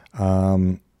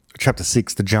 chapter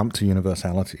 6, the jump to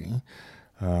universality,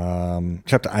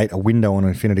 Chapter 8, A Window on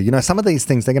Infinity. Some of these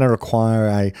things, they're going to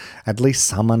require at least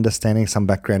some understanding, some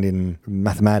background in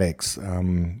mathematics,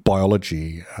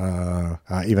 biology,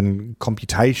 even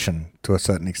computation to a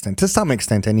certain extent, to some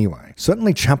extent anyway.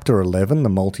 Certainly chapter 11, the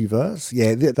multiverse,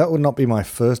 that would not be my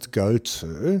first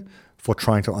go-to for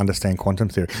trying to understand quantum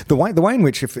theory. The way in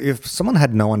which if someone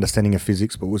had no understanding of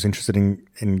physics but was interested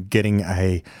in getting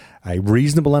a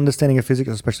reasonable understanding of physics,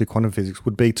 especially quantum physics,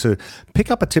 would be to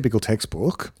pick up a typical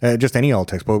textbook, just any old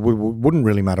textbook, wouldn't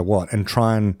really matter what, and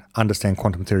try and understand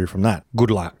quantum theory from that.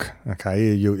 Good luck,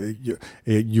 okay?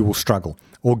 You will struggle.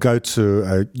 Or go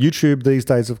to YouTube these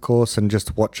days, of course, and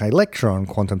just watch a lecture on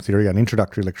quantum theory, an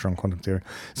introductory lecture on quantum theory.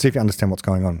 See if you understand what's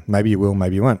going on. Maybe you will,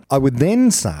 maybe you won't. I would then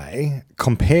say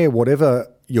compare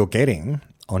whatever you're getting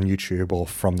on YouTube or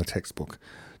from the textbook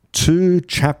to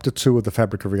chapter 2 of The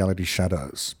Fabric of Reality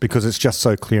Shadows, because it's just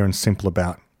so clear and simple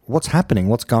about what's happening,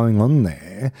 what's going on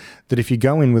there, that if you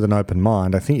go in with an open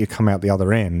mind, I think you come out the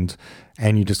other end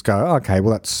and you just go, okay,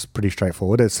 well, that's pretty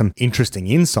straightforward. There's some interesting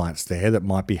insights there that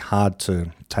might be hard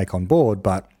to take on board,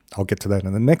 but I'll get to that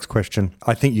in the next question.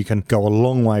 I think you can go a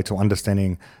long way to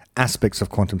understanding aspects of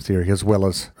quantum theory as well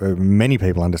as many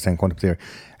people understand quantum theory.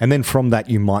 And then from that,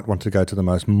 you might want to go to the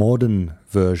most modern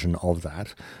version of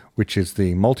that, which is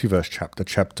the multiverse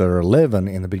chapter 11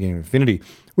 in The Beginning of Infinity,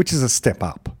 which is a step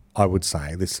up, I would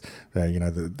say. This,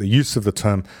 the use of the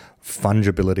term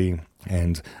fungibility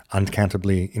and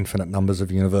uncountably infinite numbers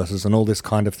of universes and all this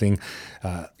kind of thing.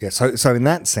 So in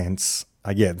that sense,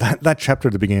 that chapter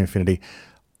at The Beginning of Infinity,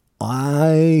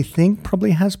 I think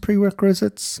probably has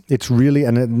prerequisites. It's really,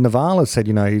 and Naval has said,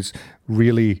 he's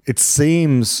really, it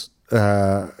seems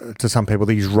to some people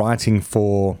that he's writing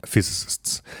for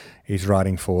physicists. He's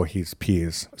writing for his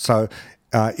peers. So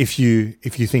if you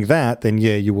think that, then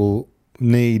you will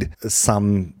need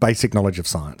some basic knowledge of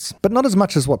science, but not as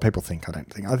much as what people think, I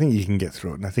don't think. I think you can get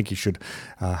through it, and I think you should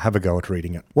have a go at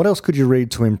reading it. What else could you read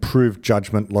to improve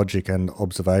judgment, logic, and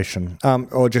observation?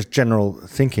 Or just general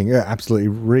thinking? Yeah, absolutely.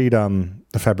 Read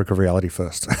The Fabric of Reality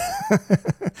first.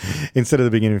 Instead of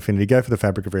The Beginning of Infinity, go for The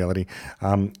Fabric of Reality.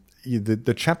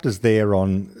 The chapters there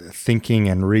on thinking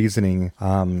and reasoning,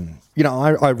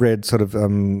 I read sort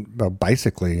of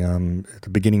basically at the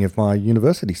beginning of my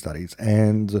university studies,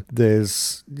 and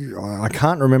I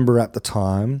can't remember at the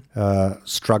time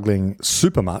struggling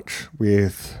super much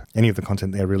with any of the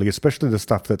content there really, especially the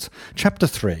stuff that's chapter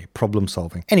 3, problem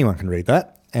solving. Anyone can read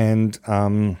that and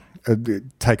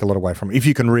take a lot away from it. If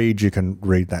you can read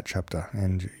that chapter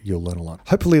and you'll learn a lot.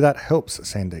 Hopefully that helps,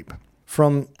 Sandeep.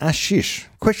 From Ashish,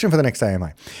 question for the next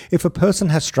AMA. If a person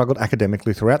has struggled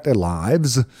academically throughout their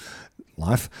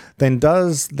life, then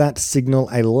does that signal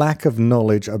a lack of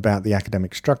knowledge about the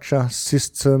academic structure,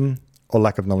 system, or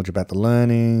lack of knowledge about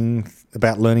learning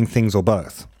things, or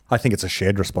both? I think it's a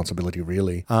shared responsibility,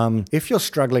 really. If you're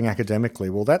struggling academically,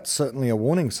 well, that's certainly a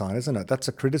warning sign, isn't it? That's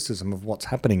a criticism of what's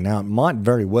happening now. It might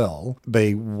very well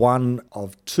be one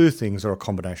of two things or a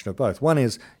combination of both. One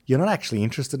is you're not actually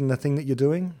interested in the thing that you're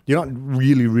doing. You're not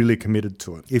really, really committed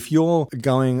to it. If you're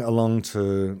going along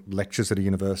to lectures at a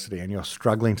university and you're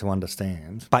struggling to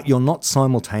understand, but you're not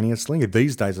simultaneously,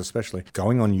 these days especially,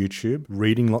 going on YouTube,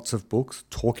 reading lots of books,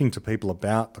 talking to people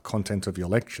about the content of your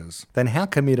lectures, then how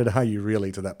committed are you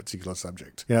really to that particular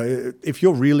subject? If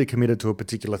you're really committed to a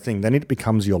particular thing, then it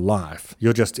becomes your life.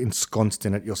 You're just ensconced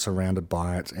in it, you're surrounded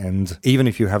by it, and even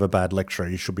if you have a bad lecturer,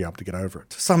 you should be able to get over it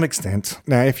to some extent.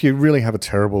 Now, if you really have a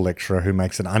terrible lecturer who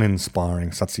makes it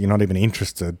uninspiring, such that you're not even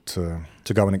interested to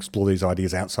go and explore these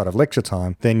ideas outside of lecture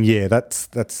time, then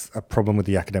that's a problem with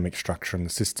the academic structure and the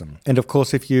system. And of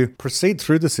course, if you proceed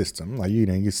through the system, like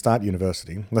you start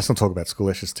university, let's not talk about school,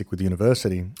 let's just stick with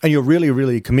university, and you're really,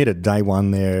 really committed day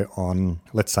one there on,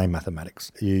 let's say,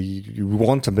 mathematics. You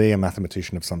want to be a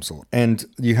mathematician of some sort, and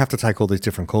you have to take all these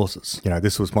different courses.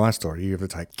 This was my story. You have to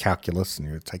take calculus, and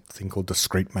you take a thing called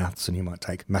discrete maths, and you might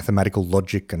take mathematical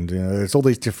logic, and there's all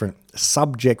these different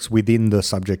subjects within the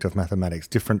subject of mathematics,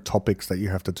 different topics that you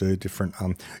have to do, different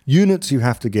units you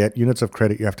have to get, units of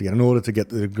credit you have to get in order to get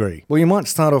the degree. Well, you might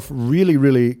start off really,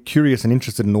 really curious and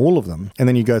interested in all of them, and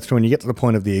then you go through and you get to the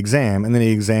point of the exam, and then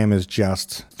the exam is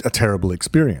just a terrible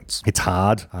experience. It's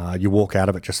hard. You walk out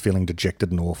of it just feeling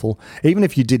dejected and awful. Even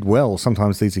if you did well,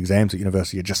 sometimes these exams at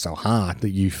university are just so hard that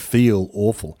you feel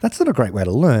awful. That's not a great way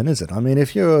to learn, is it? I mean,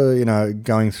 if you're,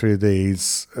 going through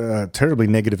these terribly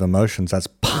negative emotions as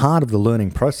part of the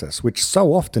learning process, which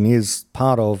so often is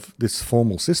part of this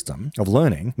formal system of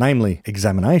learning, namely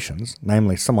examinations,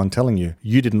 namely someone telling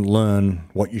you didn't learn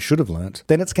what you should have learnt,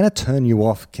 then it's going to turn you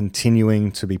off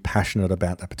continuing to be passionate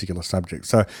about that particular subject.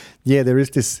 So, there is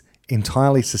this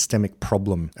entirely systemic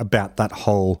problem about that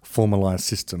whole formalized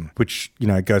system, which,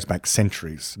 goes back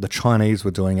centuries. The Chinese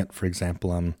were doing it, for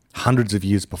example, hundreds of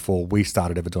years before we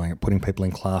started ever doing it, putting people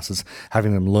in classes,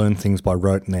 having them learn things by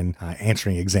rote and then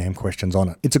answering exam questions on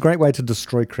it. It's a great way to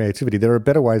destroy creativity. There are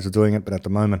better ways of doing it, but at the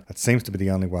moment, it seems to be the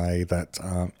only way that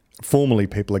formally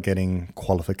people are getting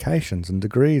qualifications and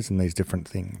degrees in these different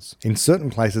things. In certain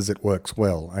places, it works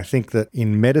well. I think that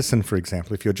in medicine, for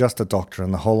example, if you're just a doctor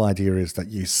and the whole idea is that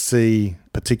you see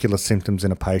particular symptoms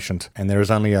in a patient and there is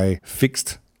only a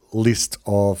fixed list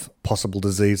of possible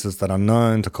diseases that are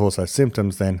known to cause those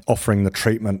symptoms, then offering the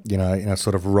treatment, in a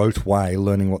sort of rote way,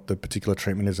 learning what the particular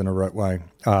treatment is in a rote way,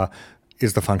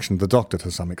 is the function of the doctor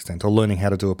to some extent, or learning how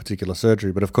to do a particular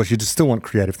surgery. But of course, you just still want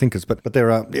creative thinkers. But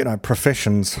there are,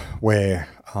 professions where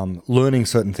learning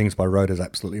certain things by rote is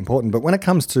absolutely important. But when it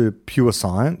comes to pure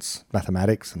science,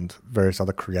 mathematics, and various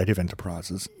other creative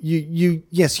enterprises,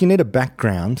 yes, you need a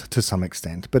background to some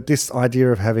extent. But this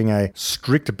idea of having a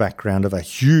strict background of a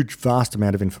huge, vast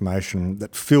amount of information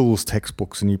that fills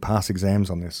textbooks and you pass exams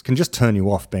on this can just turn you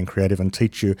off being creative and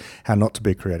teach you how not to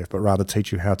be creative, but rather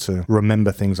teach you how to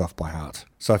remember things off by heart.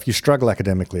 So if you struggle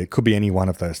academically, it could be any one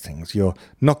of those things. You're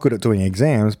not good at doing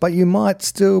exams, but you might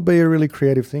still be a really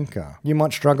creative thinker. You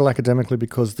might struggle academically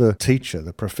because the teacher,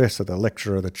 the professor, the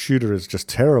lecturer, the tutor is just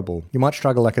terrible. You might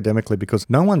struggle academically because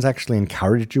no one's actually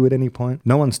encouraged you at any point.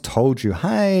 No one's told you,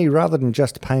 hey, rather than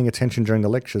just paying attention during the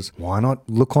lectures, why not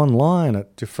look online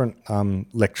at different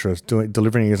lecturers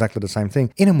delivering exactly the same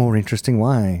thing in a more interesting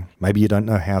way? Maybe you don't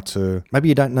know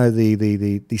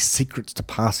the secrets to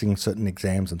passing certain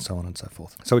exams and so on and so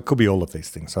forth. So it could be all of these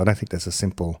things. So I don't think there's a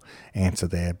simple answer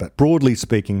there. But broadly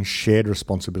speaking, shared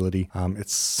responsibility.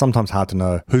 It's sometimes hard to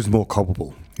know who's more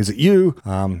culpable. Is it you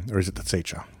or is it the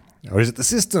teacher? Or is it the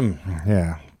system?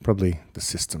 Yeah, probably the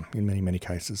system in many, many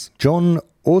cases. John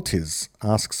Ortiz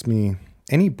asks me,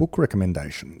 any book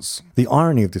recommendations? The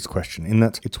irony of this question in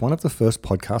that it's one of the first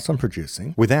podcasts I'm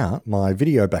producing without my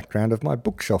video background of my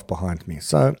bookshelf behind me.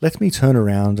 So let me turn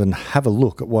around and have a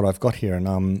look at what I've got here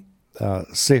and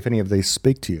see if any of these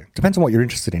speak to you. Depends on what you're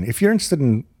interested in. If you're interested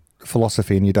in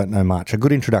philosophy and you don't know much, a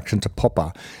good introduction to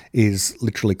Popper is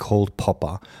literally called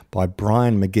Popper by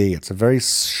Brian McGee. It's a very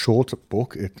short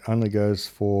book. It only goes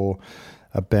for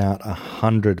about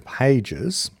 100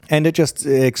 pages and it just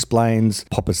explains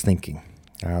Popper's thinking.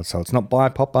 So it's not by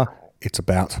Popper, it's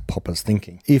about Popper's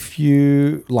thinking. If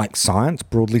you like science,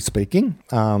 broadly speaking,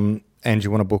 and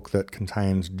you want a book that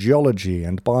contains geology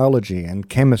and biology and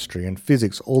chemistry and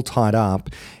physics all tied up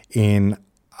in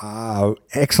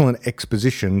excellent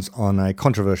expositions on a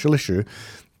controversial issue,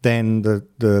 then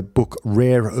the book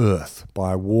Rare Earth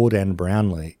by Ward and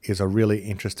Brownlee is a really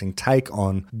interesting take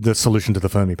on the solution to the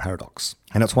Fermi paradox.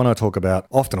 And it's one I talk about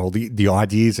often, or the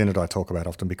ideas in it I talk about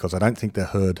often, because I don't think they're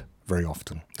heard very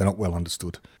often. They're not well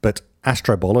understood. But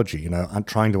astrobiology, I'm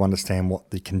trying to understand what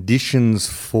the conditions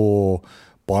for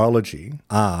biology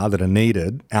are that are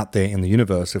needed out there in the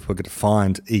universe if we're going to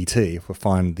find ET, if we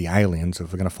find the aliens,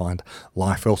 if we're going to find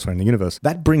life elsewhere in the universe.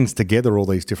 That brings together all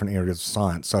these different areas of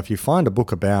science. So if you find a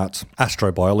book about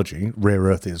astrobiology, Rare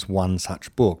Earth is one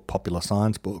such book, popular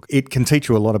science book, it can teach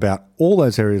you a lot about all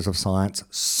those areas of science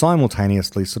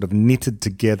simultaneously sort of knitted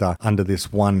together under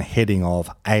this one heading of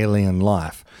alien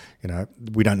life.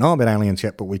 We don't know about aliens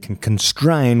yet, but we can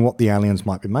constrain what the aliens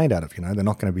might be made out of. They're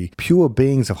not going to be pure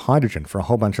beings of hydrogen for a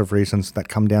whole bunch of reasons that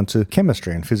come down to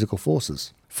chemistry and physical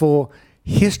forces. For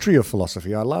history of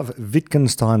philosophy, I love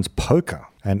Wittgenstein's Poker,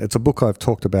 and it's a book I've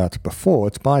talked about before.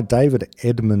 It's by David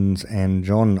Edmonds and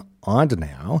John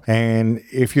Eidenow, and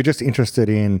if you're just interested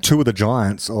in two of the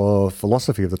giants of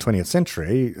philosophy of the 20th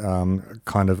century,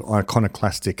 kind of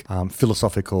iconoclastic,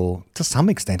 philosophical, to some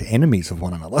extent, enemies of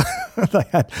one another, they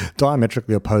had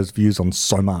diametrically opposed views on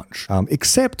so much,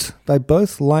 except they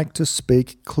both like to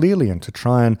speak clearly and to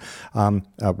try and,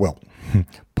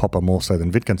 Popper more so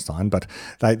than Wittgenstein, but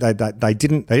they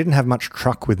didn't have much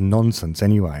truck with nonsense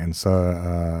anyway. And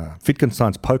so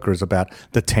Wittgenstein's Poker is about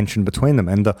the tension between them.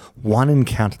 And the one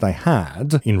encounter they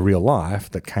had in real life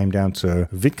that came down to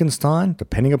Wittgenstein,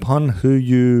 depending upon who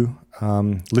you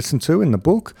listen to in the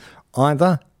book,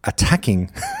 either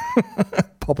attacking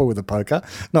Popper with a poker,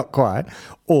 not quite,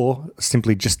 or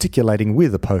simply gesticulating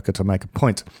with a poker to make a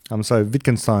point. So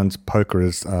Wittgenstein's Poker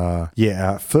is,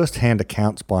 first-hand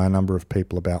accounts by a number of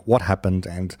people about what happened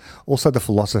and also the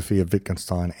philosophy of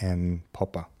Wittgenstein and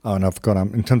Popper. Oh, and I've got,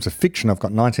 in terms of fiction, I've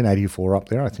got 1984 up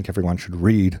there. I think everyone should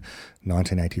read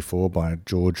 1984 by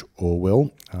George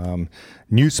Orwell.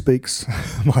 Newspeak's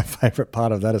my favourite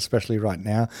part of that, especially right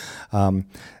now.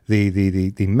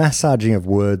 The massaging of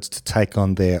words to take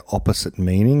on their opposite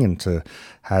meaning and to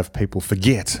have people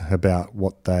forget about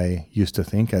what they used to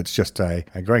think. It's just a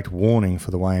great warning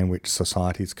for the way in which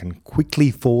societies can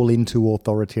quickly fall into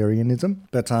authoritarianism.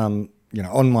 But on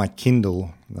my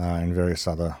Kindle and various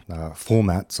other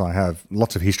formats, I have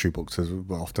lots of history books, is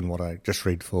often what I just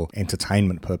read for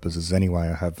entertainment purposes anyway.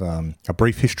 I have a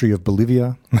brief history of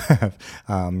Bolivia,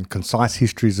 concise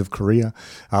histories of Korea.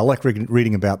 I like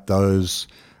reading about those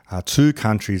two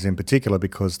countries in particular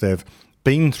because they've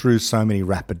been through so many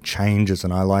rapid changes,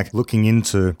 and I like looking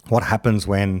into what happens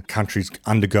when countries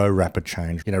undergo rapid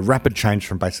change. Rapid change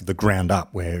from basically the ground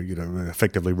up, where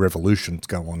effectively revolutions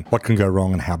go on. What can go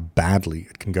wrong and how badly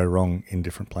it can go wrong in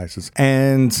different places.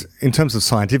 And in terms of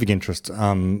scientific interest,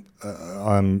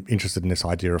 I'm interested in this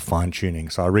idea of fine tuning.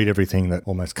 So I read everything that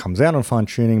almost comes out on fine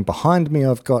tuning. Behind me,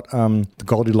 I've got The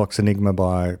Goldilocks Enigma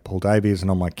by Paul Davies,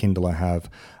 and on my Kindle, I have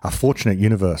A Fortunate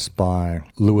Universe by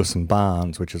Lewis and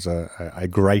Barnes, which is a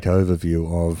great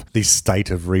overview of the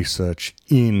state of research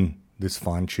in this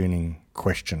fine-tuning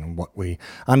question and what we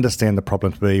understand the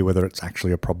problem to be, whether it's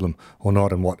actually a problem or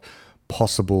not, and what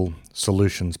possible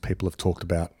solutions people have talked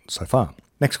about so far.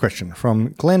 Next question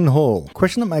from Glenn Hall.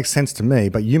 Question that makes sense to me,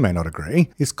 but you may not agree.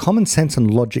 Is common sense and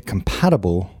logic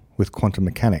compatible with quantum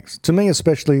mechanics? To me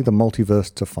especially, the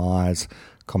multiverse defies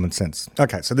common sense.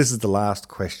 Okay, so this is the last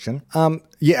question.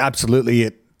 Yeah, absolutely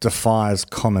it defies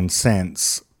common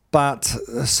sense. But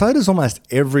so does almost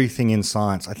everything in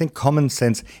science. I think common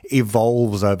sense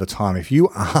evolves over time. If you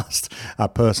asked a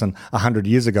person 100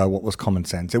 years ago what was common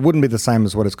sense, it wouldn't be the same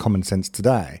as what is common sense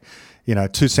today.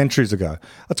 2 centuries ago,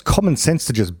 it's common sense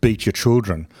to just beat your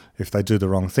children if they do the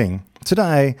wrong thing.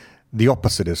 Today, the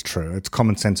opposite is true. It's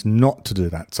common sense not to do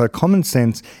that. So common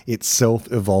sense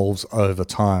itself evolves over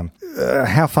time.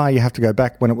 How far you have to go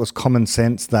back when it was common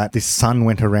sense that the sun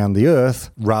went around the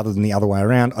earth rather than the other way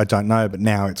around, I don't know, but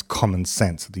now it's common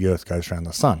sense that the earth goes around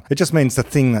the sun. It just means the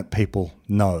thing that people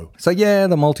know. So yeah,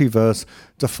 the multiverse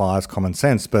defies common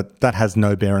sense, but that has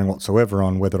no bearing whatsoever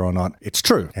on whether or not it's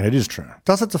true. And it is true.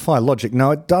 Does it defy logic?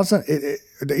 No, it doesn't.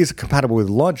 Is it compatible with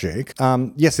logic?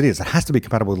 Yes, it is. It has to be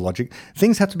compatible with logic.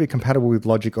 Things have to be compatible with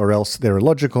logic or else they're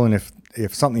illogical. And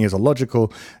if something is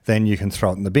illogical, then you can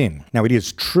throw it in the bin. Now, it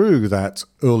is true that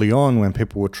early on when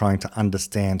people were trying to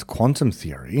understand quantum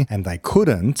theory and they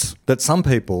couldn't, that some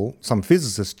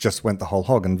physicists just went the whole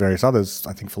hog, and various others,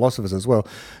 I think philosophers as well,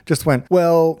 just went,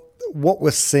 well, what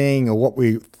we're seeing or what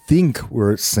we think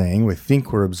we're seeing, we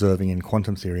think we're observing in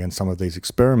quantum theory and some of these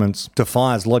experiments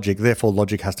defies logic. Therefore,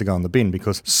 logic has to go in the bin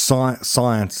because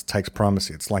science takes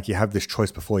primacy. It's like you have this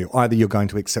choice before you. Either you're going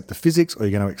to accept the physics or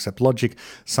you're going to accept logic.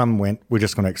 Some went, we're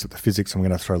just going to accept the physics and we're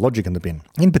going to throw logic in the bin.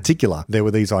 In particular, there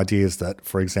were these ideas that,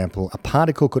 for example, a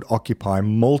particle could occupy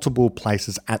multiple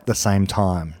places at the same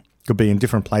time. Could be in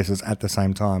different places at the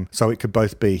same time. So it could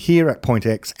both be here at point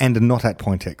X and not at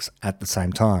point X at the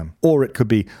same time. Or it could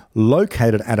be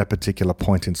located at a particular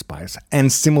point in space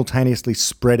and simultaneously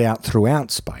spread out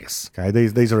throughout space. Okay,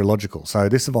 these are illogical. So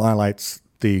this violates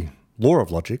the law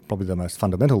of logic, probably the most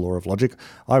fundamental law of logic,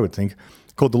 I would think,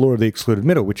 called the law of the excluded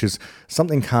middle, which is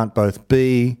something can't both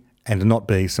be and not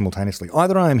be simultaneously.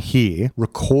 Either I am here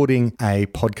recording a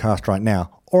podcast right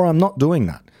now, or I'm not doing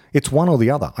that. It's one or the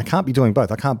other. I can't be doing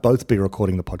both. I can't both be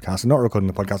recording the podcast and not recording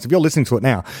the podcast. If you're listening to it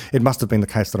now, it must have been the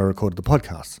case that I recorded the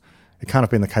podcast. It can't have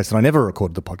been the case that I never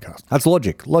recorded the podcast. That's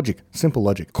logic, simple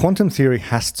logic. Quantum theory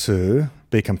has to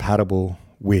be compatible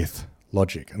with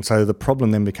logic. And so the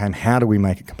problem then became, how do we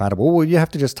make it compatible? Well, you have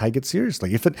to just take it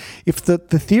seriously. If the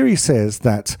theory says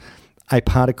that a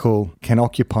particle can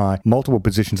occupy multiple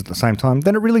positions at the same time,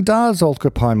 then it really does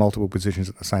occupy multiple positions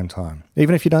at the same time,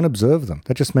 even if you don't observe them.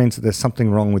 That just means that there's something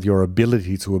wrong with your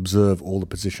ability to observe all the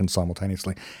positions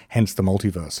simultaneously, hence the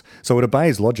multiverse. So it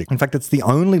obeys logic. In fact, it's the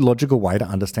only logical way to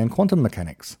understand quantum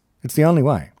mechanics. It's the only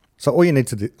way. So all you need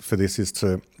to do for this is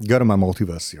to go to my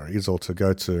multiverse series or to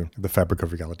go to the Fabric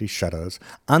of Reality, Shadows,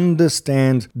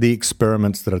 understand the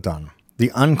experiments that are done,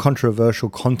 the uncontroversial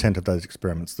content of those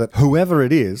experiments, that whoever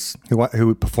it is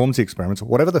who performs the experiments,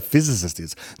 whatever the physicist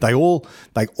is, they all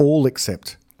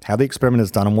accept how the experiment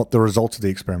is done and what the result of the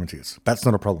experiment is. That's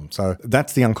not a problem. So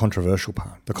that's the uncontroversial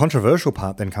part. The controversial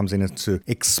part then comes in as to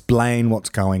explain what's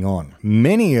going on.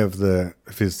 Many of the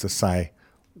physicists say,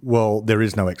 well, there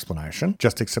is no explanation,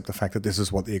 just accept the fact that this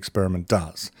is what the experiment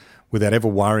does, without ever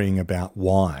worrying about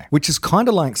why. Which is kind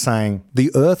of like saying the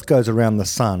Earth goes around the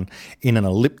sun in an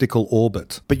elliptical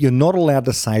orbit, but you're not allowed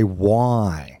to say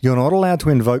why. You're not allowed to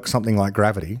invoke something like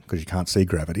gravity, because you can't see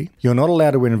gravity. You're not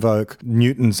allowed to invoke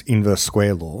Newton's inverse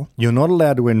square law. You're not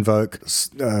allowed to invoke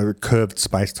curved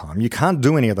space-time. You can't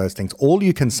do any of those things. All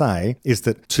you can say is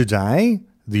that today,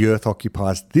 the Earth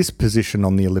occupies this position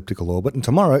on the elliptical orbit, and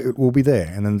tomorrow it will be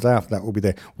there, and then the day after that will be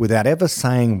there, without ever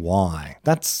saying why.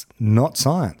 That's not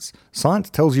science. Science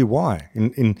tells you why.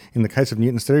 In the case of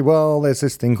Newton's theory, well, there's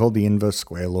this thing called the inverse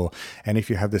square law, and if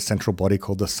you have this central body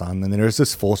called the sun, then there is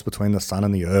this force between the sun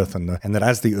and the Earth, and that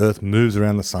as the Earth moves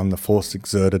around the sun, the force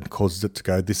exerted causes it to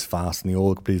go this fast, and the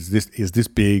orb is this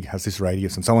big, has this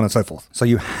radius, and so on and so forth. So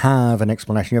you have an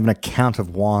explanation, you have an account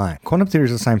of why. Quantum theory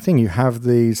is the same thing. You have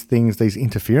these things, these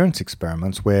interference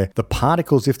experiments, where the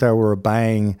particles, if they were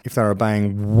obeying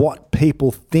what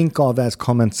people think of as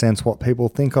common sense, what people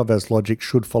think of as logic,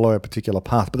 should follow a particular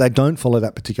path, but they don't follow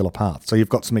that particular path. So you've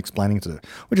got some explaining to do,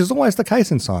 which is always the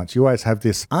case in science. You always have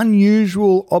this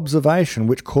unusual observation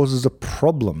which causes a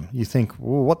problem. You think,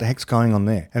 well, what the heck's going on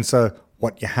there? And so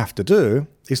what you have to do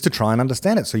is to try and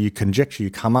understand it. So you conjecture, you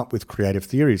come up with creative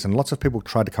theories. And lots of people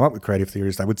tried to come up with creative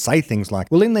theories. They would say things like,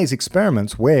 well, in these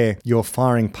experiments where you're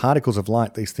firing particles of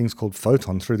light, these things called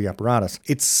photons, through the apparatus,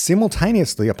 it's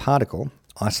simultaneously a particle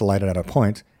isolated at a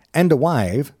point and a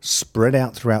wave spread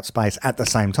out throughout space at the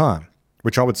same time,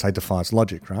 which I would say defies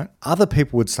logic, right? Other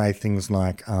people would say things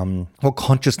like, well,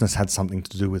 consciousness had something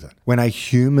to do with it. When a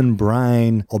human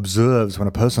brain observes, when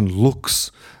a person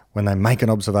looks, when they make an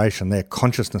observation, their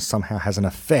consciousness somehow has an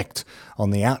effect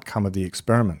on the outcome of the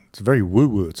experiment. It's very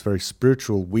woo-woo, it's very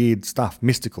spiritual, weird stuff,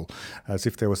 mystical, as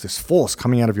if there was this force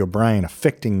coming out of your brain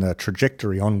affecting the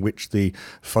trajectory on which the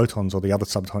photons or the other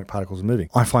subatomic particles are moving.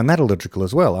 I find that illogical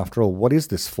as well. After all, what is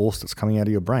this force that's coming out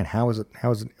of your brain? How is it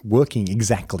working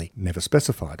exactly? Never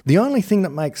specified. The only thing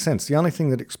that makes sense, the only thing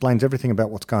that explains everything about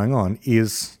what's going on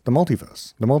is the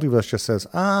multiverse. The multiverse just says,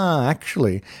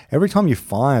 actually, every time you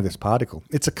fire this particle,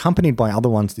 it's accompanied by other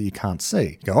ones that you can't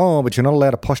see. You go, oh, but you're not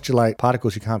allowed to postulate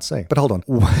particles you can't see. But hold on.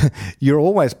 You're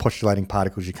always postulating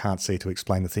particles you can't see to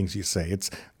explain the things you see.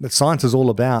 Science is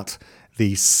all about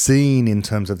the seen in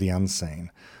terms of the unseen.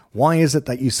 Why is it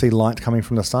that you see light coming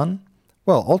from the sun?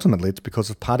 Well, ultimately, it's because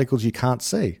of particles you can't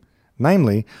see.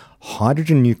 Namely,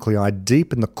 hydrogen nuclei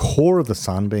deep in the core of the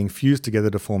sun being fused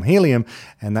together to form helium,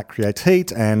 and that creates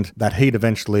heat, and that heat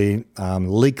eventually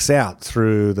leaks out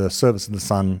through the surface of the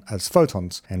sun as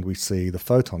photons, and we see the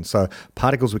photons. So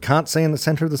particles we can't see in the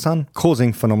center of the sun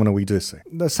causing phenomena we do see.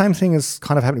 The same thing is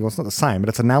kind of happening. Well, it's not the same, but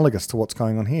it's analogous to what's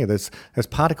going on here. There's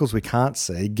particles we can't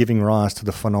see giving rise to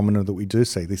the phenomena that we do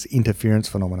see, this interference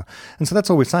phenomena. And so that's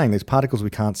all we're saying. These particles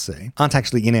we can't see aren't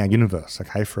actually in our universe,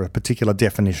 okay, for a particular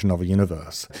definition of a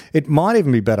universe. It might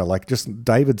even be better, like just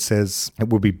David says, it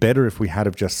would be better if we had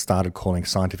have just started calling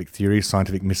scientific theories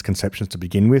scientific misconceptions to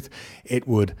begin with. It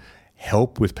would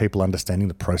help with people understanding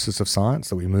the process of science,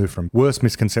 that we move from worse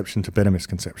misconception to better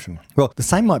misconception. Well, the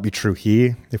same might be true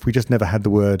here. If we just never had the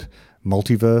word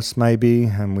multiverse, maybe,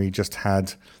 and we just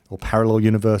had, or parallel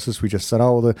universes, we just said,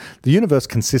 oh, well, the universe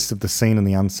consists of the seen and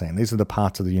the unseen. These are the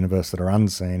parts of the universe that are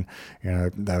unseen. You know,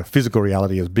 the physical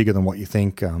reality is bigger than what you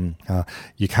think.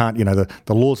 You can't,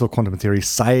 the laws of quantum theory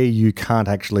say you can't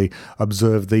actually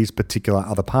observe these particular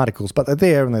other particles, but they're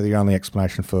there and they're the only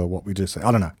explanation for what we do see.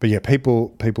 I don't know. But yeah,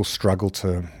 people struggle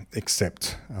to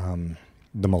accept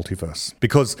the multiverse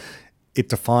because it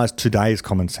defies today's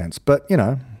common sense. But,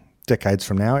 decades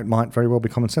from now, it might very well be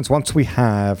common sense. Once we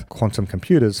have quantum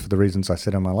computers, for the reasons I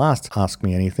said in my last Ask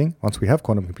Me Anything, once we have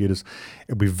quantum computers,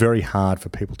 it'll be very hard for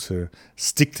people to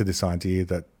stick to this idea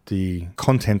that the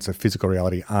contents of physical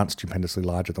reality aren't stupendously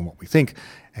larger than what we think.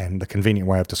 And the convenient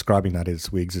way of describing that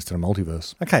is we exist in a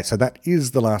multiverse. Okay, so that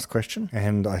is the last question.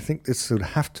 And I think this would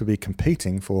have to be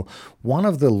competing for one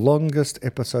of the longest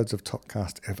episodes of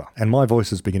Topcast ever. And my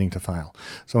voice is beginning to fail.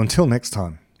 So until next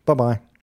time, bye-bye.